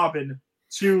Batman and Robin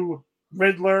to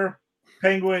Riddler,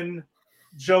 Penguin,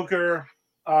 Joker,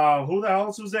 who the hell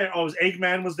else was there? Oh, it was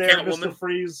Eggman was there, Catwoman. Mr.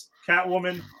 Freeze,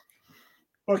 Catwoman.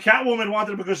 But Catwoman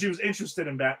wanted it because she was interested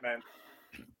in Batman.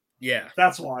 Yeah.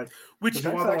 That's why. That's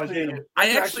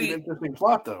actually an interesting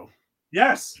plot, though.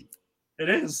 Yes, it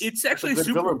is. It's actually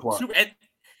super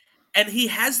and he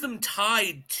has them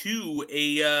tied to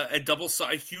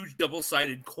a huge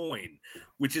double-sided coin,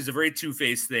 which is a very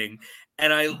Two-Face thing.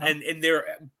 And and they're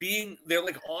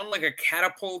like on like a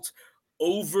catapult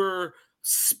over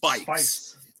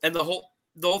spikes. And the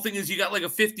whole thing is you got like a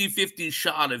 50-50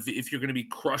 shot of if you're going to be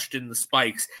crushed in the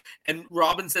spikes. And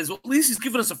Robin says, "Well, at least he's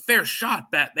giving us a fair shot,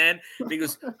 Batman." And he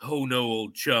goes, "Oh no,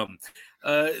 old chum.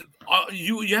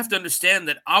 You have to understand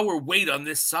that our weight on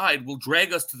this side will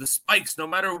drag us to the spikes no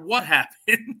matter what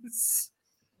happens."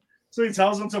 So he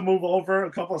tells them to move over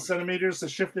a couple of centimeters to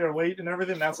shift their weight and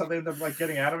everything. That's how they end up like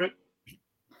getting out of it.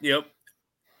 Yep.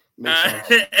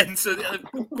 And so,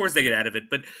 of course, they get out of it.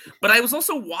 But I was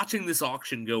also watching this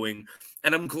auction going,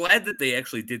 and I'm glad that they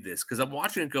actually did this because I'm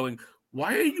watching it going,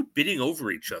 why are you bidding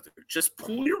over each other? Just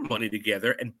pool your money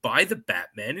together and buy the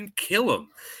Batman and kill him.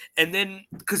 And then,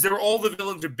 because all the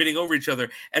villains are bidding over each other,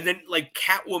 and then like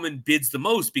Catwoman bids the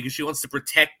most because she wants to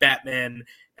protect Batman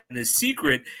and his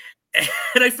secret.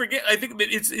 And I forget, I think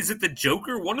is it the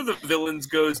Joker? One of the villains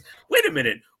goes, "Wait a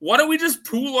minute, why don't we just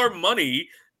pool our money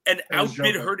and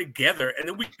outbid her together, and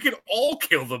then we could all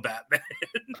kill the Batman?"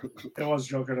 It was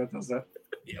Joker that does that.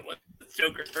 Yeah, it was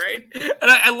Joker, right?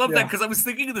 And I love that because I was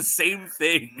thinking of the same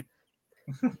thing.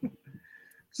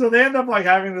 So they end up like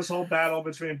having this whole battle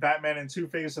between Batman and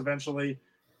Two-Face eventually.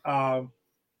 And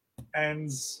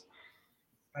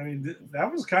I mean,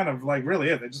 that was kind of like really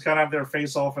it. They just kind of have their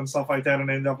face off and stuff like that, and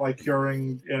end up like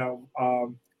curing,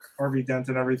 Harvey Dent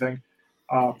and everything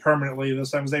permanently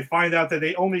this time. They find out that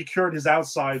they only cured his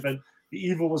outside, but the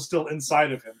evil was still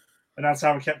inside of him, and that's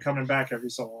how it kept coming back every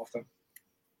so often.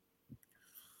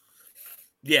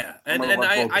 Yeah, and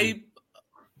I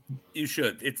you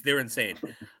should. They're insane.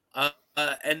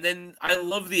 And then I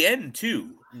love the end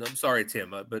too. I'm sorry,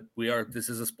 Tim, but this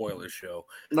is a spoiler show.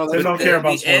 No, they don't care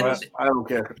about spoilers. I don't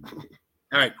care.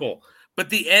 All right, cool. But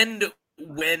the end,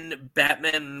 when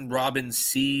Batman and Robin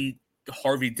see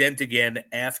Harvey Dent again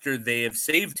after they have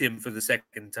saved him for the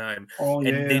second time,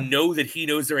 they know that he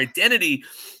knows their identity,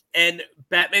 and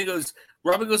Robin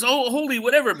goes, "Oh, holy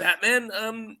whatever,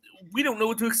 Batman. We don't know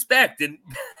what to expect." And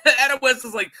Adam West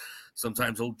is like,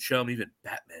 Sometimes old chum, even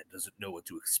Batman, doesn't know what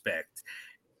to expect.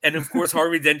 And of course,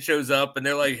 Harvey then shows up, and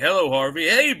they're like, "Hello, Harvey.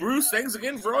 Hey, Bruce. Thanks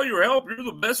again for all your help. You're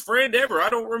the best friend ever. I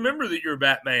don't remember that you're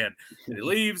Batman." And he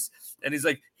leaves, and he's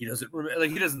like, he doesn't remember. Like,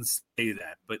 he doesn't say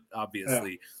that, but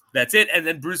obviously that's it. And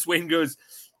then Bruce Wayne goes,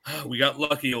 "Oh, we got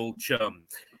lucky, old chum.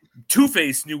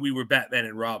 Two-Face knew we were Batman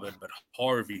and Robin, but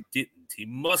Harvey didn't. He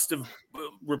must have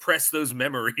repressed those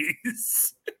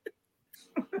memories."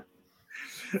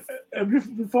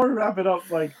 And before we wrap it up,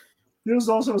 like, there was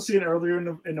also a scene earlier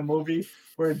in the movie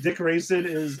where Dick Grayson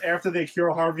is, after they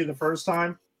cure Harvey the first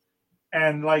time,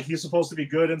 and like he's supposed to be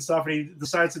good and stuff, and he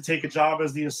decides to take a job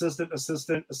as the assistant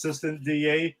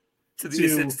DA to the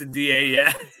assistant DA,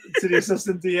 yeah, to the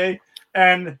assistant DA,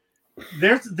 and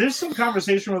there's some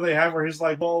conversation where they have where he's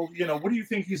like, "Well, you know, what do you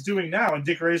think he's doing now?" And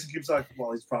Dick Grayson keeps like,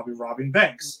 "Well, he's probably robbing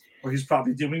banks, or he's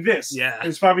probably doing this, yeah,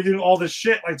 he's probably doing all this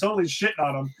shit," like totally shitting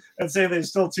on him and saying that he's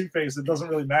still Two-Face. It doesn't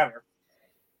really matter.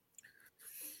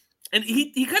 And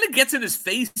he kind of gets in his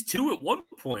face too at one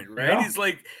point, right? Yeah. He's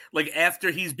like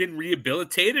after he's been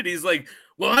rehabilitated, he's like,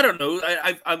 "Well, I don't know,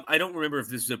 I don't remember if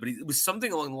this is it, but it was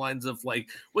something along the lines of like,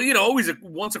 well, you know,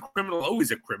 once a criminal,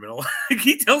 always a criminal." Like,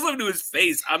 he tells him to his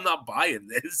face, "I'm not buying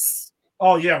this."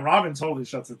 Oh yeah, Robin totally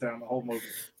shuts it down the whole movie.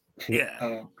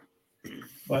 Yeah.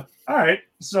 But all right,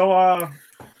 so I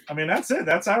mean that's it.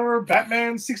 That's our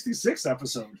Batman 66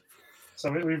 episode.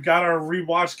 So we've got our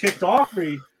rewatch kicked off.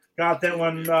 We got that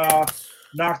one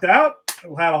knocked out.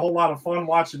 We had a whole lot of fun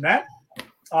watching that.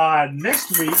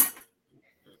 Next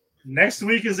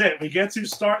week is it. We get to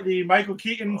start the Michael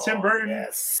Keaton, Tim Burton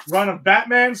run of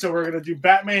Batman. So we're going to do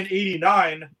Batman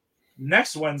 89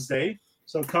 next Wednesday.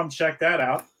 So come check that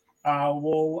out.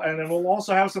 We'll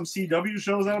also have some CW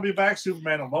shows that'll be back.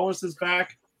 Superman and Lois is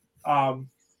back. I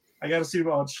got to see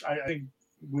what I think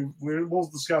we'll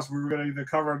discuss. We were going to either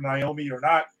cover Naomi or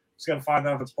not. Just got to find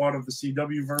out if it's part of the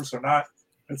CW verse or not.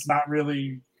 It's not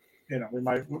really, you know,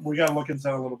 we got to look into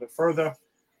that a little bit further.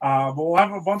 But we'll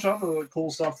have a bunch of other cool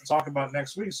stuff to talk about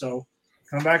next week. So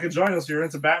come back and join us if you're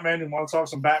into Batman and want to talk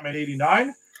some Batman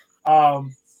 89.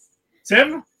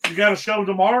 Tim, you got a show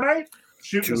tomorrow night?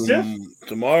 Shoot the Sith?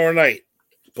 Tomorrow night,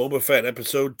 Boba Fett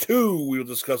episode 2. We will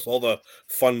discuss all the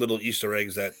fun little Easter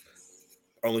eggs that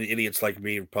only idiots like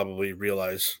me probably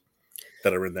realize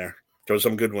that are in there. There were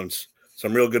some good ones.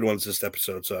 Some real good ones this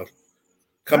episode. So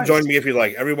come join me if you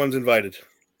like. Everyone's invited.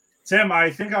 Tim,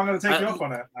 I think I'm going to take you up on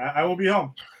that. I will be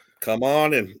home. Come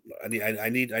on in. I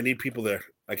need people there.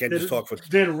 I can't just talk for.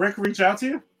 Did Rick reach out to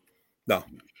you? No.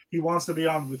 He wants to be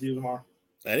on with you tomorrow.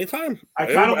 Anytime. I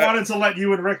kind of wanted to let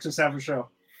you and Rick just have a show.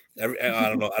 I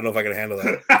don't know if I can handle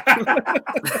that.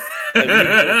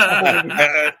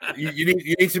 you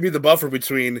need to be the buffer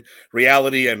between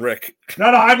reality and Rick. No,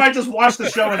 I might just watch the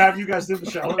show and have you guys do the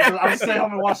show. I'll just stay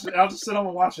home and watch it. I'll just sit home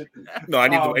and watch it. No,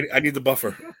 I need the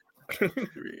buffer.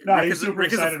 No, he's super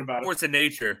excited about it. Force of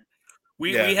nature.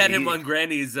 We had him on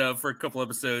Granny's for a couple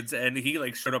episodes, and he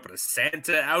like showed up in a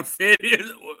Santa outfit. It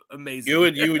was amazing. You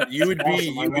would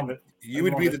be awesome. you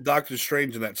would be the Doctor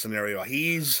Strange in that scenario.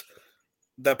 He's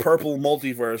the purple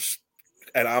multiverse,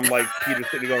 and I'm like Peter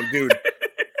sitting going, "Dude,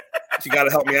 you got to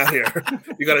help me out here.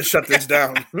 You got to shut this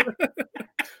down."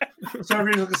 So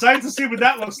if you're excited to see what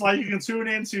that looks like, you can tune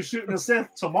in to Shooting the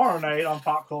Sith tomorrow night on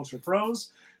Pop Culture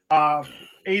Pros. A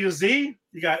to Z,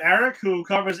 you got Eric, who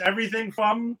covers everything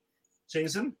from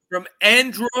Jason. From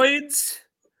androids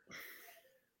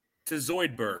to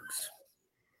Zoidbergs.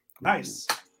 Nice.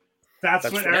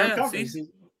 That's what Eric covers.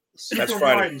 That's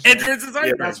Friday. Androids and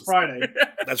Zoidbergs. That's Friday.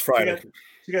 That's Friday.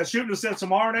 You got Shooting the Sith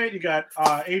tomorrow night. You got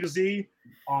A to Z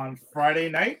on Friday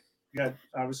night. You got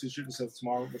obviously Shooting the Sith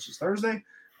tomorrow, which is Thursday.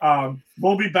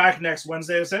 We'll be back next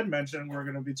Wednesday, as I mentioned. We're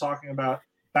going to be talking about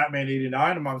Batman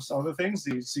 89, amongst other things,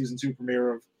 the season 2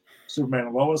 premiere of Superman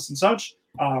and Lois and such.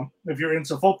 If you're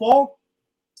into football,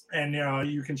 and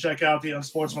you can check out the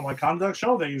Unsportsmanlike Conduct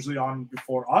show. They're usually on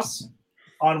before us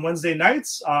on Wednesday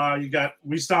nights. You got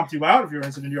We Stomped You Out. If you're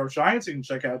into the New York Giants, you can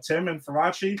check out Tim and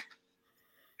Faraci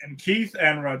and Keith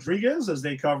and Rodriguez as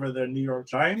they cover the New York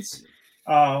Giants.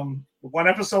 One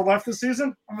episode left this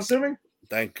season, I'm assuming.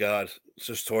 Thank God. It's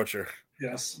just torture.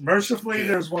 Yes. Mercifully,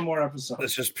 there's one more episode.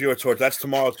 It's just pure torture. That's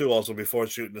tomorrow, too, also, before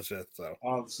Shooting the Sith. So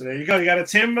there you go. You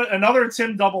got another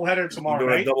Tim doubleheader tomorrow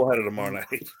night. A doubleheader tomorrow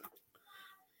night.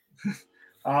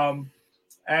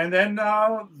 And then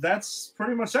that's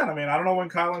pretty much it. I mean, I don't know when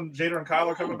Jader and Kyle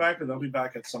are coming back, but they'll be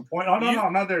back at some point. Oh, no,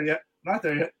 I'm not there yet. Not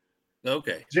there yet.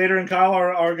 Okay. Jader and Kyle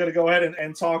are going to go ahead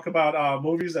and talk about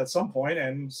movies at some point,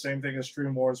 and same thing as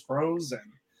Stream Wars Pros, and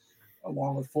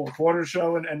along with Full Quarter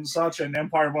Show and such, and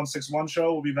Empire 161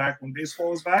 Show will be back when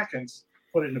baseball is back, and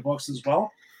put it in the books as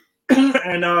well.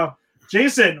 And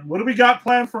Jason, what do we got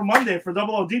planned for Monday for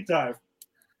Double O Deep Dive?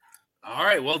 All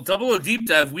right, well, Double O Deep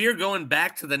Dive, we are going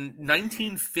back to the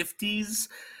 1950s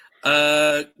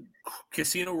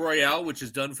Casino Royale, which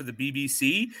is done for the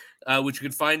BBC, which you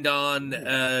can find on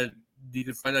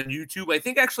YouTube. I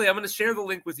think actually I'm going to share the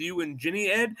link with you and Ginny,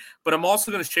 Ed, but I'm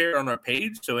also going to share it on our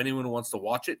page, so anyone who wants to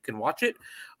watch it can watch it.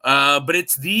 But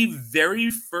it's the very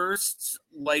first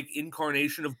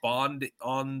incarnation of Bond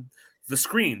on the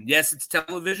screen. Yes, it's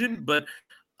television, but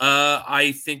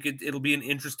I think it'll be an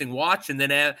interesting watch. And then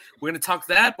we're going to talk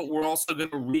that, but we're also going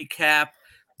to recap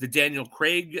the Daniel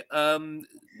Craig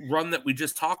run that we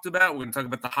just talked about. We're going to talk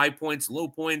about the high points, low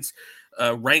points,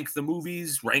 rank the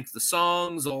movies, rank the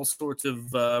songs, all sorts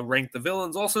of rank the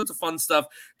villains, all sorts of fun stuff.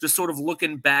 Just sort of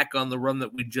looking back on the run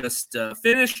that we just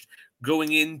finished,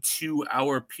 going into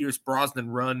our Pierce Brosnan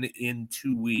run in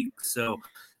 2 weeks. So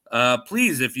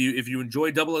please, if you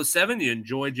enjoy 007, you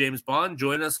enjoy James Bond,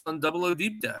 join us on Double O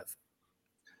Deep Dive.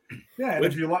 Yeah, and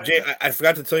if you like, I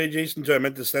forgot to tell you, Jason, I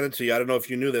meant to send it to you. I don't know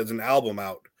if you knew there's an album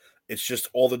out. It's just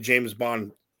all the James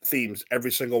Bond themes,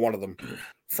 every single one of them,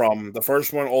 from the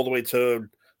first one all the way to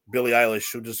Billie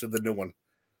Eilish, who just did the new one.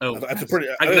 Oh, that's a pretty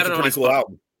cool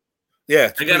album.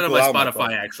 Yeah, I got it on my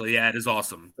Spotify. Actually, yeah, it is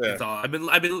awesome. Yeah.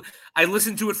 I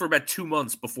listened to it for about 2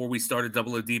 months before we started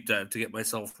Double O Deep Dive to get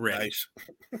myself ready. Nice.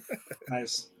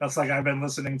 Nice. That's like I've been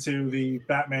listening to the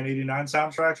Batman '89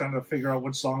 soundtrack, trying to figure out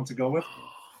which song to go with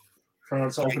for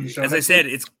its open show. As I said,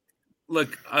 it's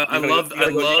look. I love. You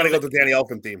gotta go to the Danny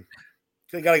Elfman theme.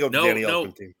 You gotta go to the Danny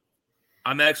Elfman theme.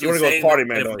 I'm actually saying, Party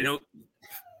Man,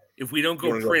 if we don't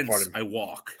go Prince, I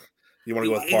walk. You want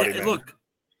to go with Party Man? Look,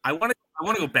 I want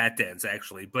to go Bat Dance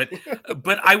actually, but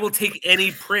I will take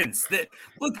any Prince.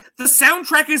 Look, the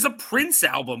soundtrack is a Prince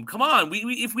album. Come on,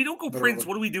 if we don't go Prince,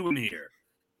 what are we doing here?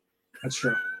 That's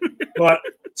true. But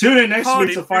tune in next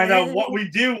week to find out what we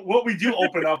do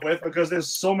open up with, because there's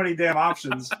so many damn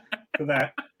options for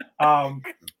that.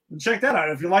 Check that out.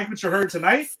 If you like what you heard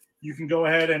tonight, you can go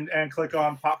ahead and click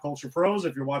on Pop Culture Pros.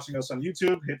 If you're watching us on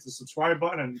YouTube, hit the subscribe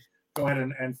button and go ahead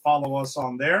and follow us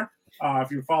on there.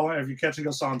 If you're catching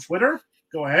us on Twitter,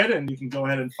 go ahead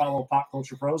and follow Pop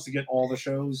Culture Pros to get all the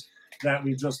shows that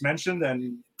we just mentioned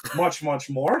and much,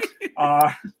 much more.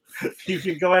 You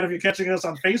can go ahead if you're catching us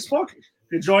on Facebook.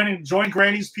 If you join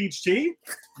Granny's Peach Tea.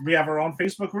 We have our own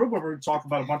Facebook group where we talk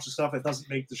about a bunch of stuff that doesn't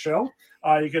make the show.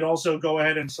 You can also go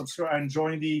ahead and subscribe and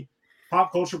join the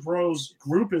Pop Culture Pros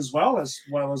group as well as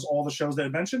all the shows that I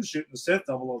mentioned, Shooting the Sith,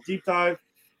 Double O Deep Dive,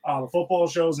 the football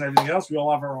shows and everything else. We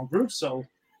all have our own groups, so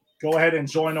go ahead and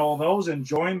join all those and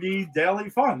join the daily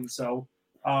fun. So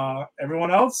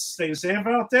everyone else, stay safe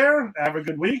out there. Have a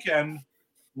good week, and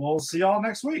we'll see y'all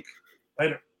next week.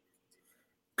 Later.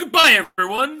 Goodbye,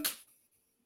 everyone.